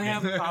All right. I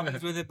have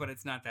problems with it, but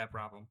it's not that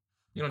problem.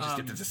 You don't just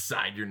get to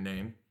decide your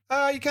name.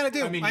 You kind of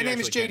do. I mean, My you name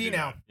is actually can JD do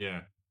now. that.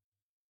 Yeah.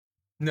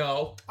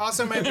 No.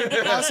 Also,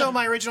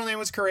 my original name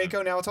was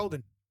Kareko. Now it's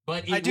Holden.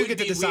 But it I do would get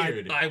to be decide.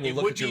 weird. I will It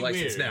look would at your be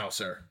license weird now,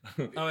 sir.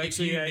 Oh, If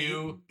actually, you yeah,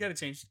 knew- gotta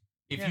change.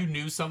 If Yeah. you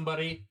knew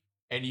somebody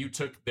and you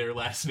took their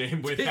last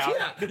name without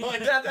like,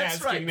 that's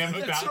asking right. them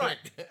That's about right.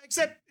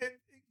 Except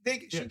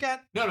she Yeah.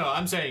 got. No,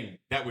 I'm saying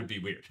that would be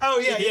weird. Oh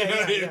yeah, You yeah, know yeah.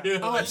 what I yeah. mean?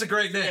 Oh, that's a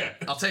great name.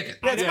 Yeah. I'll take it.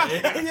 Yeah, it's Yeah,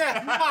 mine. yeah.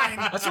 Yeah,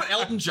 mine. That's what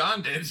Elton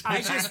John did.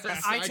 I just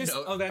Side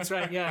note. oh, that's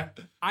right, yeah.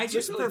 I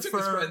just Literally took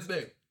his prefer friend's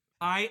name.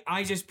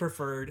 I just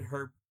preferred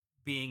her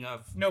being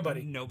of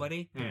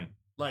Nobody.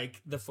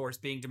 like the Force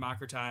being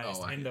democratized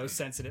Oh, I and hate those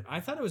sensitive. I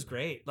thought it was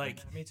great. Like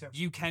Yeah, me too.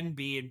 you can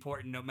be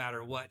important no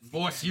matter what.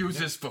 Force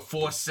uses for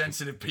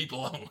Force-sensitive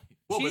people only.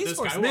 Well, She but is the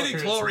Force Many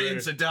Skywalkers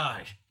Chlorians were, have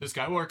died. the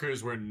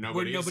Skywalkers were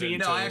nobody. nobody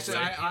No, I actually,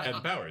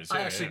 had powers. I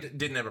Yeah, actually yeah.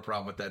 didn't have a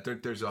problem with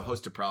that. There's a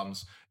host of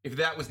problems. If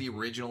that was the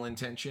original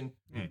intention,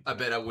 I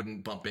bet I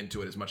wouldn't bump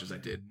into it as much as I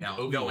did now,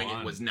 knowing it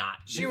Obi-Wan. was not.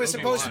 She was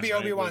supposed to be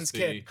right, Obi-Wan's was the-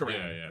 kid. Correct.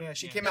 Yeah. Yeah,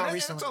 she came And out that-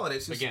 recently. That's all it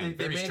is. It's- Again,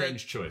 they very made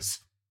strange choice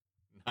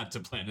not to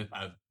plan it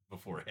out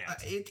beforehand.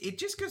 it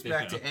just goes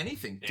back Yeah. to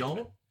anything. Yeah.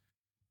 Don't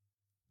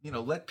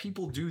let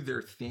people do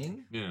their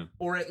thing, Yeah.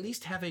 or at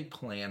least have a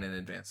plan in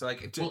advance.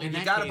 Like Well, in you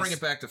that got to case- bring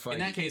it back to fight. In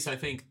that case, I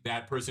think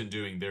that person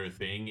doing their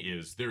thing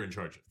they're in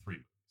charge of 3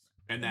 movies,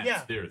 and that's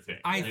Yeah. their thing.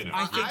 I- you know?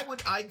 I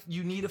think-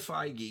 you need a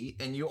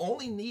Feige, and you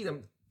only need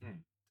him.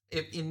 I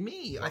think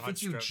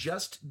Broad you strokes.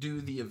 just do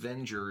the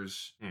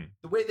Avengers Hmm.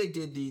 the way they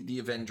did the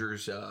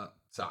Avengers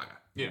saga.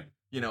 Yeah.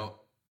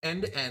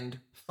 End to end,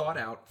 thought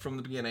out from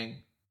the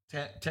beginning.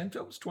 10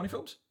 films, 20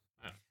 films.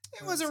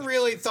 It wasn't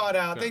really thought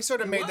out. They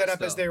sort of It made that was,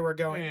 up as though. they were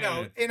going. Yeah.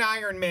 No, in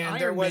Iron Man,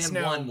 there Iron was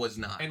Man no. 1 was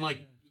not. and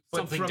like But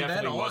something from then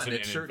definitely on, wasn't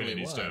it in certainly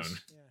Infinity was. Stone.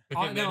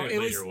 No, it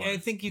was. Later I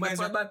ones. think you My- guys.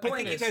 my I point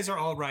think you is- guys are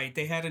all right.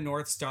 They had a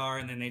North Star,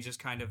 and then they just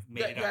kind of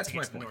made it up That's to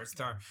my get to the point. North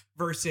Star.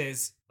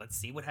 Versus, let's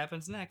see what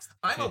happens next.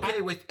 I'm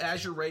okay with,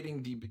 as you're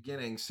writing the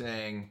beginning,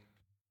 saying,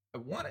 I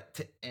want it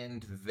to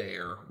end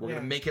there. We're Yeah.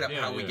 going to make it up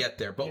Yeah, how we yeah. get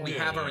there, but we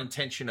Yeah, have our yeah.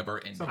 intention of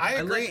our ending. I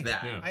agree. like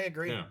that. Yeah. I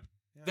agree.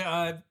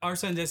 Yeah. Our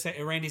son does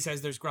say, Randy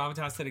says there's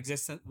gravitas that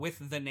exists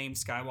with the name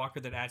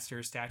Skywalker that adds to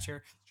her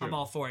stature. True. I'm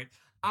all for it.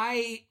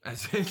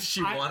 As if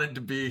she I- wanted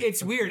to be.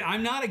 It's weird.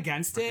 I'm not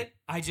against it.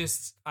 I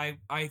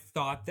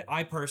thought that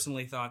I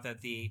personally thought that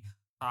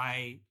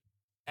I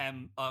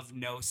am of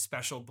no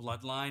special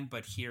bloodline,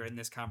 but here in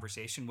this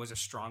conversation was a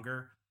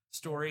stronger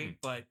story.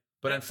 But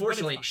But it's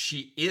unfortunately, fine.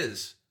 she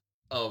is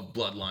of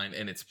bloodline,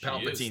 and it's She is,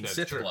 Palpatine that's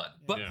Sith true. blood.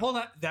 But Yeah. hold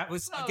on, that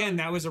was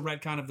a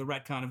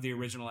retcon of the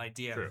original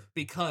idea. True.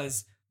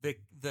 Because the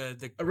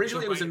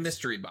Originally, the it was a writers-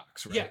 mystery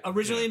box, right? Yeah,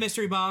 originally a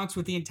mystery box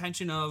with the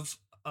intention of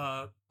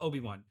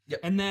Obi-Wan. Yep.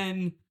 And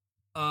then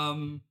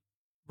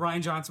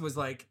Ryan Johnson was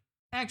like,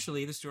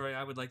 actually, the story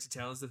I would like to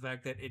tell is the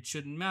fact that it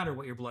shouldn't matter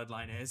what your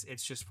bloodline is.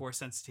 It's just force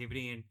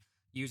sensitivity and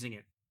using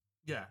it.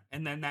 Yeah.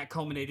 And then that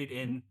culminated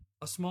in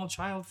a small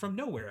child from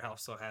nowhere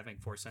also having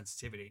force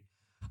sensitivity.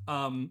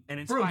 And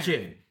it's For a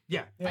kid.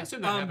 Yeah. I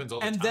assume that happens all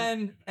the and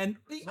time. then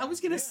I was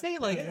gonna say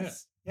like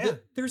Yeah.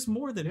 there's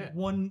more than Yeah.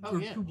 one Oh,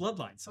 or yeah. two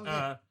bloodlines. Oh,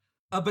 yeah.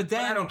 But But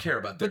then I don't care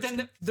about but this.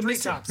 then the Three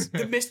mystery, tops.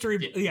 the mystery,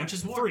 Yeah, yeah, which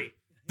is more. 3.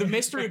 The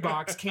mystery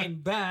box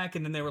came back,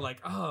 and then they were like,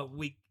 "Oh,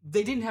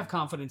 they didn't have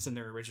confidence in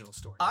their original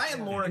story." I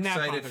am more And that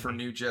excited bothered for me.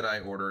 New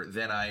Jedi Order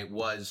than I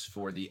was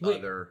for the Wait.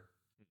 other.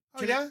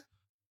 Oh, yeah?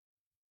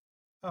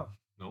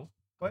 No.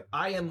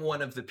 I am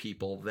one of the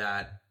people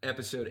that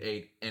Episode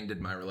 8 ended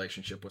my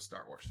relationship with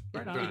Star Wars.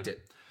 Right It, on. it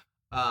did.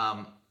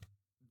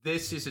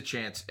 This is a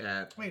chance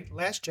at, Wait,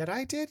 Last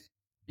Jedi did?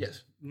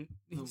 yes,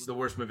 He's- the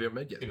worst movie ever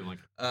made I yet. didn't like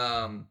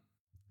it.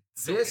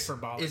 This for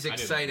Bob. is I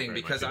didn't exciting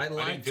very because much. I I didn't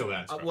liked. feel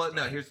that strong. Well,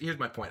 no. Here's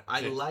my point. I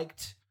Yeah.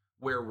 liked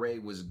where Rey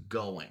was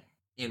going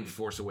in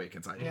Force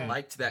Awakens. I Yeah.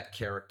 liked that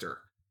character,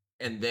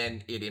 and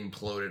then it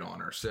imploded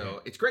on her.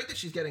 So it's great that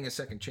she's getting a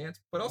second chance,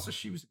 but also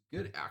she was a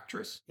good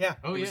actress. Yeah.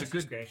 Oh, It yeah. was a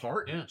good great.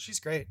 part. Yeah. She's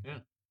great.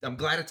 I'm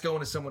glad it's going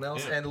to someone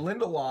else. Yeah. And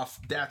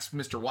Lindelof, that's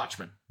Mr.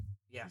 Watchman.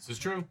 Yeah. This is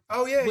true.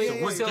 Oh, yeah, Wait, yeah, So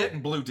yeah. we're yeah.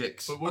 getting blue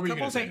dicks. But what were you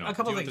going to say? No? A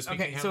couple Do you want things. the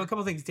Okay, speaking so a hammer?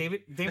 couple things.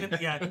 David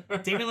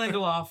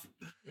Lindelof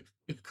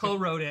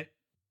co-wrote it,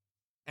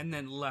 and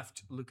then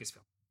left Lucasfilm.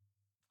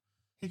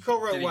 He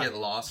co-wrote Did he what? get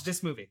lost?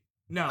 This movie.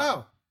 No,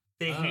 Oh.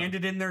 they Oh.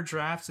 handed in their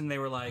drafts, and they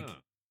were like, Oh,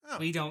 Oh.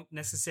 "We don't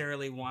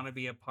necessarily want to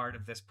be a part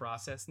of this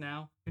process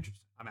now.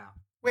 interesting. I'm out."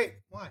 Wait,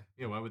 why?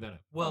 Yeah, why would that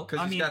happen? Well, because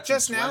I he's mean, got some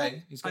just now?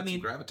 sway. He's got I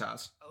mean- some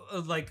gravitas.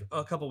 like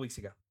a couple weeks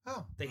ago.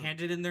 Oh. They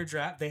handed in their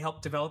draft. They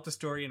helped develop the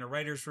story in a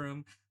writer's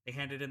room. They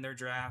handed in their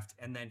draft,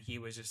 and then he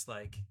was just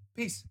like,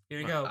 Peace. "Here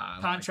you go, I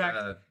like contract,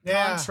 that.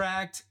 Yeah.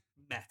 contract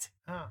met."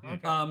 Oh,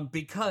 okay.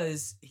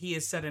 Because he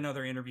has said in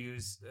other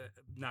interviews,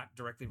 not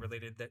directly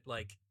related, that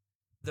like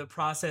the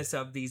process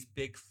of these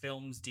big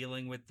films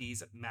dealing with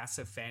these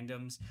massive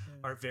fandoms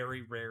are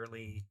very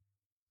rarely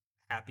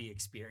happy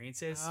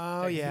experiences.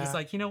 Oh, That yeah. He's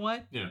like, you know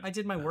what? Yeah. I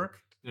did my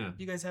work. Yeah.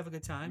 You guys have a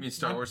good time. I mean,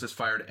 Star I'm- Wars has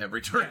fired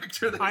every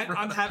director. that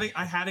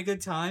I had a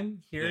good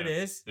time. Here it Yeah.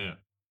 is. Yeah.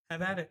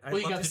 Have at it. I'd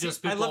Well, you love got to see-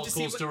 just I'd spitball love to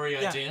cool see story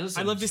ideas.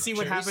 I'd and love to see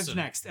what structures happens and-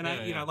 next. And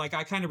yeah, yeah.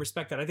 I kind of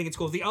respect that. I think it's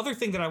cool. The other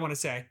thing that I want to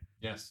say,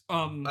 Yes.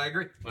 I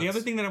agree. the other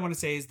thing that I want to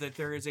say is that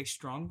there is a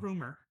strong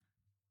rumor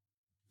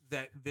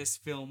that this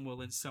film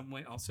will in some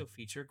way also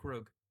feature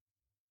Grogu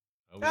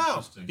Oh, No.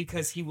 interesting.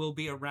 because he will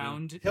be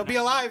around. He'll be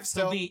alive He'll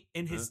still. be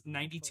in his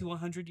 90 to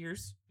 100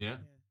 years, Yeah.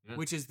 Yeah.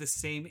 which is the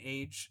same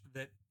age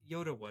that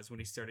Yoda was when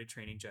he started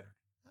training Jedi.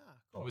 Ah, Oh,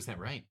 cool. was that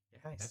right?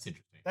 Nice. That's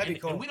interesting. That'd be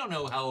And- cool. And we don't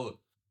know how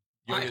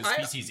Yoda's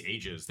I- species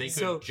ages. They could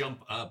So-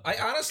 jump up. I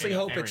honestly in a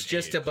hope parent it's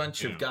just a age,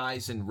 bunch you of know.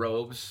 guys in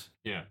robes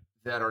Yeah.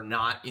 that are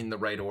not in the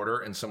right order,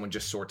 and someone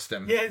just sorts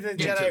them. Yeah, the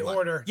into Jedi one.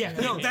 Order. Yeah,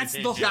 no, that's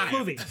the whole Got it.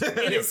 movie.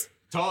 It is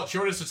Tall,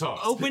 shortest of tall.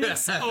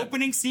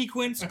 opening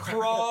sequence,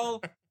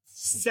 crawl,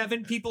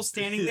 7 people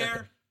standing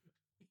there.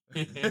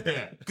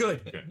 Yeah.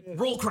 Good.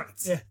 Roll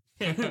credits. Yeah.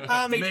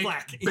 Fake Make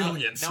black.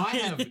 billions. Now I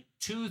have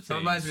two things. It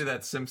reminds me of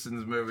that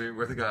Simpsons movie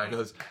where the guy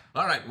goes,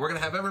 "All right, we're gonna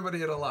have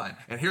everybody in a line,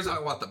 and here's how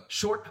I want them: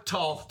 short,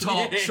 tall,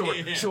 tall, short,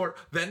 short,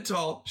 then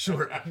tall,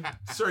 short."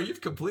 Sir,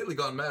 you've completely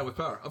gone mad with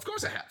power. Of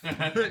course I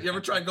have. You ever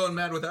tried going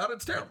mad without it?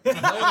 It's terrible. No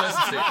one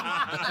listens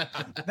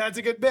to you. That's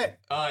a good bit.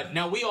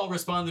 Now we all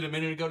responded a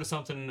minute ago to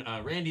something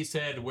Randy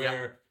said.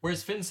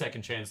 Where's Finn's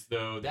second chance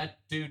though? That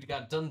dude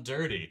got done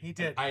dirty. He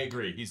did. I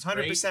agree. He's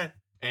 100%. great,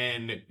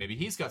 and maybe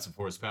he's got some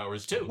force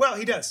powers too. Well,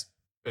 he does.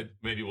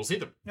 Maybe we'll see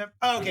them. Yep.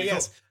 Oh, That'd okay, be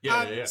yes. cool.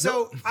 Yeah, yeah.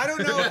 So I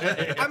don't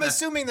know. I'm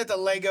assuming that the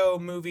Lego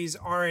movies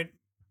aren't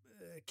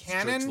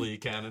canon, Strictly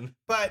canon.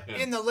 but Yeah.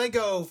 in the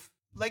Lego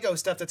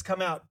stuff that's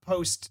come out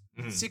post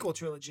Mhm. sequel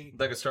trilogy,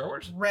 Like a Star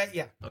Wars? Ray,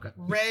 yeah, Okay.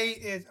 Ray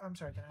is. I'm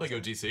sorry. can I Lego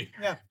say- DC.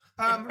 Yeah.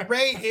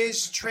 Ray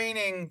is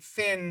training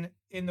Finn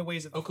in the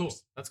ways of the Oh, cool.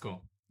 Force. That's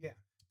cool. Yeah.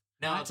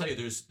 Now I'll tell you,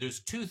 there's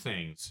two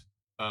things.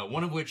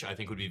 One of which I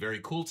think would be very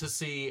cool to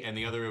see, and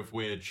the other of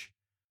which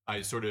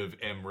I sort of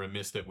am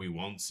remiss that we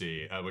won't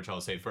see, which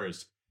I'll say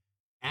first.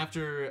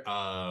 After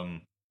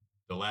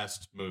the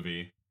last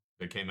movie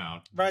that came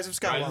out, Rise of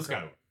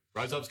Skywalker.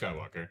 Rise of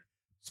Skywalker.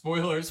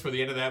 Spoilers for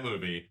the end of that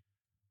movie.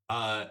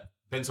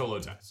 Ben Solo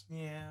dies.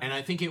 Yeah. And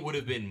I think it would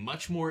have been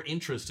much more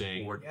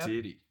interesting. Or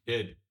did he?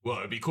 It'd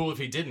be cool if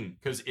he didn't,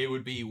 because it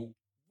would be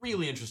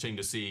really interesting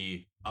to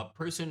see a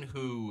person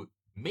who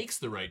makes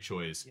the right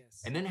choice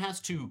Yes. and then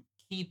has to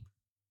keep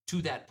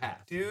to that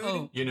path. Dude.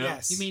 Oh, You know?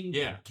 Yes. You mean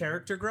Yeah.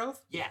 character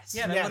growth? Yes.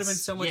 Yeah, that Yes. would have been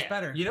so much Yeah.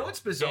 better. You know what's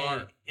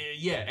bizarre?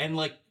 And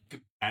like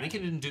Anakin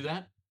didn't do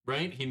that,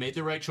 right? He made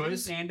the right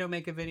choice. Didn't Nando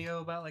make a video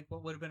about like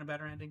what would have been a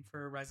better ending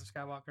for Rise of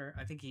Skywalker?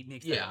 I think he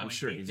makes. Yeah, that I'm point.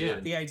 sure he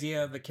did. The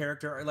idea of the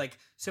character, or like,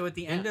 so at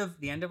the end Yeah.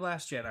 of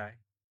Last Jedi,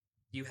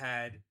 you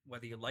had,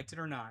 whether you liked it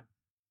or not,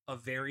 a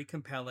very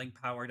compelling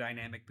power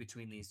dynamic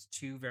between these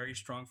two very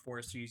strong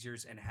Force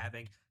users and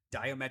having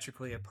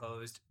diametrically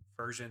opposed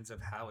versions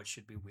of how it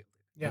should be wielded.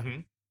 Yeah.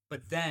 Mhm.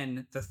 But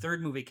then the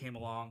third movie came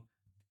along.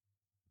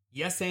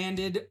 Yes,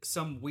 anded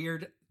some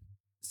weird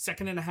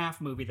second and a half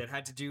movie that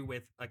had to do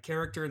with a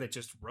character that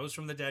just rose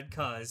from the dead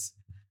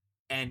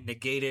and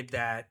negated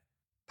that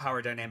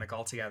power dynamic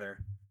altogether.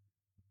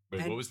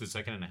 Wait, And- what was the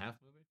second and a half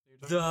movie that you're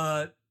talking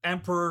about? The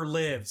Emperor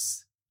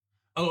Lives.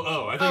 I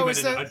thought Oh, you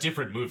it's meant the- a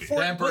different movie.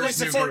 For- Emperor's well,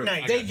 it's a New Groove.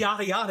 Fortnite. They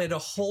yada yada a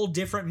whole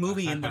different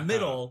movie in the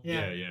middle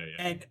Yeah. yeah.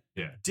 and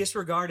Yeah.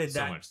 disregarded So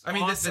that. much. I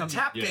mean, awesome, the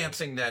tap Yeah.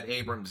 dancing that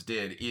Abrams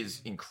did is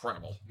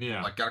incredible.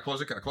 Yeah. Like, gotta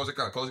close it, gotta close it,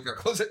 gotta close it, gotta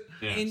close it.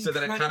 Yeah. So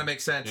that it kind Incredible- of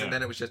makes sense, Yeah. and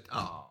then it was just,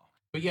 oh.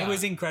 But yeah, It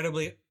was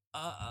incredibly.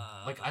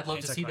 like I'd love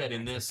to see that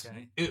in this.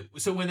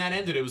 anticlimactic, So when that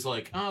ended, it was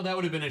like, oh, that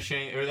would have been a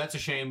shame, or that's a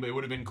shame, but it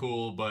would have been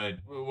cool. But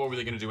what were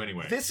they going to do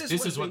anyway? This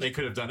is what what they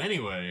could have done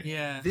anyway. okay?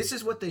 Yeah. This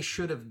is what they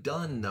should have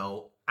done,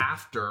 though,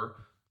 after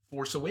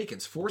Force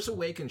Awakens. Force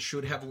Awakens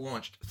should have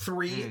launched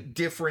 3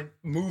 different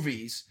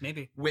movies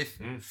Maybe. with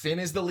Finn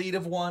as the lead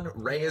of one,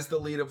 Rey as the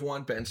lead of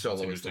one, Ben Solo as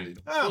the interesting. lead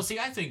of Oh. Well, see,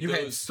 I think You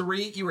had those.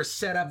 3, you were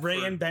set up Rey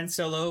for... and Ben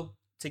Solo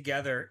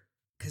together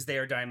because they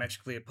are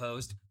diametrically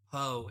opposed.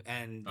 Poe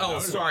and Oh,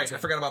 would've sorry, I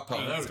forgot about Oh,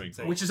 that Poe. would've been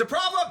cool. Which is a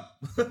problem!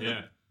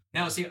 Yeah.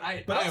 Now, see,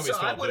 I But always also,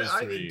 I felt would, those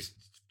three.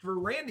 for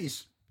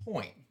Randy's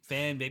point,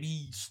 fan,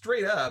 baby.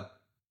 straight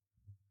up,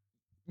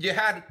 you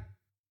had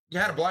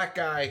a black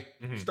guy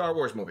Mhm. Star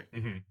Wars movie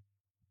Mhm.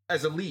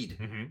 as a lead,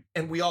 Mhm.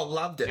 and we all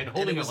loved it, And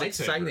holding it a was lightsaber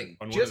exciting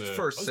on one just of the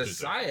for posters.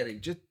 society.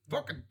 Just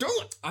fucking do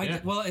it,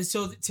 Yeah. Well, and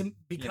so because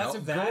you know?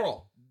 of that,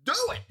 Girl, do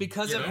it.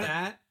 because You of know?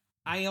 that,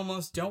 I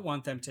almost don't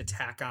want them to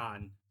tack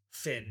on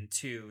Finn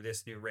to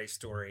this new race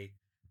story.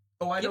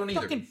 Oh, I don't Give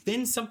either. fucking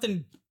Finn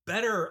something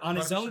better on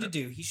his own to 100%.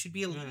 do. He should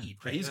be a lead.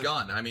 Right? He's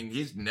gone. I mean,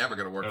 he's never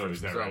going to work Oh, for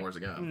is that Star right? Wars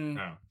again. Mm.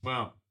 Oh,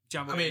 well,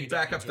 John I Boyega mean,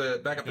 back up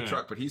enjoyed the it. Yeah.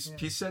 truck, but he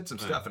said some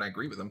stuff, and I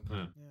agree with him.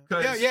 Yeah.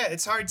 'Cause- Yeah,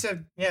 it's hard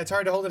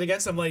to hold it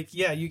against them. Like,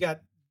 yeah, you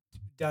got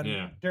done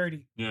Yeah.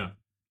 dirty. yeah.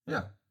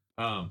 yeah.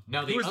 Now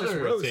the Who is this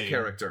other Rose thing,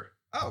 character?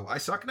 Oh, I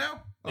suck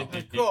now. Oh.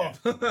 Cool.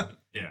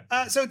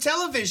 Yeah. So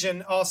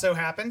television also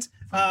happened.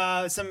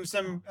 Some It's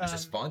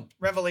just fun.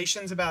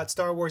 revelations about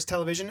Star Wars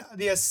television.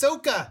 The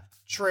Ahsoka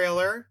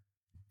trailer,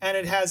 and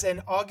it has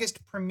an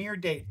August premiere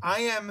date.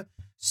 I am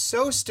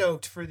so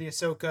stoked for the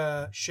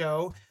Ahsoka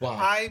show.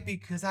 Why?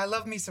 Because I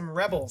love me some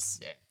Rebels.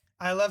 Yeah.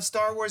 I love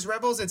Star Wars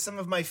Rebels. It's some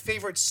of my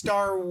favorite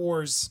Star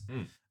Wars.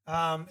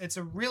 It's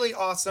a really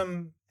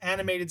awesome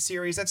animated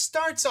series that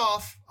starts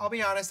off, I'll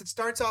be honest, it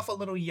starts off a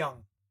little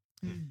young.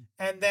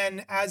 And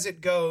then as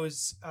it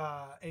goes,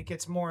 it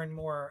gets more and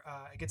more,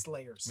 it gets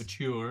layers.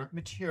 Mature.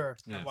 Mature.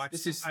 Yeah.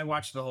 I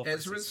watched the whole first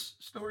season. Ezra's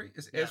story?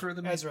 Is Ezra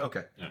the main? Ezra.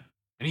 Okay.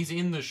 And he's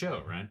in the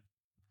show, right?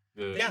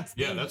 Yeah.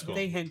 Yeah, that's cool.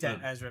 They hint at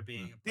Yeah. Ezra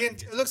being.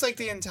 It looks like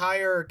the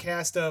entire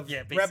cast of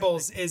Yeah, basically.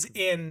 Rebels is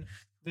in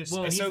this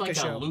Well, he's Ahsoka like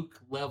show. a Luke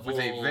level With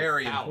a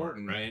very power,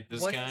 important- right?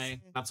 This What-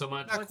 guy, not so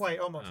much. Not quite,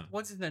 almost. Oh.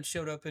 What's his name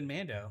showed up in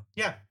Mando?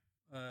 Yeah.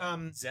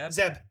 Zeb.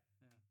 Zeb.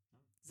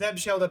 Zeb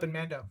showed up in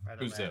Mando. Right on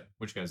Who's that. Zeb?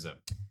 Which guy's Zeb?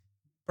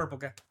 Purple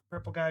guy.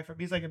 Purple guy from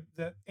he's like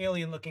the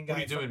alien looking guy. What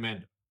are you doing,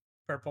 man?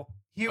 Purple.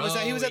 He was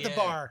at the yeah.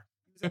 bar.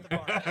 He was at the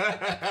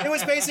bar. It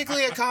was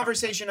basically a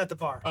conversation at the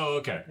bar. Oh,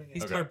 okay.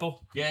 He's Okay.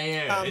 purple.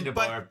 Yeah. In the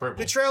but bar,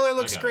 purple. The trailer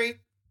looks I got it. great.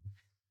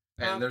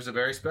 And there's a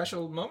very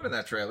special moment in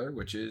that trailer,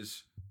 which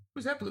is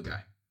who's that blue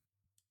guy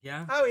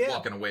Yeah. Oh yeah.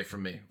 walking away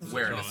from me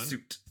wearing a Thrawn.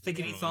 suit?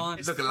 Thickety Thawne.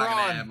 He's looking like an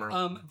Thrawn.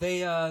 admiral.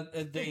 They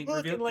Looking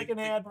revealed like an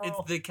admiral.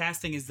 It's the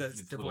casting is the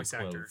little voice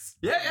actor. clothes.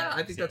 Yeah,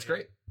 I think that's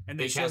great. And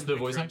They showed cast the picture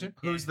voice of- actor?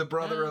 Who's the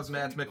brother Oh, of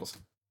Mads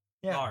Mikkelsen?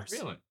 Yeah. Lars.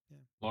 Really?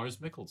 Lars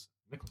Mikkels.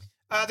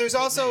 There's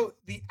also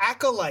the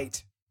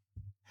Acolyte.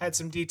 Had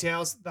some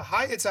details.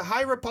 It's a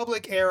High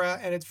Republic era,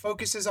 and it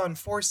focuses on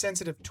Force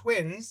sensitive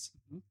twins.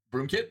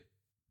 Broom Kid?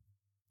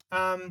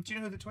 Do you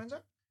know who the twins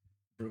are?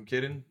 Broom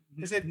Kid and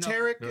Is it No.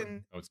 Tarek No.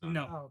 and? Oh, it's not.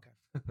 No. Oh, okay.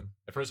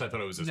 At first, I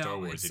thought it was a No, Star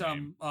Wars it's,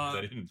 name.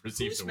 I didn't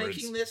receive who's the words.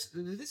 making this?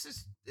 This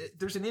is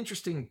there's an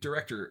interesting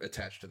director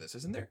attached to this,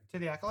 isn't there? To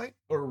the Acolyte.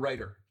 Or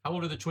writer? How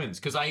old are the twins?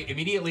 Because I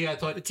immediately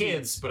thought The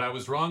kids, teens. but I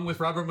was wrong with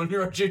Robert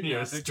Monroe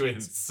Jr.'s they're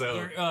twins.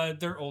 So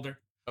They're older.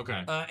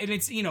 Okay. And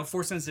it's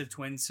force sensitive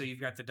twins, so you've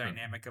got the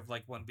dynamic of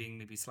like one being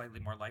maybe slightly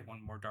more light,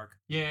 one more dark.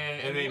 Yeah,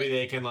 and maybe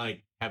they can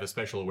like have a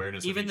special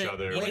awareness Even of each the-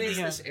 other. even When the- is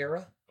this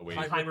era? Oh, wait.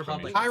 High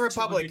Republic. High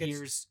Republic, 200 it's-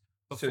 years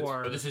it's-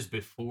 before. Oh, this is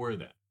before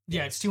that.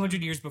 Yeah, it's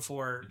 200 years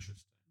before Interesting.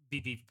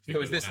 BB.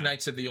 So is this Yeah.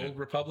 Knights of the Old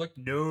Republic?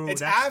 No,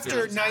 It's that's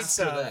after it's Knights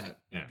After of. that.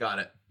 Yeah. Got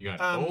it. You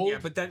got Um, old, Yeah,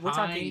 but that we're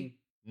high, talking.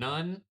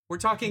 none. We're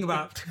talking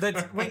about that.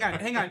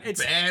 Hang on.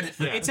 It's Bad.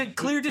 Yeah. it's a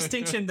clear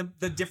distinction.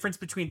 The difference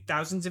between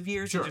thousands of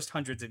years Sure. and just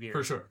hundreds of years.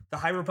 For sure. The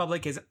High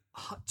Republic is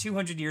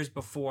 200 years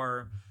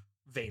before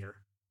Vader.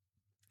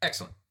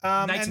 Excellent.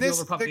 And Knights of the Old this,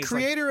 Republic the is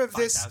creator like of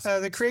this,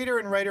 5,000. the creator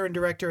and writer and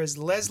director is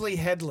Leslie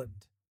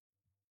Headland.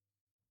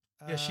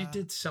 Yeah, she Uh,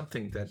 did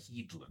something that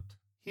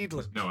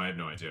Headland. No, I have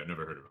no idea. I've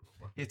never heard of it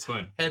before. It's But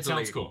it Headley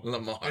sounds cool.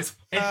 Lamar.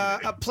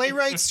 A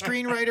playwright,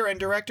 screenwriter, and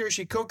director.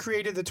 She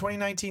co-created the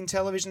 2019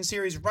 television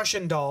series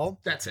Russian Doll,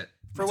 That's it.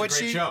 for That's a which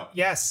great she show.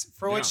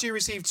 for Yeah. which she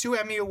received 2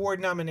 Emmy Award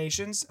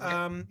nominations.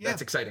 Yeah,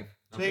 That's exciting.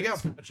 there you go.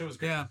 That show was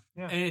great. Yeah,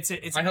 Yeah. and it's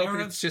I an hope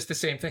era it's just the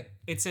same thing.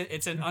 it's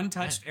an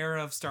untouched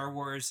era of Star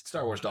Wars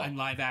Star Wars doll. and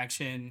live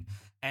action,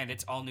 and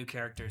it's all new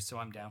characters. So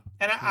I'm down.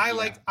 And I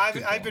like I've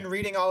good I've call. been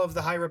reading all of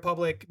the High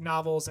Republic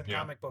novels and Yeah.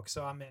 comic books,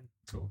 so I'm in.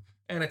 Cool.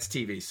 And it's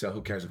TV, so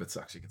who cares if it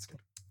sucks? You can skip.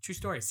 True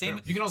story. Same.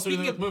 You can also do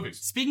speaking that of with movies.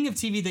 Speaking of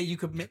TV that you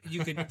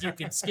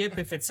could skip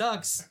if it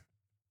sucks.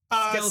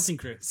 Skeleton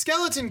Crew.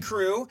 Skeleton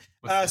Crew,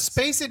 What's that?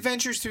 space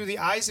adventures through the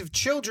eyes of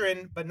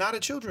children, but not a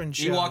children's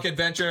show. Ewok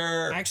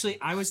Adventure. Actually,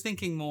 I was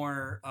thinking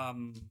more.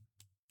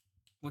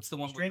 What's the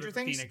one Stranger with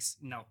River Things? Phoenix?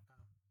 No.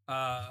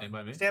 Stand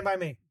by me. Stand by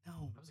me.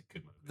 No. That was a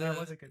good movie. The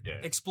Was it good? Yeah.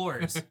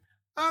 Explorers.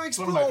 Oh, It's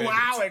one of my Explore!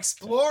 Wow, favorites.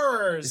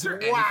 Explorers! Is there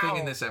wow. anything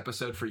in this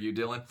episode for you,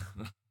 Dylan?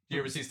 Do you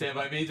ever see Stand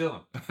by Me,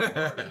 Dylan?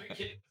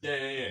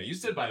 Yeah. You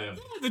stood by them.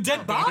 The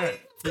dead body.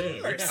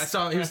 I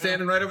saw him. He was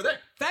standing right over there.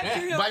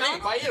 Factory Yeah, of By me.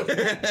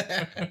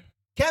 Comics. By you.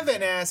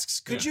 Kevin asks,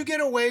 could Yeah. you get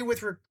away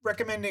with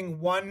recommending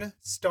one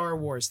Star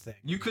Wars thing?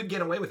 You could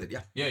get away with it,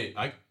 yeah.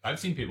 Yeah, I've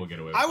seen people get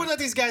away with I would it. let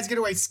these guys get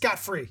away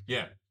scot-free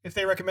Yeah. if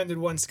they recommended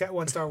one Star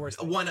Wars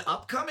thing. One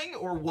upcoming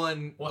or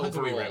one Well, that's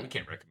what we overall? we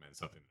can't recommend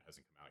something that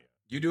hasn't come out yet.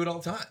 You do it all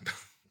the time.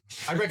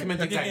 I recommend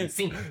things I haven't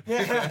seen.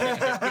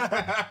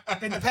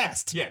 In the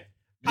past. Yeah.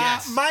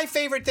 Yes. My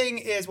favorite thing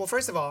is, well,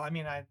 first of all, I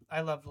mean,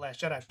 I love The Last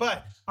Jedi,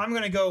 but I'm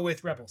going to go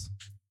with Rebels.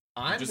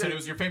 You I'm just said it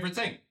was your favorite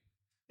thing.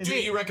 Is Do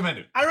it? you recommend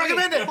it? I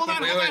recommend it. Hold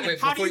on, Wait, hold wait, on. wait,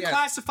 How do before you you ask.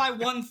 classify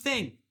one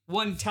thing?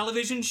 One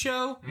television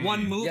show?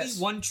 One movie? Yes.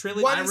 One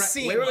trilogy? One I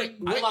scene. wait,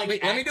 I like let me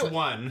Act do it.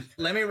 1.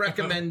 Let me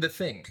recommend the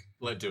thing.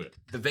 Let's do it.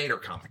 The Vader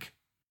comic.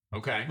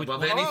 Okay. Which-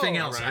 Above Oh, anything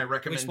else, alright. I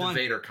recommend Which the one?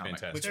 Vader comic.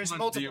 Fantastic. Which There's one?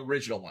 The multiple.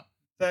 original one.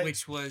 The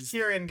Which was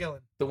Kieran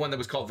Gillen. The one that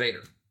was called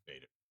Vader.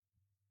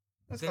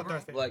 That's They not were-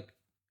 Darth Vader. Like,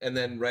 and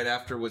then right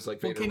after was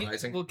like Well, Vader can you,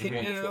 Rising. well, can,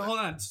 and one before hold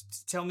that. on.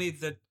 Tell me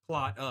the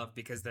plot of,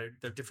 because they're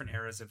different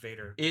eras of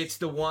Vader. It's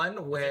the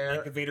one where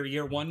Like the Vader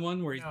Year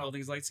 1 where he's No. building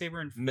his lightsaber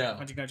and No.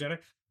 punching down Jedi.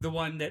 The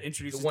one that the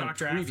introduces one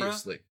Dr. Afra.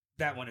 previously.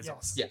 That one is Yes.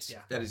 awesome. Yes,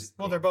 Yeah. that is.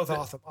 Well, they're both but-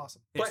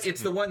 awesome. But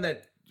it's the one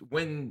that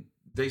when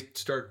they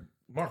start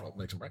Marvel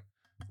makes them right.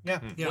 Yeah.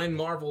 Yeah. When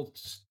Marvel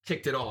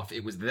kicked it off,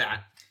 it was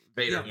that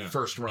Vader Yeah.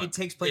 first run. It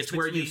takes place It's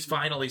where you between-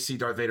 finally see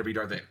Darth Vader be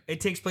Darth Vader.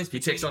 It takes place He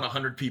between, takes on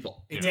 100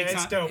 people. it Yeah, takes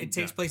it's on- dope. It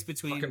takes place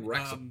between Fucking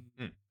wrecks 'em.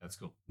 That's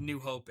cool. New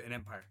Hope and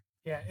Empire.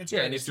 Yeah, it's Yeah,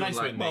 great. and It's he's doing nice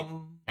like,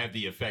 when they have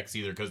the effects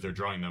either because they're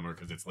drawing them or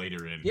because it's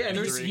later in. yeah, and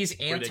history he's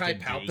where they can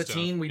do anti-Palpatine. stuff.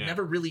 We've Yeah.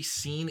 never really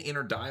seen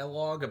inner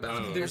dialogue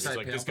about Oh, the it's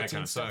like, this guy anti-Palpatine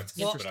kinda stuff. sucks. It's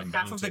Well, but I'm interesting.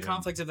 bound half of to the him.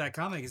 conflict of that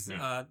comic is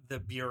Yeah. the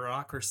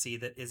bureaucracy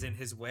that is in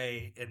his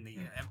way in the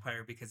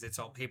Empire, because it's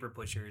all paper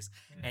pushers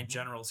and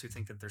generals who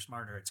think that they're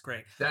smarter. It's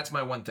great. That's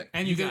my one thing.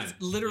 And You got there's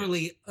it.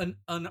 literally an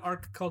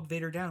arc called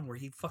Vader Down where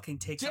he fucking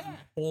takes on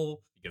He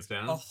gets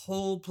down. a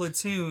whole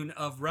platoon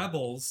of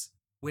rebels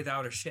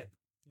without a ship.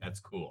 That's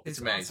cool. It's It's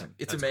amazing. awesome.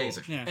 It's That's cool.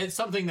 amazing. Yeah. It's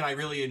something that I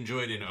really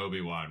enjoyed in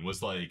Obi-Wan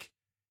was like,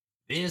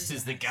 this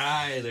is the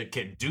guy that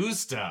can do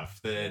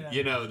stuff that, Yeah.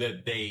 you know,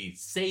 that they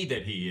say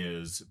that he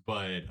is,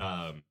 but,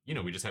 you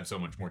know, we just have so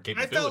much more I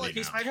capability felt like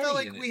now. I felt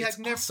like and we it's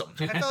had never. awesome.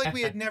 I felt like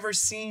we had never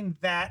seen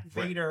that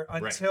Right, Vader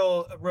right.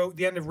 until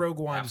the end of Rogue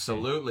One.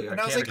 Absolutely. And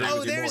I was can't like, agree oh,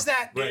 with you there's more.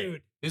 that Right.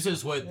 dude. This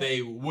is what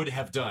they would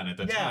have done at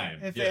the Yeah,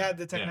 time. if they had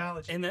the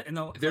technology. And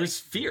the There's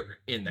fear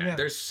in that. Yeah.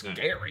 There's Yeah.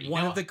 scary.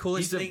 one Now, of the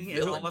coolest he's a things in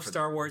villain all of for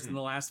Star Wars in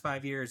the last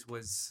 5 years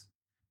was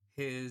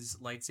his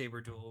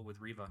lightsaber duel with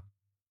Reva.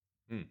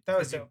 That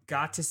was Because you dope.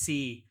 got to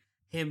see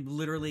him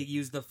literally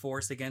use the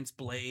Force against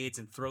blades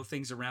and throw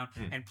things around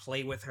Mm. and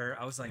play with her.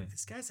 I was like,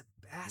 this guy's a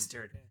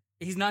bastard.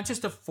 He's not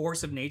just a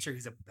force of nature;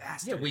 he's a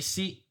bastard. Yeah, we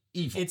see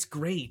evil. It's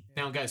great.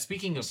 Now, guys,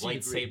 speaking of see the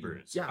green.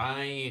 lightsabers,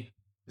 Yeah.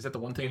 Is that the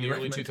one thing in you the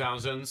early recommend?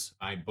 2000s,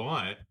 I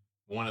bought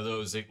one of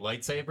those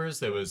lightsabers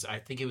that was, I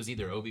think it was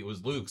either it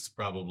was Luke's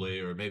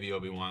probably, or maybe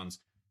Obi-Wan's,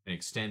 an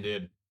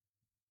extended.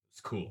 It's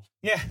cool.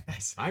 Yeah,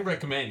 nice. I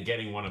recommend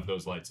getting one of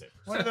those lightsabers.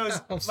 One of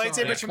those I'm sorry, I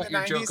lightsabers from the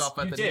cut your joke 90s. off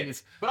at You the did,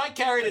 knees. but I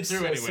carried it through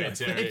So anyway, sorry.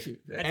 Terry. Thank you.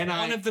 That's And one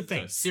I, of the it's a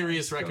things.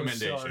 serious So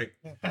recommendation. sorry.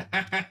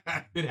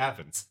 It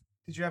happens.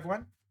 Did you have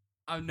one?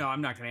 No,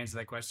 I'm not going to answer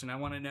that question. I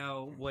want to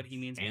know what he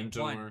means by one.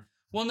 Andor.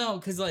 Well, no,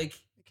 because like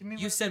It can mean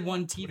You whatever said you one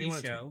want. do you TV want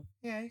it to show.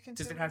 Yeah, you can.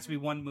 Does say it have to be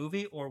whatever. one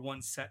movie or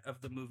one set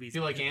of the movies? Do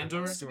you like in the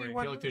Andor? Do story? you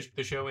like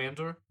the show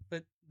Andor?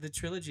 But the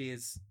trilogy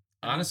is.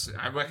 Honestly,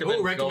 I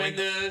recommend. Recommend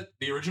going-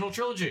 the original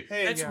trilogy.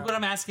 There you That's go. what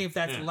I'm asking if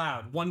that's Yeah.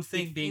 allowed. One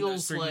thing It being those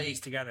feels three like- movies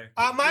together.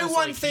 My feels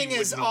one like thing he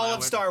is wouldn't all allow of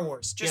it. Star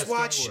Wars. Just Yeah, Star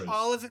watch Wars.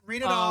 all of it.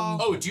 Read it all.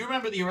 Oh, do you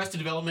remember the Arrested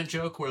Development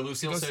joke where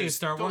Lucille Go see a says,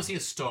 Star "Go Wars?" see a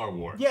Star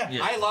Wars"? Yeah.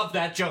 I love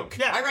that joke.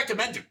 Yeah. I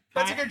recommend it.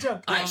 That's a good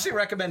joke. I actually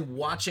recommend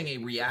watching a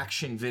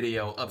reaction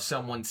video of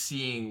someone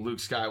seeing Luke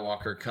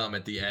Skywalker come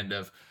at the end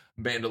of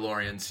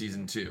Mandalorian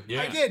season 2.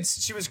 Yeah. I did.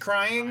 She was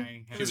crying.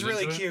 Crying. It She was was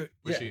really into it? cute.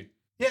 Was Yeah. she?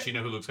 Yeah. Did she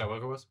know who Luke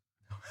Skywalker was?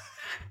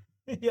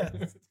 Yeah.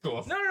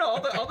 Cool. No.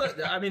 All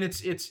the. I mean,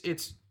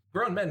 it's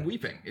grown men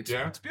weeping. It's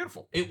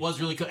beautiful. It was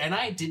really cool, and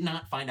I did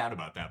not find out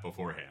about that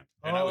beforehand,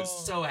 and I was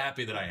Oh. so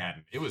happy that I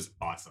hadn't. It was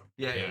awesome.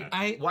 Yeah.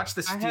 I Watch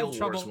the I have Steel Wars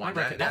trouble- one.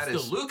 I reckon that's that the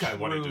is Luke I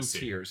wanted to true see.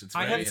 Tears. It's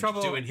I very have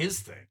trouble- Doing his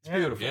thing. Yeah.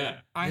 beautiful.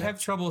 Yeah. I have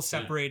trouble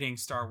separating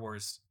Star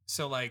Wars.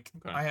 So like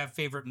Okay. I have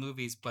favorite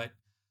movies, but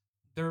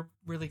they're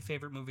really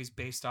favorite movies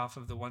based off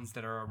of the ones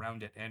that are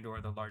around it and or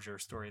the larger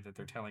story that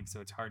they're telling. So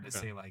it's hard to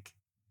Okay. say like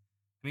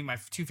I mean my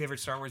two favorite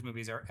Star Wars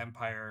movies are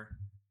Empire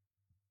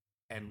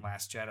and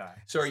Last Jedi.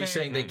 So are you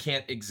Same. saying they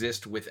can't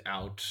exist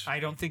without I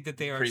don't think that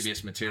they are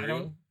previous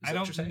material? I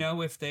don't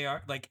know if they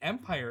are like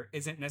Empire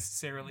isn't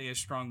necessarily a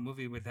strong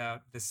movie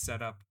without the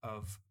setup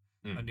of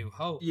A New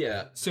Hope.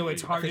 Yeah. So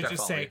it's I hard think to I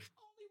just follow say, you.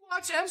 only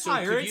watch So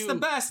Empire. could It's the you-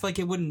 best. Like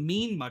it wouldn't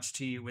mean much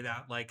to you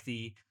without like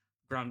the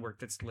groundwork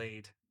that's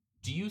laid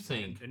Do you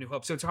think in A New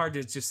Hope. So it's hard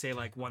to just say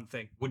like one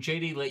thing. would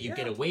JD let you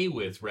get away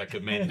with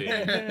recommending?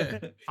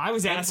 I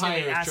was Empire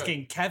is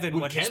asking Kevin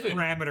Would what Kevin- his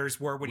parameters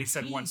were when he would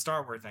said he- one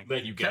Star Wars thing.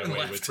 Let you get Kevin away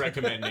left. with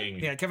recommending?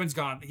 Yeah, Kevin's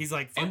gone. He's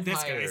like, fuck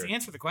this guy. Empire.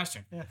 Answer the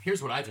question.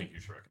 Here's what I think you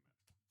should recommend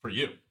for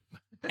you: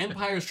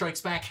 Empire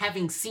Strikes Back.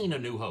 Having seen A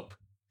New Hope.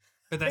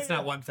 But that's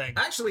not one thing.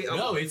 Actually,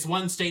 No, it's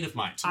one state of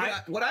mind.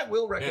 what I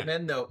will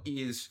recommend though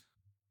is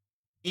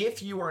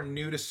if you are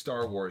new to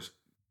Star Wars,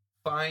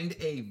 find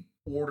a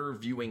order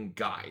viewing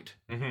guide.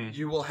 Mhm.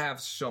 You will have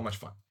so much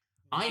fun.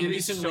 I It is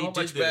recently so did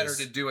much better this.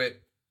 to do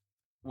it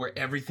where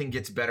everything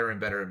gets better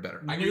and better and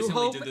better. I New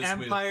recently Hope, did this with-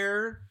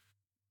 Empire,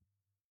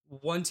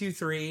 1, 2,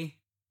 3,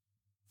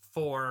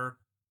 4,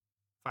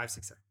 5,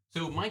 6, 7.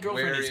 So my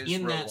girlfriend Where is is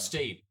in Rogue that One?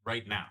 state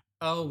right now.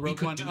 Oh, We Rogue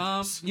could One. do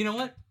this. You know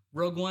what?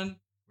 Rogue One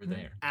We're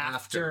there.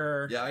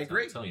 after Yeah, I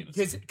agree. I'm telling you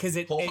this. because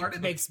it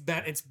Wholeheartedly. makes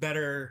it's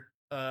better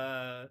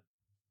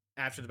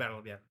after the Battle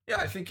of Yavin. Yeah,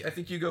 I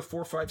think you go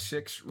 4, 5,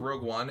 6,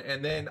 Rogue One,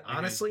 and then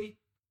honestly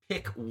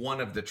pick one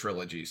of the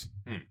trilogies,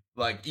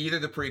 like either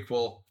the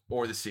prequel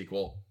or the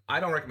sequel. I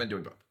don't recommend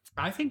doing both.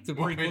 I think the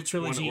One prequel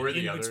trilogy or the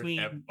in other, between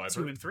Empire.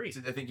 2 and 3.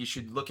 I think you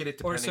should look at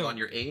it Or depending so- on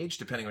your age,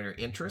 depending on your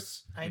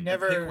interests. I and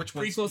never. pick which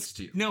one speaks Prequels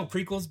to you. no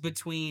prequels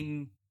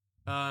between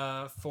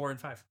 4 and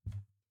 5.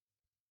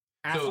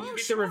 After So- you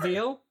get the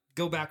reveal,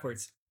 go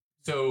backwards.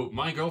 So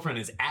my girlfriend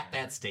is at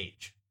that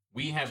stage.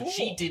 She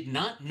Cool. did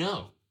not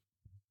know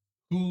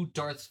who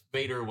Darth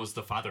Vader was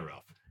the father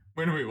of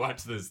when we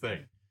watched this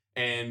thing.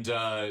 And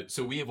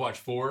so we have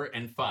watched 4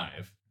 and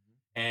 5.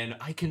 And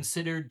I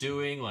considered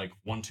doing like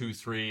 1, 2,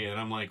 3. And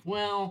I'm like,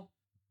 well,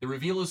 the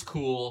reveal is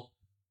cool.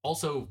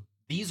 Also,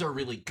 these are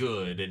really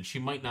good. And she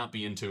might not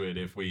be into it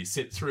if we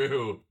sit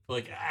through,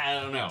 like, I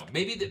don't know.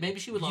 Maybe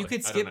she would love You it. could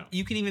I don't skip. know.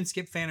 You can even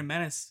skip Phantom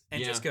Menace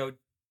and Yeah. just go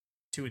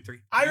 2 and 3.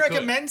 I You could.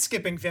 recommend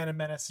skipping Phantom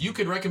Menace. You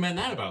could recommend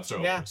that about Star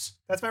Yeah. Wars.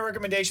 That's my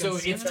recommendation. So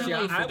Skip it's Phantom too Yeah,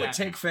 late for I would that.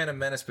 take Phantom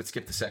Menace, but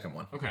skip the second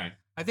one. Okay.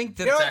 I think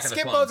the You know what? Attack of the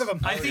Skip Clones. both of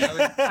them. I think I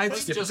would I skip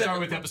Just the start second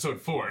with one. episode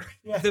 4.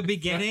 the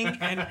beginning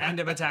and end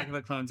of Attack of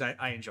the Clones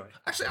I enjoy.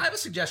 Actually, I have a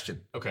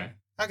suggestion. Okay.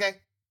 Okay.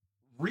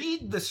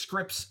 Read the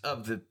scripts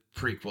of the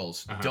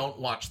prequels. Uh-huh. Don't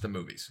watch the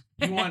movies.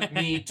 You want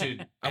me to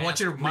I want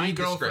you to ask my read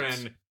the girlfriend,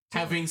 scripts.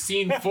 having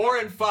seen 4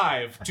 and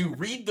 5, to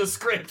read the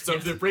scripts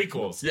of the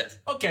prequels. Yes.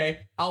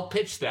 Okay, I'll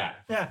pitch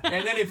that. Yeah.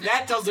 And then if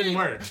that doesn't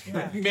work,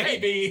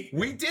 maybe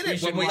We did We it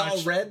should when we all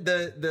watch- read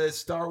the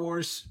Star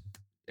Wars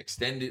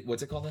extended.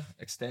 What's it called? Now?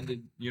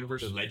 Extended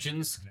universe. the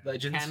Legends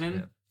Legends.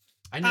 canon.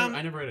 Yeah.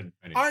 I never read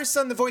it. Our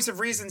son, the voice of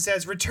reason,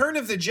 says, "Return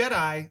of the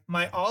Jedi,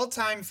 my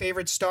all-time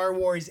favorite Star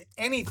Wars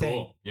anything."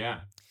 Cool.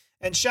 Yeah.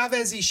 And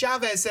Chavez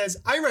says,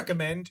 "I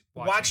recommend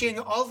watching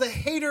all the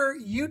hater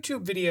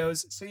YouTube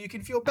videos so you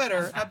can feel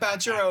better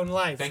about your own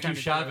life." Thank you,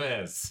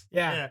 Chavez.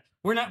 Yeah.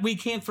 We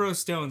can't throw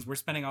stones. We're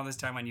spending all this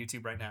time on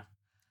YouTube right now.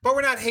 But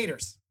we're not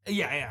haters.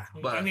 Yeah.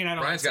 But I mean, I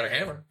don't. Brian's got a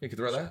hammer. You could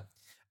throw that.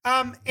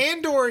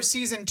 Andor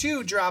season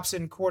 2 drops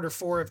in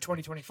Q4 of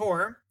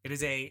 2024. It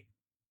is a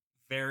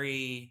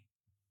very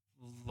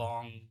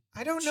long.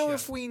 I don't know show.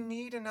 if we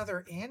need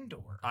another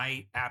Andor.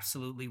 I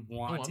absolutely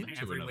want I'm in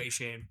into every another. way,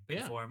 shape, Yeah.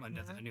 and form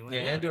another new one. Yeah,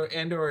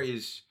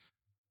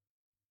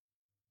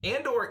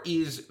 Andor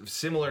is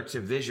similar to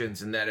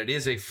Visions in that it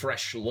is a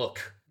fresh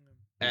look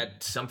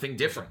at something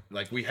different.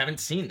 Like we haven't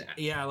seen that.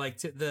 Yeah, like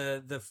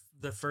the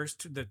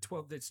first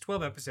 12. It's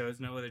 12 episodes.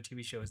 No other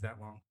TV show is that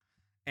long,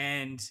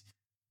 and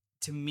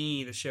to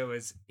me, the show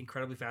is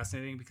incredibly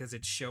fascinating because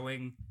it's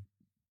showing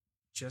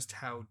just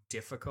how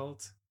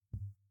difficult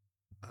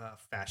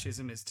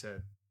fascism is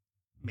to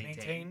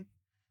maintain.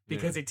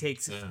 because it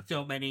takes Yeah.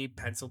 so many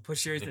pencil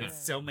pushers Yeah. and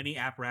so many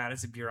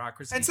apparatus and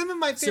bureaucracy. And some of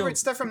my favorite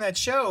So- stuff from that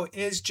show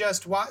is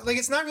just like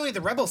it's not really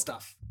the Rebel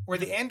stuff or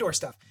the Andor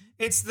stuff.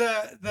 It's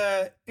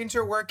the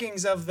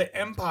interworkings of the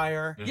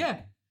Empire.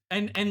 Yeah,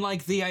 and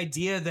like the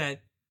idea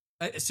that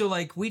so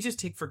like we just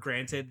take for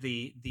granted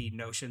the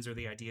notions or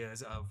the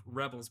ideas of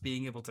rebels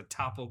being able to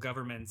topple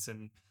governments,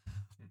 and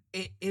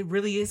it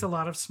really is a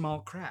lot of small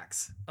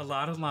cracks, a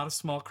lot of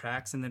small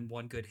cracks, and then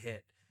one good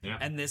hit. Yeah.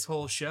 And this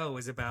whole show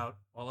is about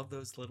all of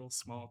those little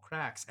small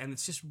cracks, and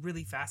it's just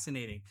really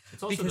fascinating.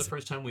 It's also Because- the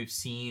first time we've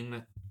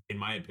seen, in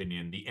my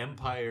opinion, the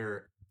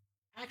Empire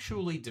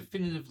actually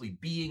definitively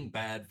being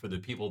bad for the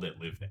people that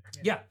live there.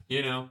 Yeah,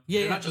 You know? Yeah,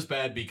 They're yeah. not just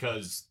bad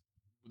because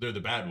they're the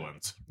bad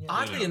ones.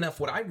 Oddly Yeah. enough,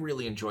 what I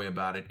really enjoy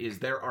about it is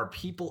there are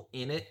people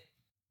in it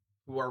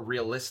who are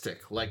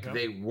realistic. Like Yep.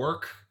 they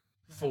work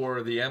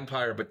for the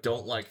Empire but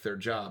don't like their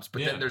jobs.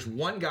 But Yeah. then there's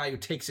one guy who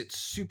takes it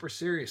super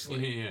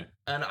seriously. Yeah.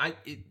 And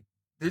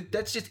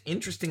that's just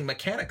interesting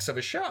mechanics of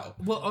a show.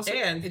 well, also,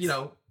 And, it's, you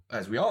know,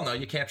 as we all know,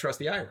 you can't trust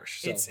the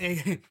Irish. So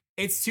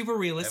it's super have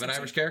realistic. an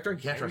Irish character, you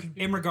can't trust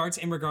in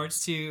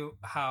regards to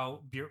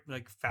how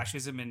like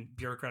fascism and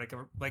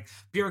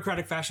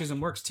bureaucratic fascism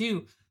works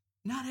too.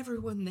 Not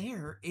everyone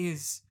there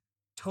is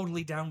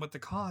totally down with the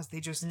cause. They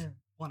just Yeah.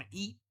 want to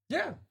eat.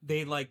 Yeah.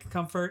 They like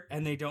comfort,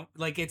 and they don't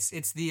like it's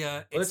the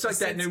Well, it's like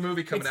the that new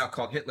movie coming it's- out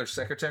called Hitler's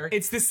Secretary.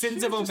 It's the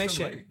sins She of was just a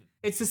omission. lady.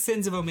 It's the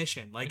sins of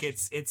omission. Like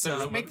it's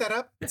Make that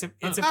up. it's a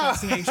Oh.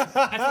 fascination. That's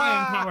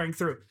why I'm powering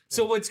through.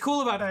 So what's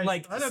cool about Nice.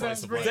 like I know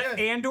that's pretty the good.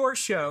 Andor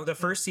show, the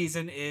first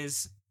season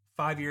is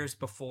 5 years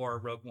before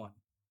Rogue One.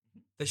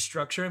 The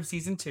structure of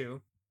season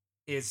 2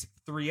 is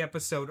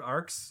 3-episode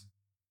arcs,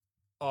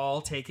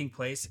 all taking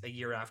place a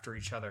year after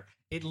each other.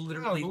 It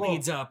literally Oh, cool.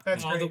 leads up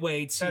That's all the great.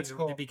 way to That's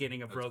cool. the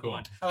beginning of That's Rogue cool.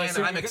 One. Oh, And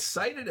so I'm you got-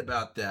 excited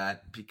about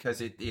that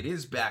because it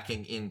is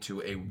backing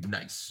into a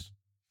nice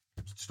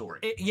story.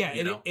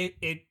 You know?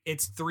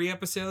 It's 3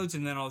 episodes,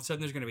 and then all of a sudden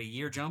there's going to be a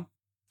year jump.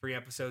 3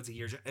 episodes, a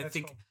year jump. That's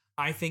cool.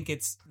 I think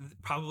it's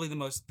probably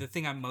the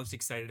thing I'm most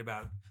excited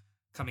about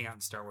coming out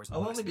in Star Wars. in the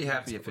I'll last only be few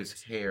happy years. if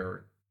his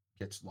hair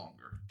gets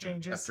longer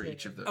Changes, after yeah.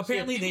 each of those.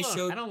 Apparently they People don't-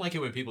 showed. I don't like it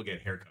when people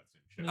get haircuts.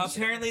 in shows.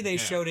 Apparently they Yeah.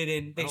 showed it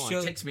in. They I don't like It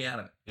showed takes me out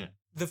of it.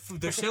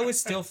 the show is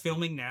still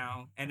filming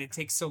now, and it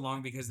takes so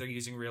long because they're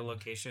using real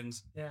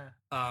locations. Yeah.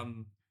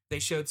 They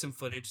showed some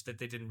footage that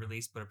they didn't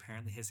release, but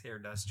apparently his hair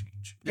does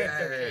change. Good, Yeah,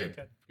 good, yeah, yeah.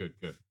 good, good.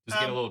 Good. Does it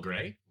get a Um, little gray?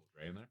 A little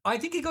gray in there? I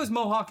think it goes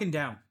mohawking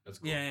down. That's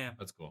cool. Yeah.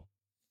 That's cool.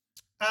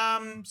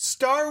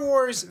 Star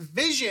Wars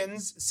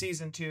Visions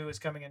season 2 is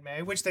coming in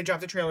May, which they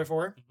dropped a trailer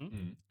for.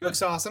 Mhm.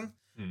 Looks awesome.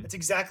 Mhm. It's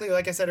exactly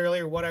like I said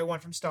earlier what I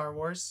want from Star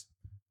Wars.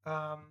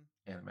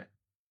 Anime.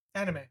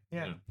 Anime,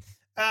 yeah.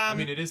 I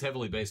mean, it is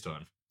heavily based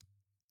on.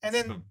 And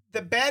then some-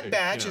 the Bad you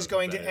Batch know, is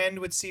going to bad. end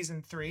with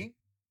season 3.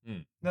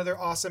 Mm. Another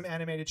awesome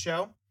animated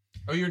show.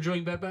 Oh, you're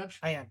enjoying Bad Batch?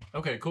 I am.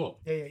 Okay,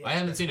 cool. Yeah, yeah, yeah. I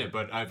haven't seen it,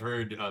 but I've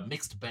heard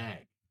mixed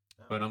bag.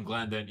 But I'm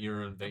glad that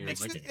you're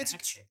It's, liking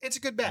it's a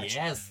good batch.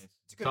 Yes.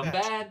 It's a good Some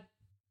batch. bad.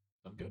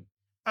 Some good.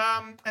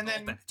 And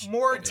then batch.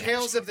 more Batch.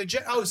 Tales of the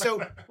Jedi. Oh, so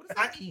What does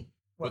that mean?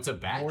 What's a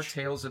batch? More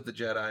Tales of the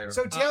Jedi. Or...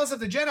 so Tales of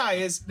the Jedi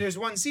is there's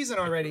one season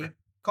already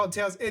called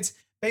Tales. It's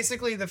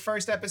basically the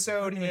first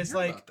episode I is hear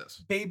like about this.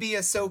 baby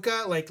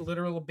Ahsoka, like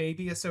literal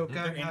baby Ahsoka,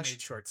 They're and how,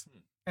 animated shorts.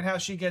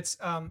 she gets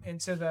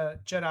into the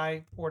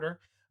Jedi Order.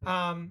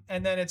 And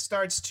then it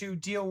starts to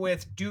deal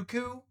with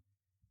Dooku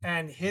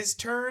and his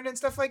turn and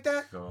stuff like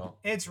that. Cool.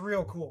 It's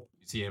real cool.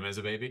 You see him as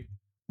a baby?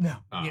 No.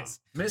 Yes,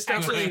 Missed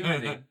Actually-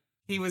 opportunity.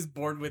 he was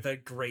born with a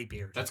gray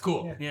beard. That's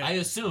cool. Yeah. Yeah. I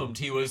assumed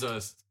he was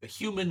a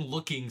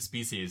human-looking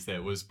species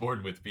that was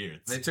born with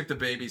beards. They took the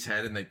baby's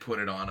head and they put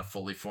it on a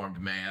fully formed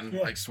man,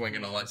 Yeah. like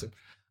swinging a lightsaber.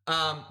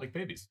 Like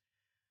babies.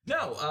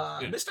 No,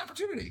 Yeah. missed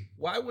opportunity.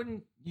 Why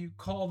wouldn't you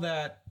call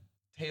that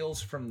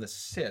Tales from the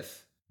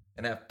Sith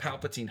and have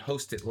Palpatine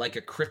host it like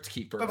a crypt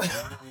keeper?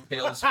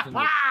 Tales from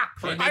the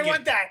I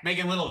want that.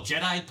 Making little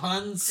Jedi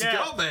puns. Yeah.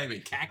 Go,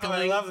 baby. Oh, Cackling.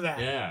 I love that.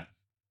 Yeah.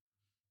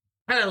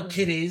 Hello,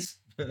 kiddies.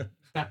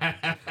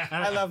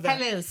 I love that.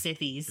 Hello,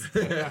 Sithies.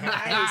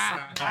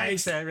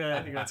 Nice. I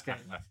really think that's good.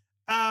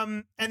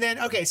 And then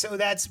so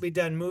we've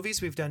done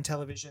movies, we've done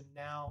television.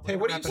 Now, Hey,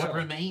 what do you wrap it What up.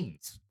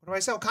 remains? What do I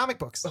sell? Comic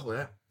books. Oh,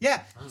 yeah.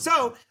 Yeah.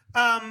 So,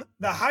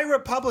 the High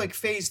Republic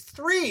Phase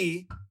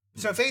 3.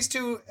 So Phase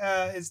 2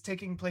 is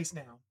taking place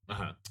now.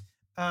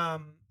 Uh-huh.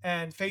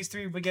 And Phase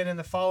 3 will begin in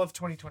the fall of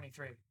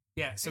 2023.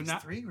 Yeah, so Phase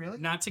not 3, really?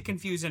 not to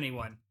confuse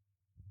anyone.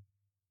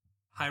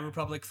 High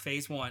Republic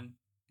Phase 1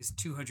 is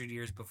 200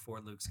 years before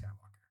Luke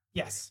Skywalker.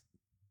 Yes.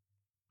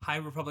 High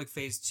Republic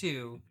Phase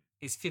 2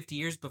 is 50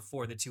 years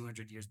before the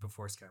 200 years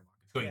before Skywalker.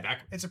 Going Yeah.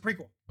 backwards. It's a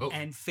prequel. Oh.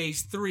 And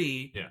Phase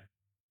 3 Yeah.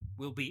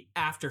 will be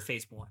after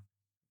Phase 1.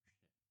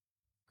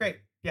 Great.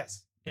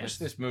 Yes. Wish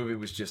this movie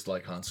was just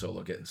like Han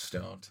Solo getting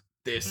stoned.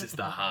 This is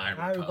the High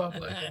High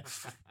Republic.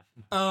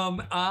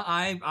 Republic.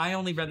 I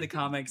only read the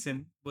comics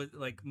and was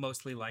like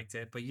mostly liked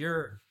it, but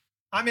you're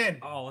I'm in.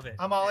 all of it.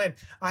 I'm all in.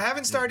 I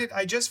haven't started.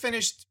 I just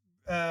finished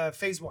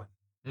Phase 1.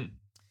 Mm.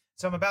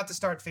 So I'm about to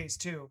start phase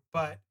 2.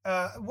 But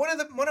one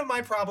of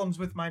my problems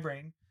with my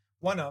brain,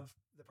 one of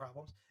the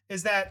problems,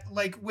 is that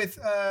like with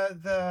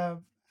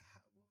the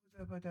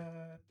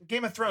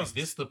Game of Thrones. Is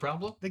this the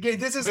problem? The game.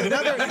 This is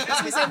another.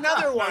 This is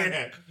another one.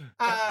 Okay.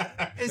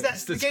 Is that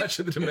It's the the touch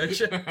of the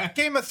dimension.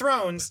 Game of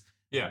Thrones?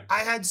 Yeah. I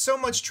had so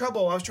much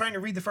trouble. I was trying to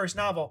read the first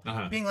novel,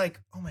 Uh-huh. being like,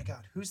 "Oh my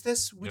god, who's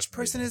this? Which Yeah.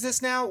 person is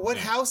this now? What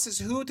Yeah. house is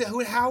who? To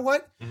who? How?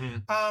 What?"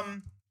 Mm-hmm.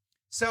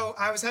 So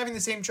I was having the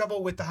same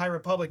trouble with the High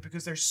Republic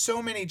because there's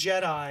so many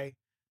Jedi.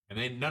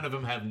 And none of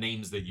them have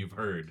names that you've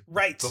heard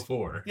Right.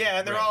 before. Yeah,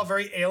 and they're Right. all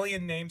very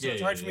alien names, so Yeah, it's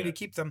yeah, hard for me yeah. to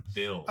keep them.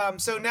 Bill.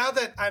 So now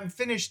that I'm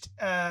finished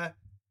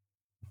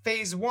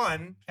phase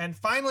 1 and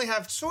finally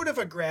have sort of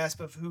a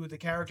grasp of who the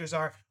characters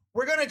are,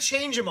 we're gonna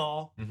change them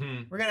all.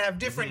 Mm-hmm. We're gonna have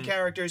different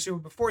characters who were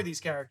before these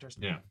characters.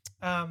 Yeah.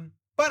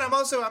 But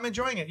I'm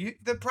enjoying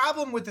it. The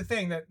problem with the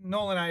thing that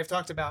Noel and I have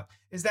talked about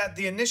is that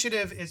the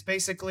initiative is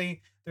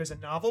basically there's a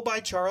novel by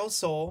Charles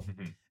Soule,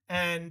 Mhm.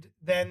 and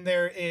then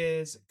there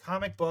is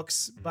comic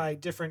books by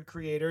different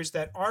creators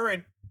that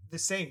aren't the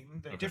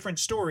same. They're Okay. different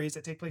stories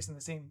that take place in the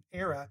same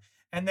era.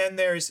 And then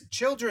there's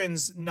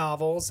children's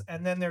novels,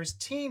 and then there's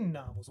teen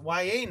novels,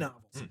 YA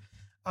novels.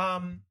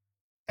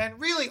 And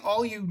really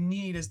all you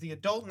need is the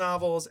adult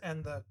novels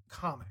and the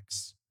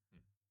comics.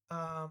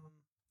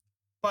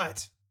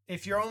 But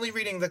if you're only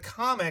reading the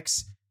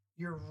comics,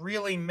 you're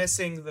really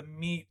missing the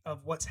meat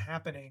of what's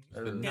happening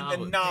in the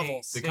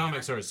novels. The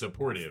comics are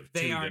supportive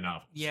They to are the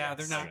novels. Yeah,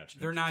 they're I not. gotcha.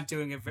 They're not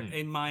doing it.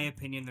 In my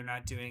opinion, they're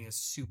not doing a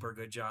super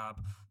good job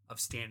of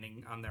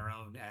standing on their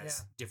own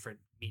as different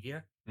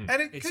media. And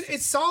It's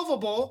it's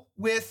solvable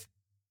with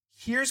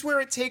here's where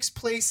it takes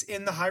place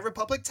in the High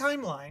Republic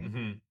timeline.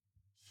 Mm-hmm.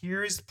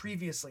 Here's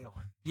previously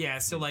on. Yeah,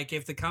 so like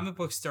if the comic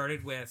book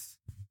started with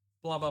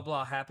blah blah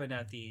blah happened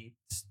at the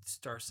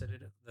Star City,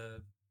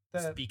 the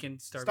The Beacon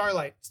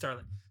Starlight.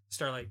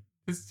 Starlight.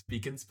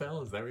 Speak and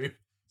spell, is that what you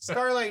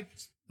Starlight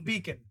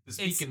Beacon. the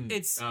speak and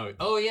it's-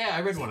 oh yeah,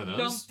 I read one of those.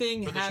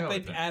 Something For the show, I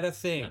happened think. at a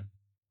thing.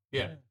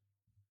 Yeah.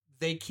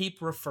 They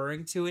keep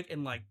referring to it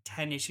in like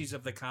 10 issues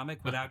of the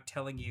comic without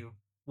telling you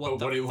what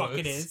the it fuck was.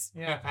 it is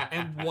Yeah.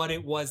 and what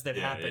it was that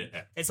Yeah, happened.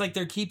 yeah. It's like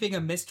they're keeping a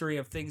mystery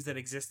of things that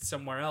exist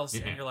somewhere else,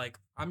 Yeah. and you're like,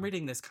 I'm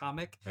reading this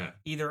comic. Yeah.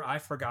 Either I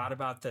forgot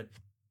about the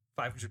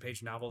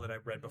 500-page novel that I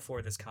read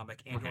before this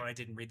comic, and or I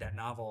didn't read that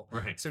novel.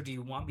 Right. So do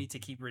you want me to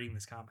keep reading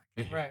this comic?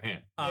 Right. Yeah.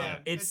 Yeah,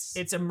 It's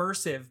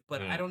immersive,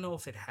 but Yeah. I don't know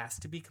if it has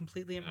to be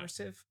completely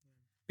immersive,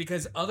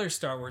 because other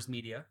Star Wars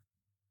media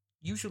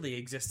usually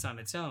exists on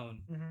its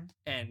own Mhm.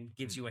 and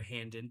gives you a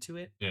hand into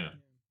it. Yeah.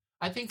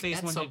 I think Phase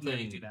that's 1 didn't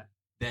really something do that.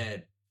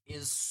 that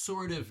is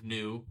sort of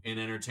new in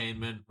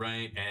entertainment,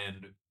 right?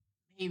 And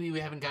maybe we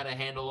haven't got a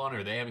handle on,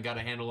 or they haven't got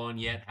a handle on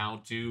yet, how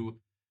to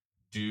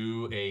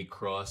do a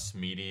cross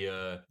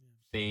media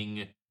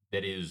thing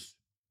that is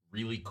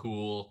really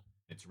cool.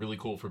 It's really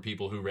cool for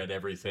people who read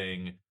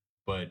everything,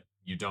 but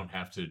you don't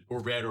have to, or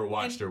read or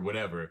watched or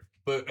whatever.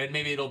 And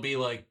maybe it'll be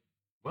like,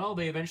 well,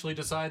 they eventually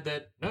decide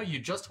that no, you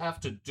just have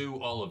to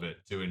do all of it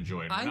to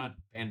enjoy it. We're not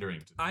pandering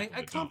to people I that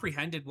don't.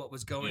 comprehended what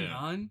was going Yeah.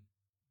 on,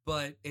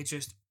 but it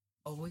just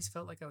always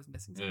felt like I was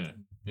missing Yeah.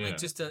 something. Yeah. Like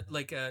just a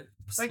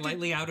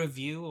slightly out of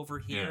view over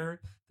here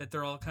that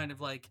they're all kind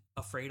of like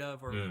afraid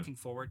of or Yeah. looking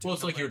forward to. Well,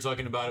 it's And I'm like you were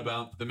talking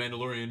about the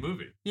Mandalorian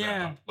movie.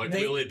 Yeah. Like,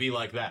 They- will it be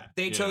like that?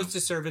 they You chose know?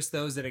 to service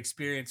those that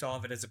experience all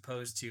of it as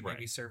opposed to Right.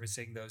 maybe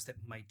servicing those that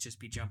might just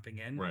be jumping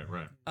in. Right,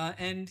 right.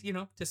 And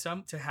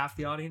to half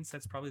the audience,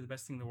 that's probably the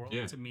best thing in the world.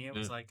 Yeah, To me, it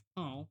was yeah. like,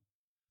 oh,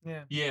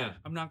 Yeah,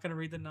 I'm not going to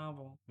read the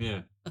novel.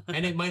 yeah.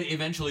 And it might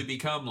eventually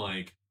become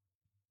like,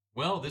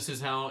 well, this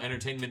is how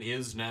entertainment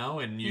is now,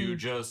 and you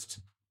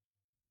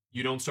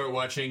you don't start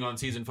watching on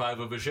season 5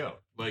 of a show.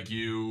 Like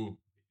you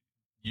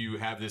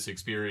have this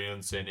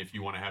experience, and if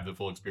you want to have the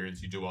full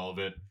experience, you do all of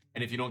it.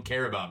 And if you don't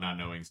care about not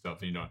knowing stuff,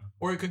 then you don't.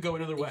 Or it could go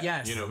another way.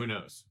 Yes. You know, who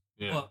knows?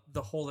 Yeah. Well,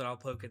 the hole that I'll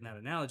poke in that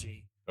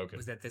analogy okay.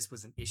 was that this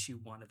was an issue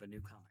 1 of a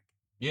new comic.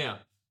 Yeah.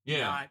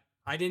 Yeah.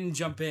 I didn't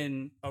jump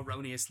in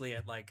erroneously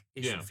at like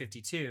issue Yeah.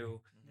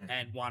 52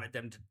 and wanted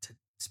them to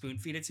spoon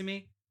feed it to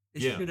me.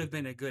 It Yeah. should have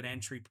been a good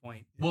entry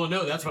point. Well,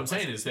 no, that's what I'm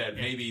saying is that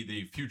Yeah. maybe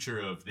the future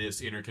of this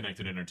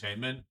interconnected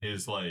entertainment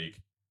is like,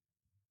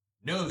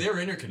 no, they're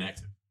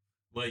interconnected.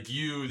 Like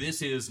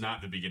this is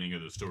not the beginning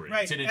of the story.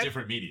 Right. It's in a And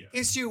different media.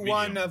 Issue Medium.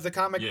 1 of the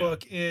comic Yeah.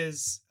 book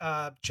is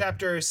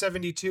chapter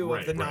 72 of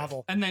Right, the right.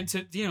 novel. And then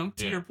to Yeah.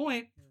 your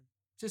point,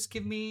 just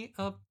give me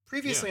a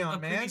Previously Yeah.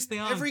 on, man. Previously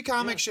on. Every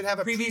comic Yeah. should have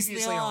a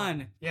previously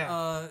on.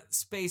 Yeah.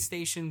 Space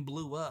station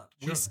blew up.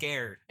 Sure. We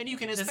scared. And you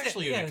can, That's it,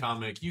 especially in yeah. a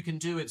comic, you can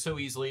do it so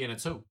easily, and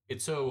it's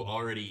so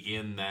already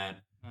in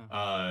that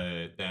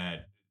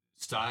that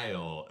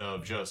style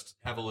of just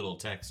have a little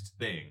text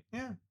thing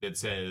Yeah. that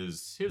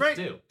says, "Here's Right.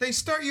 the deal." They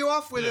start you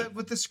off with Yeah.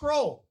 with the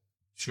scroll.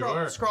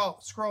 Sure.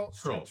 Scroll. Scroll.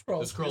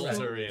 The scrolls Right.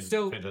 are in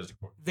So- Fantastic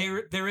Four.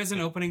 There is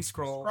an opening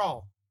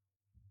scroll.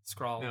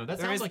 Scroll. No, that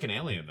There sounds is- like an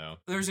alien, though.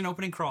 There's an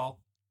opening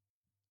crawl.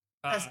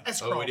 A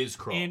scroll. Oh, it is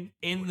Crawl. in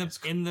Oh, the it is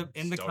Crawl. in the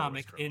in the Star Wars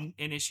comic Crawl.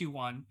 in issue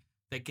 1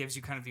 that gives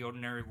you kind of the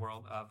ordinary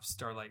world of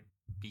Starlight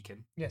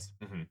Beacon. Yes.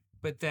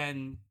 But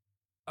then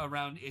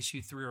around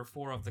issue 3 or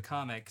 4 of the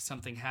comic,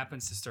 something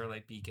happens to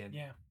Starlight Beacon,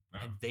 Yeah.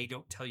 and they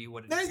don't tell you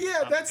what it is.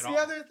 Yeah, that's the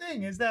other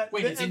thing is that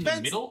Wait, the it's in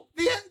the middle?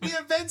 The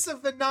events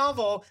of the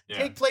novel Yeah.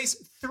 take place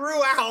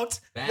throughout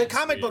the That's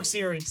comic book weird.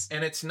 series,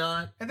 And it's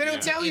not. and they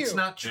don't tell you. It's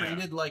not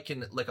treated like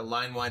a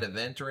line wide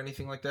event or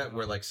anything like that,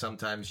 where like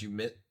sometimes you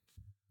miss.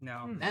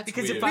 No, That's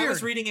because weird. if I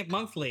was reading it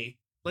monthly,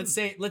 let's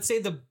say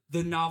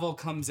the novel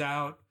comes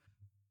out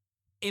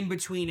in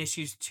between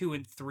issues 2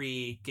 and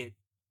 3 get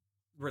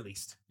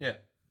released. Yeah.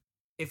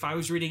 If I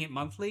was reading it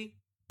monthly,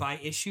 by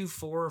issue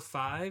 4 or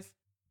 5,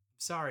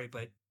 sorry,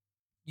 but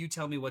you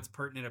tell me what's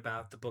pertinent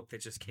about the book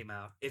that just came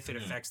out if it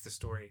affects the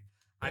story.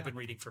 I've been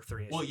reading for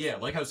 3 issues. Well, yeah,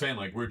 like I was saying,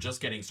 like we're just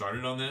getting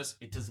started on this.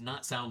 It does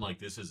not sound like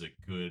this is a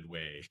good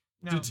way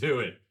No. to do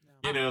it.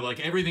 You know, like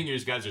everything you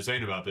guys are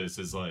saying about this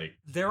is like,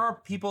 There are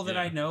people that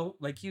Yeah. I know,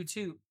 like you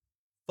too,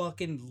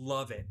 fucking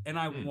love it, and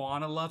I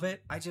want to love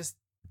it. I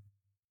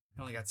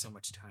only got so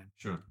much time.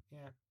 sure.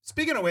 Yeah.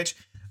 Speaking of which,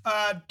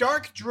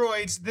 Dark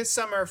Droids this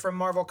summer from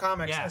Marvel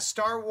Comics, Yeah. a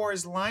Star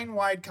Wars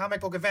line-wide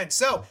comic book event.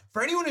 So,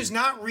 for anyone who's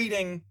not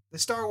reading the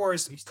Star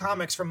Wars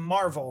comics from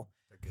Marvel,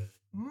 They're good.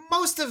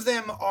 most of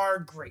them are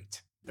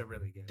great. They're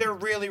really good. They're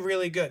really,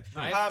 really good.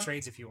 I have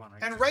trades if you want.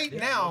 And right Yeah,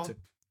 now, I'd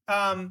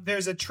love to.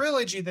 there's a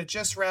trilogy that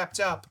just wrapped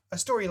up, a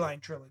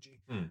storyline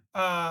trilogy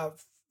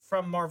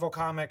from Marvel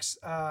Comics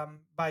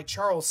by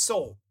Charles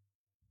Soule.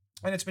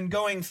 And it's been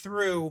going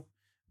through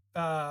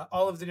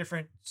all of the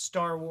different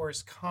Star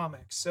Wars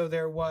comics. So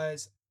there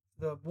was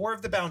the War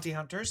of the Bounty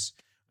Hunters,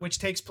 which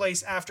takes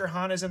place after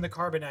Han is in the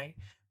Carbonite,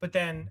 but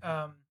then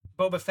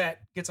Boba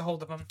Fett gets a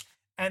hold of him.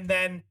 And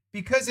then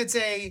because it's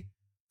a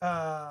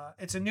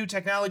new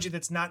technology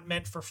that's not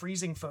meant for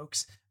freezing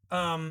folks,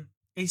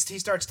 he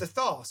starts to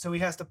thaw. So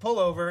he has to pull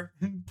over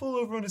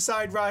on a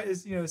side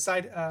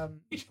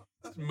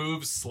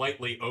Moves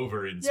slightly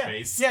over in yeah,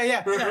 space.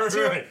 Yeah.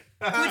 Right.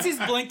 Puts his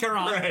blinker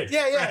on. Right.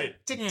 Yeah. Right.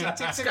 Tick, Yeah. tick,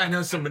 tick, This tick. guy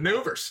knows some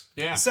maneuvers.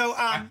 Yeah. So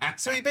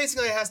he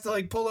basically has to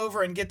like pull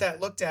over and get that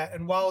looked at,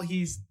 and while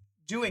he's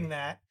doing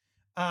that,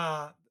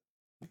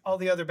 all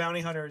the other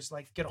bounty hunters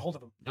like get a hold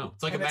of him. No,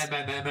 it's like And a it's-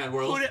 mad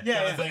world. Who'da- kind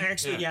yeah, of thing.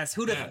 Actually, Yeah. yes.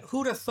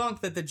 Who'd have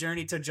thunk that the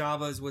journey to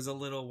Java's was a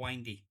little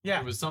windy? Yeah,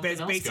 There was something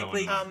It's else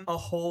basically going on. a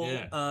whole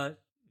Yeah.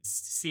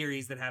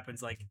 series that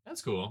happens like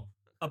That's cool.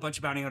 a bunch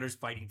of bounty hunters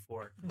fighting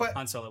for But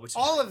Han Solo, which is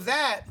all of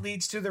that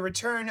leads to the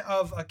return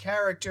of a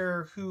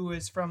character who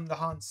is from the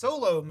Han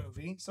Solo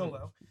movie,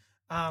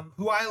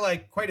 who I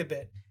like quite a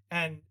bit,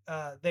 and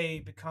they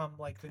become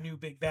like the new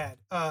big bad.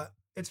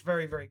 It's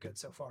very, very good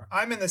so far.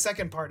 I'm in the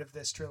second part of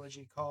this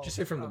trilogy called. Did you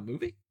say from the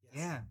movie?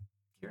 yeah.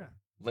 Kira.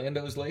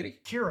 Lando's lady?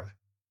 Kira.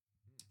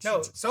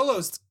 No,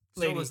 Solo's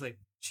lady. Solo's lady.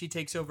 She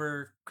takes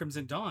over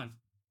Crimson Dawn.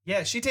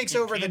 Yeah, she takes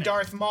In over the canon.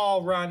 Darth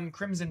Maul run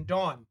Crimson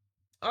Dawn.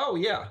 Oh,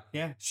 yeah.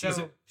 Yeah.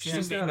 So-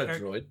 She's the not main a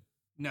character. droid.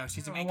 No,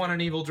 she's the I main want an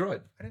character. evil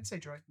droid. I didn't say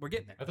droid. We're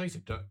getting there. I thought you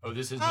said, oh,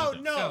 this is Oh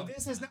nothing. no, So-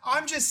 this is.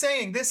 I'm just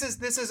saying this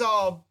is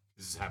all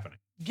This is happening.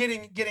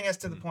 getting us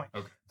to the point.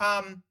 Okay.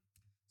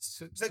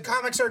 So, The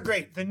comics are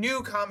great. The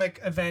new comic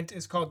event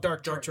is called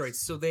Dark Dark Droids. Droids.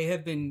 So they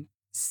have been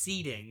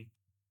seeding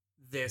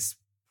this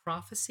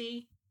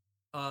prophecy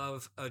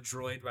of a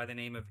droid by the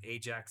name of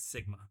Ajax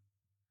Sigma,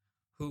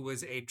 who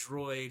was a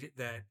droid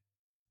that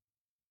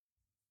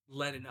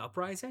led an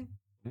uprising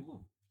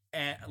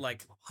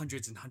like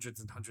hundreds and hundreds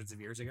and hundreds of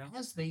years ago.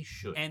 As they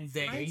should. And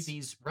they right?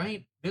 These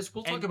right. This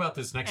we'll talk And- about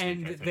this next and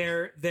week. I think.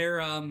 they're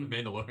the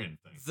Mandalorian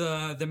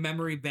thing. the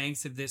memory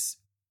banks of this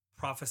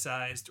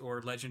prophesized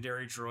or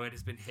legendary droid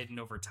has been hidden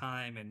over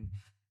time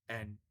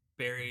and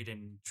buried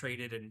and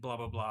traded and blah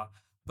blah blah.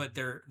 But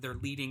they're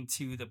leading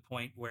to the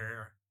point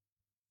where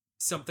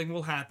something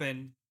will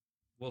happen,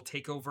 will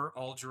take over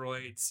all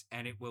droids,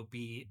 and it will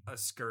be a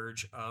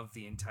scourge of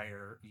the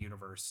entire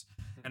universe,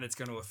 and it's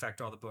going to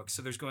affect all the books.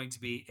 So there's going to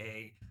be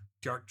a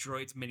Dark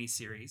Droids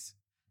miniseries,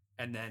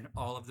 and then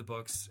all of the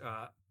books,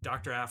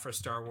 Dr. Aphra,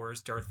 Star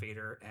Wars, Darth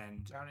Vader,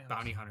 and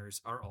Bounty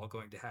Hunters are all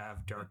going to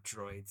have Dark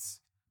Droids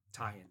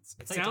tie-ins.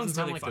 It It sounds doesn't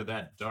sound really like fun. they're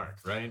that dark,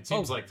 right? It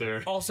seems like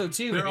they're. Also,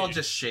 too, They're all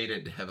just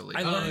shaded heavily.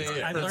 I Oh, learned,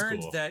 yeah, I that's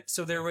learned cool. that.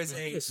 So there was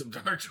a Some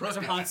dark there's a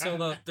droids. Han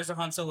Solo. There's a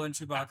Han Solo and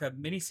Chewbacca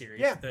miniseries.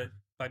 Yeah.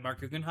 By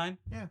Mark Guggenheim.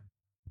 Yeah.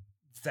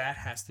 That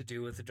has to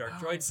do with the Dark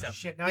Droid stuff.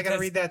 Shit, now I gotta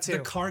Because read that too. The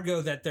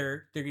cargo that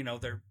they're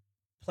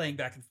playing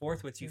back and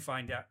forth with. You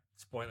find out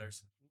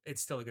spoilers.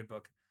 It's still a good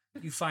book.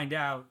 You find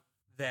out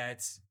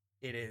that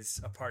it is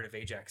a part of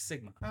Ajax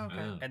Sigma, Oh, okay.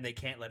 Oh. and they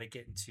can't let it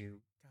get into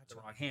the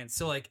wrong hands.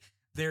 So like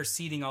they're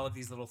seeding all of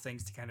these little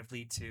things to kind of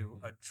lead to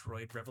a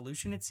droid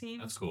revolution. It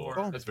seems. That's cool.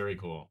 Or That's very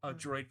cool. a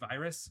droid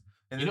virus.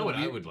 You know what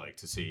I would like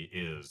to see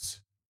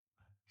is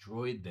a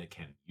droid that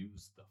can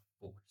use the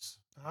Force.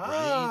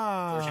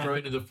 Ah. Or droid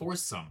into the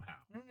Force somehow.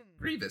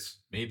 Grievous.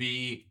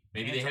 Maybe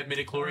they have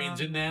midichlorians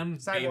in them.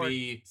 Cyborg.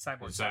 Maybe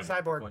Cyborg.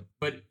 Cyborg.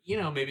 But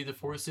maybe the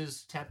Force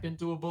is tap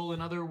intoable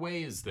in other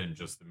ways than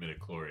just the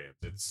midichlorians.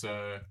 It's Like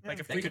a that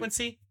could-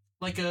 frequency.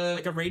 like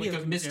a radio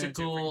like a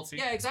mystical, frequency.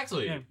 yeah,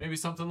 exactly. Yeah. Maybe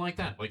something like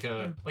that, like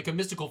a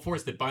mystical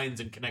force that binds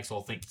and connects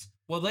all things.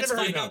 Well, let's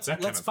Never heard find of out. that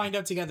kind Let's of find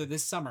out together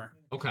this summer.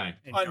 Okay,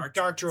 in On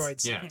Dark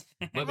Droids. yeah.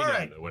 Let me know All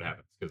right. what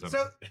happens because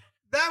So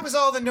that was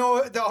all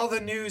the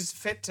news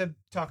fit to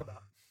talk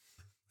about.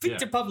 Fit Yeah.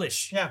 to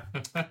publish. Yeah.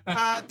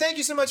 Thank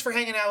you so much for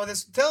hanging out with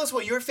us. Tell us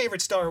what your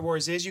favorite Star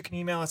Wars is. You can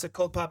email us at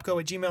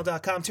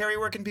cultpopco@gmail.com. Terry,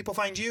 where can people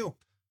find you?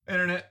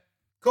 Internet.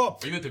 Cool.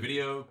 Are you at the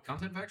Video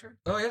Content Factory?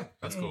 Oh yeah,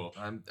 That's cool.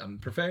 I'm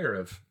purveyor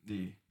of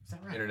the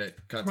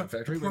Internet Content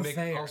Factory. We make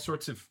Purveyor. all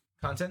sorts of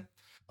content.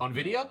 On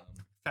video,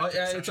 Oh,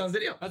 yeah, it's on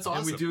video. That's And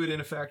we awesome. do it in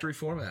a factory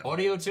format.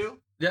 audio too.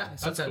 Yeah,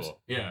 That's sometimes.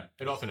 cool. Yeah,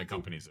 it often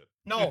accompanies it.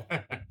 No.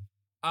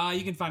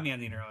 You can find me on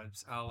the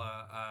interwebs. I'll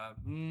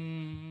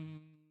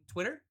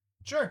Twitter.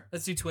 Sure.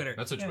 Let's do Twitter.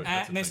 That's a Twitter. At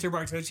that's a thing. Mr.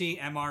 Bartocci,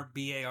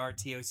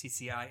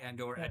 MrBartocci, and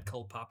or at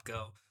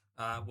CultPOP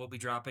we'll be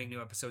dropping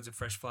new episodes of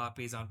Fresh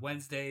Floppies on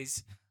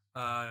Wednesdays.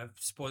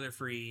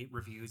 Spoiler-free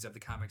reviews of the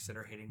comics that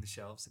are hitting the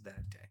shelves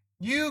that day.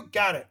 You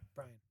got it,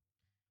 Brian.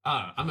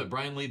 I'm at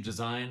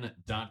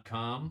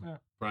BrianLiebDesign.com. Yeah.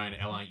 Brian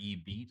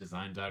Lieb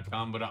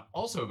Design.com. But I'm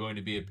also going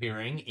to be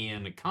appearing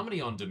in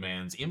Comedy on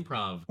Demand's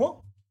improv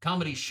Whoa.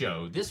 comedy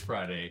show this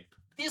Friday.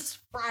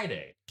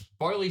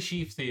 Barley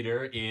Sheaf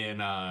Theater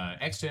in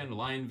Exton,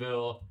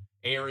 Lionville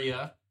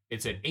area.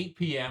 It's at 8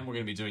 p.m. We're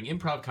going to be doing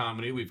improv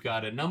comedy. We've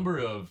got a number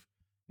of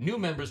new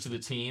members to the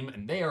team,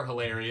 and they are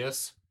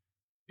hilarious.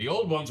 The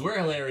old ones were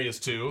hilarious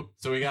too.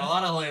 So we got a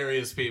lot of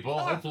hilarious people.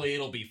 Hopefully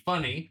it'll be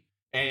funny.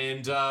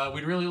 And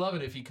we'd really love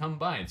it if you come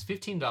by. It's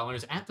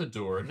 $15 at the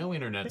door, no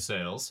internet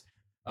sales.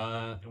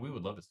 And we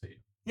would love to see you.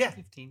 Yeah.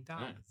 $15.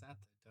 Alright. That's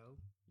dope.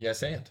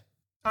 Yes, and.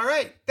 All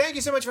right. Thank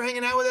you so much for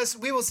hanging out with us.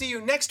 We will see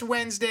you next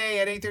Wednesday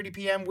at 8:30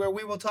 p.m. where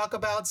we will talk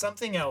about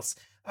something else.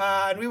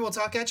 And we will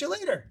talk at you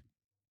later.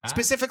 Ah.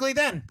 Specifically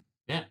then.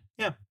 Yeah.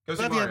 Yeah. Go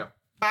see Love you. Mario.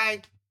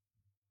 Bye.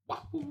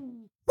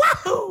 Wahoo!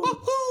 Wahoo!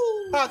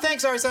 Oh,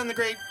 thanks, Arson, the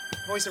great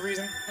voice of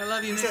reason. I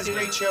love you, He says Missy.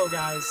 great show,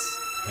 guys.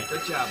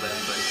 Good job,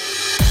 everybody.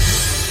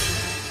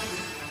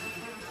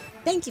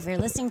 Thank you for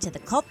listening to the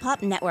Cult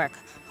Pop Network,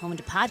 home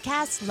to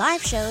podcasts,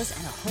 live shows,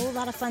 and a whole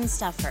lot of fun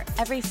stuff for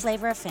every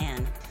flavor of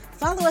fan.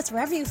 Follow us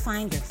wherever you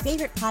find your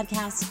favorite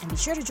podcasts, and be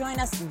sure to join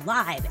us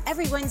live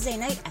every Wednesday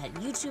night at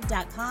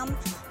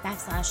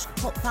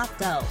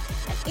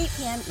youtube.com/CultPopGo at 8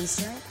 p.m.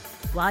 Eastern.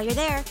 While you're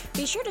there,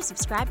 be sure to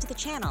subscribe to the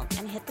channel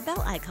and hit the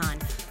bell icon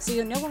so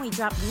you'll know when we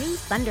drop new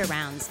Thunder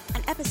Rounds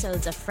and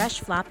episodes of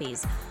Fresh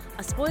Floppies,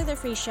 a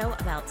spoiler-free show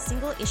about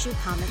single-issue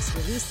comics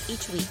released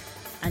each week.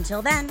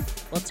 Until then,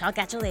 we'll talk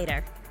at you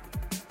later.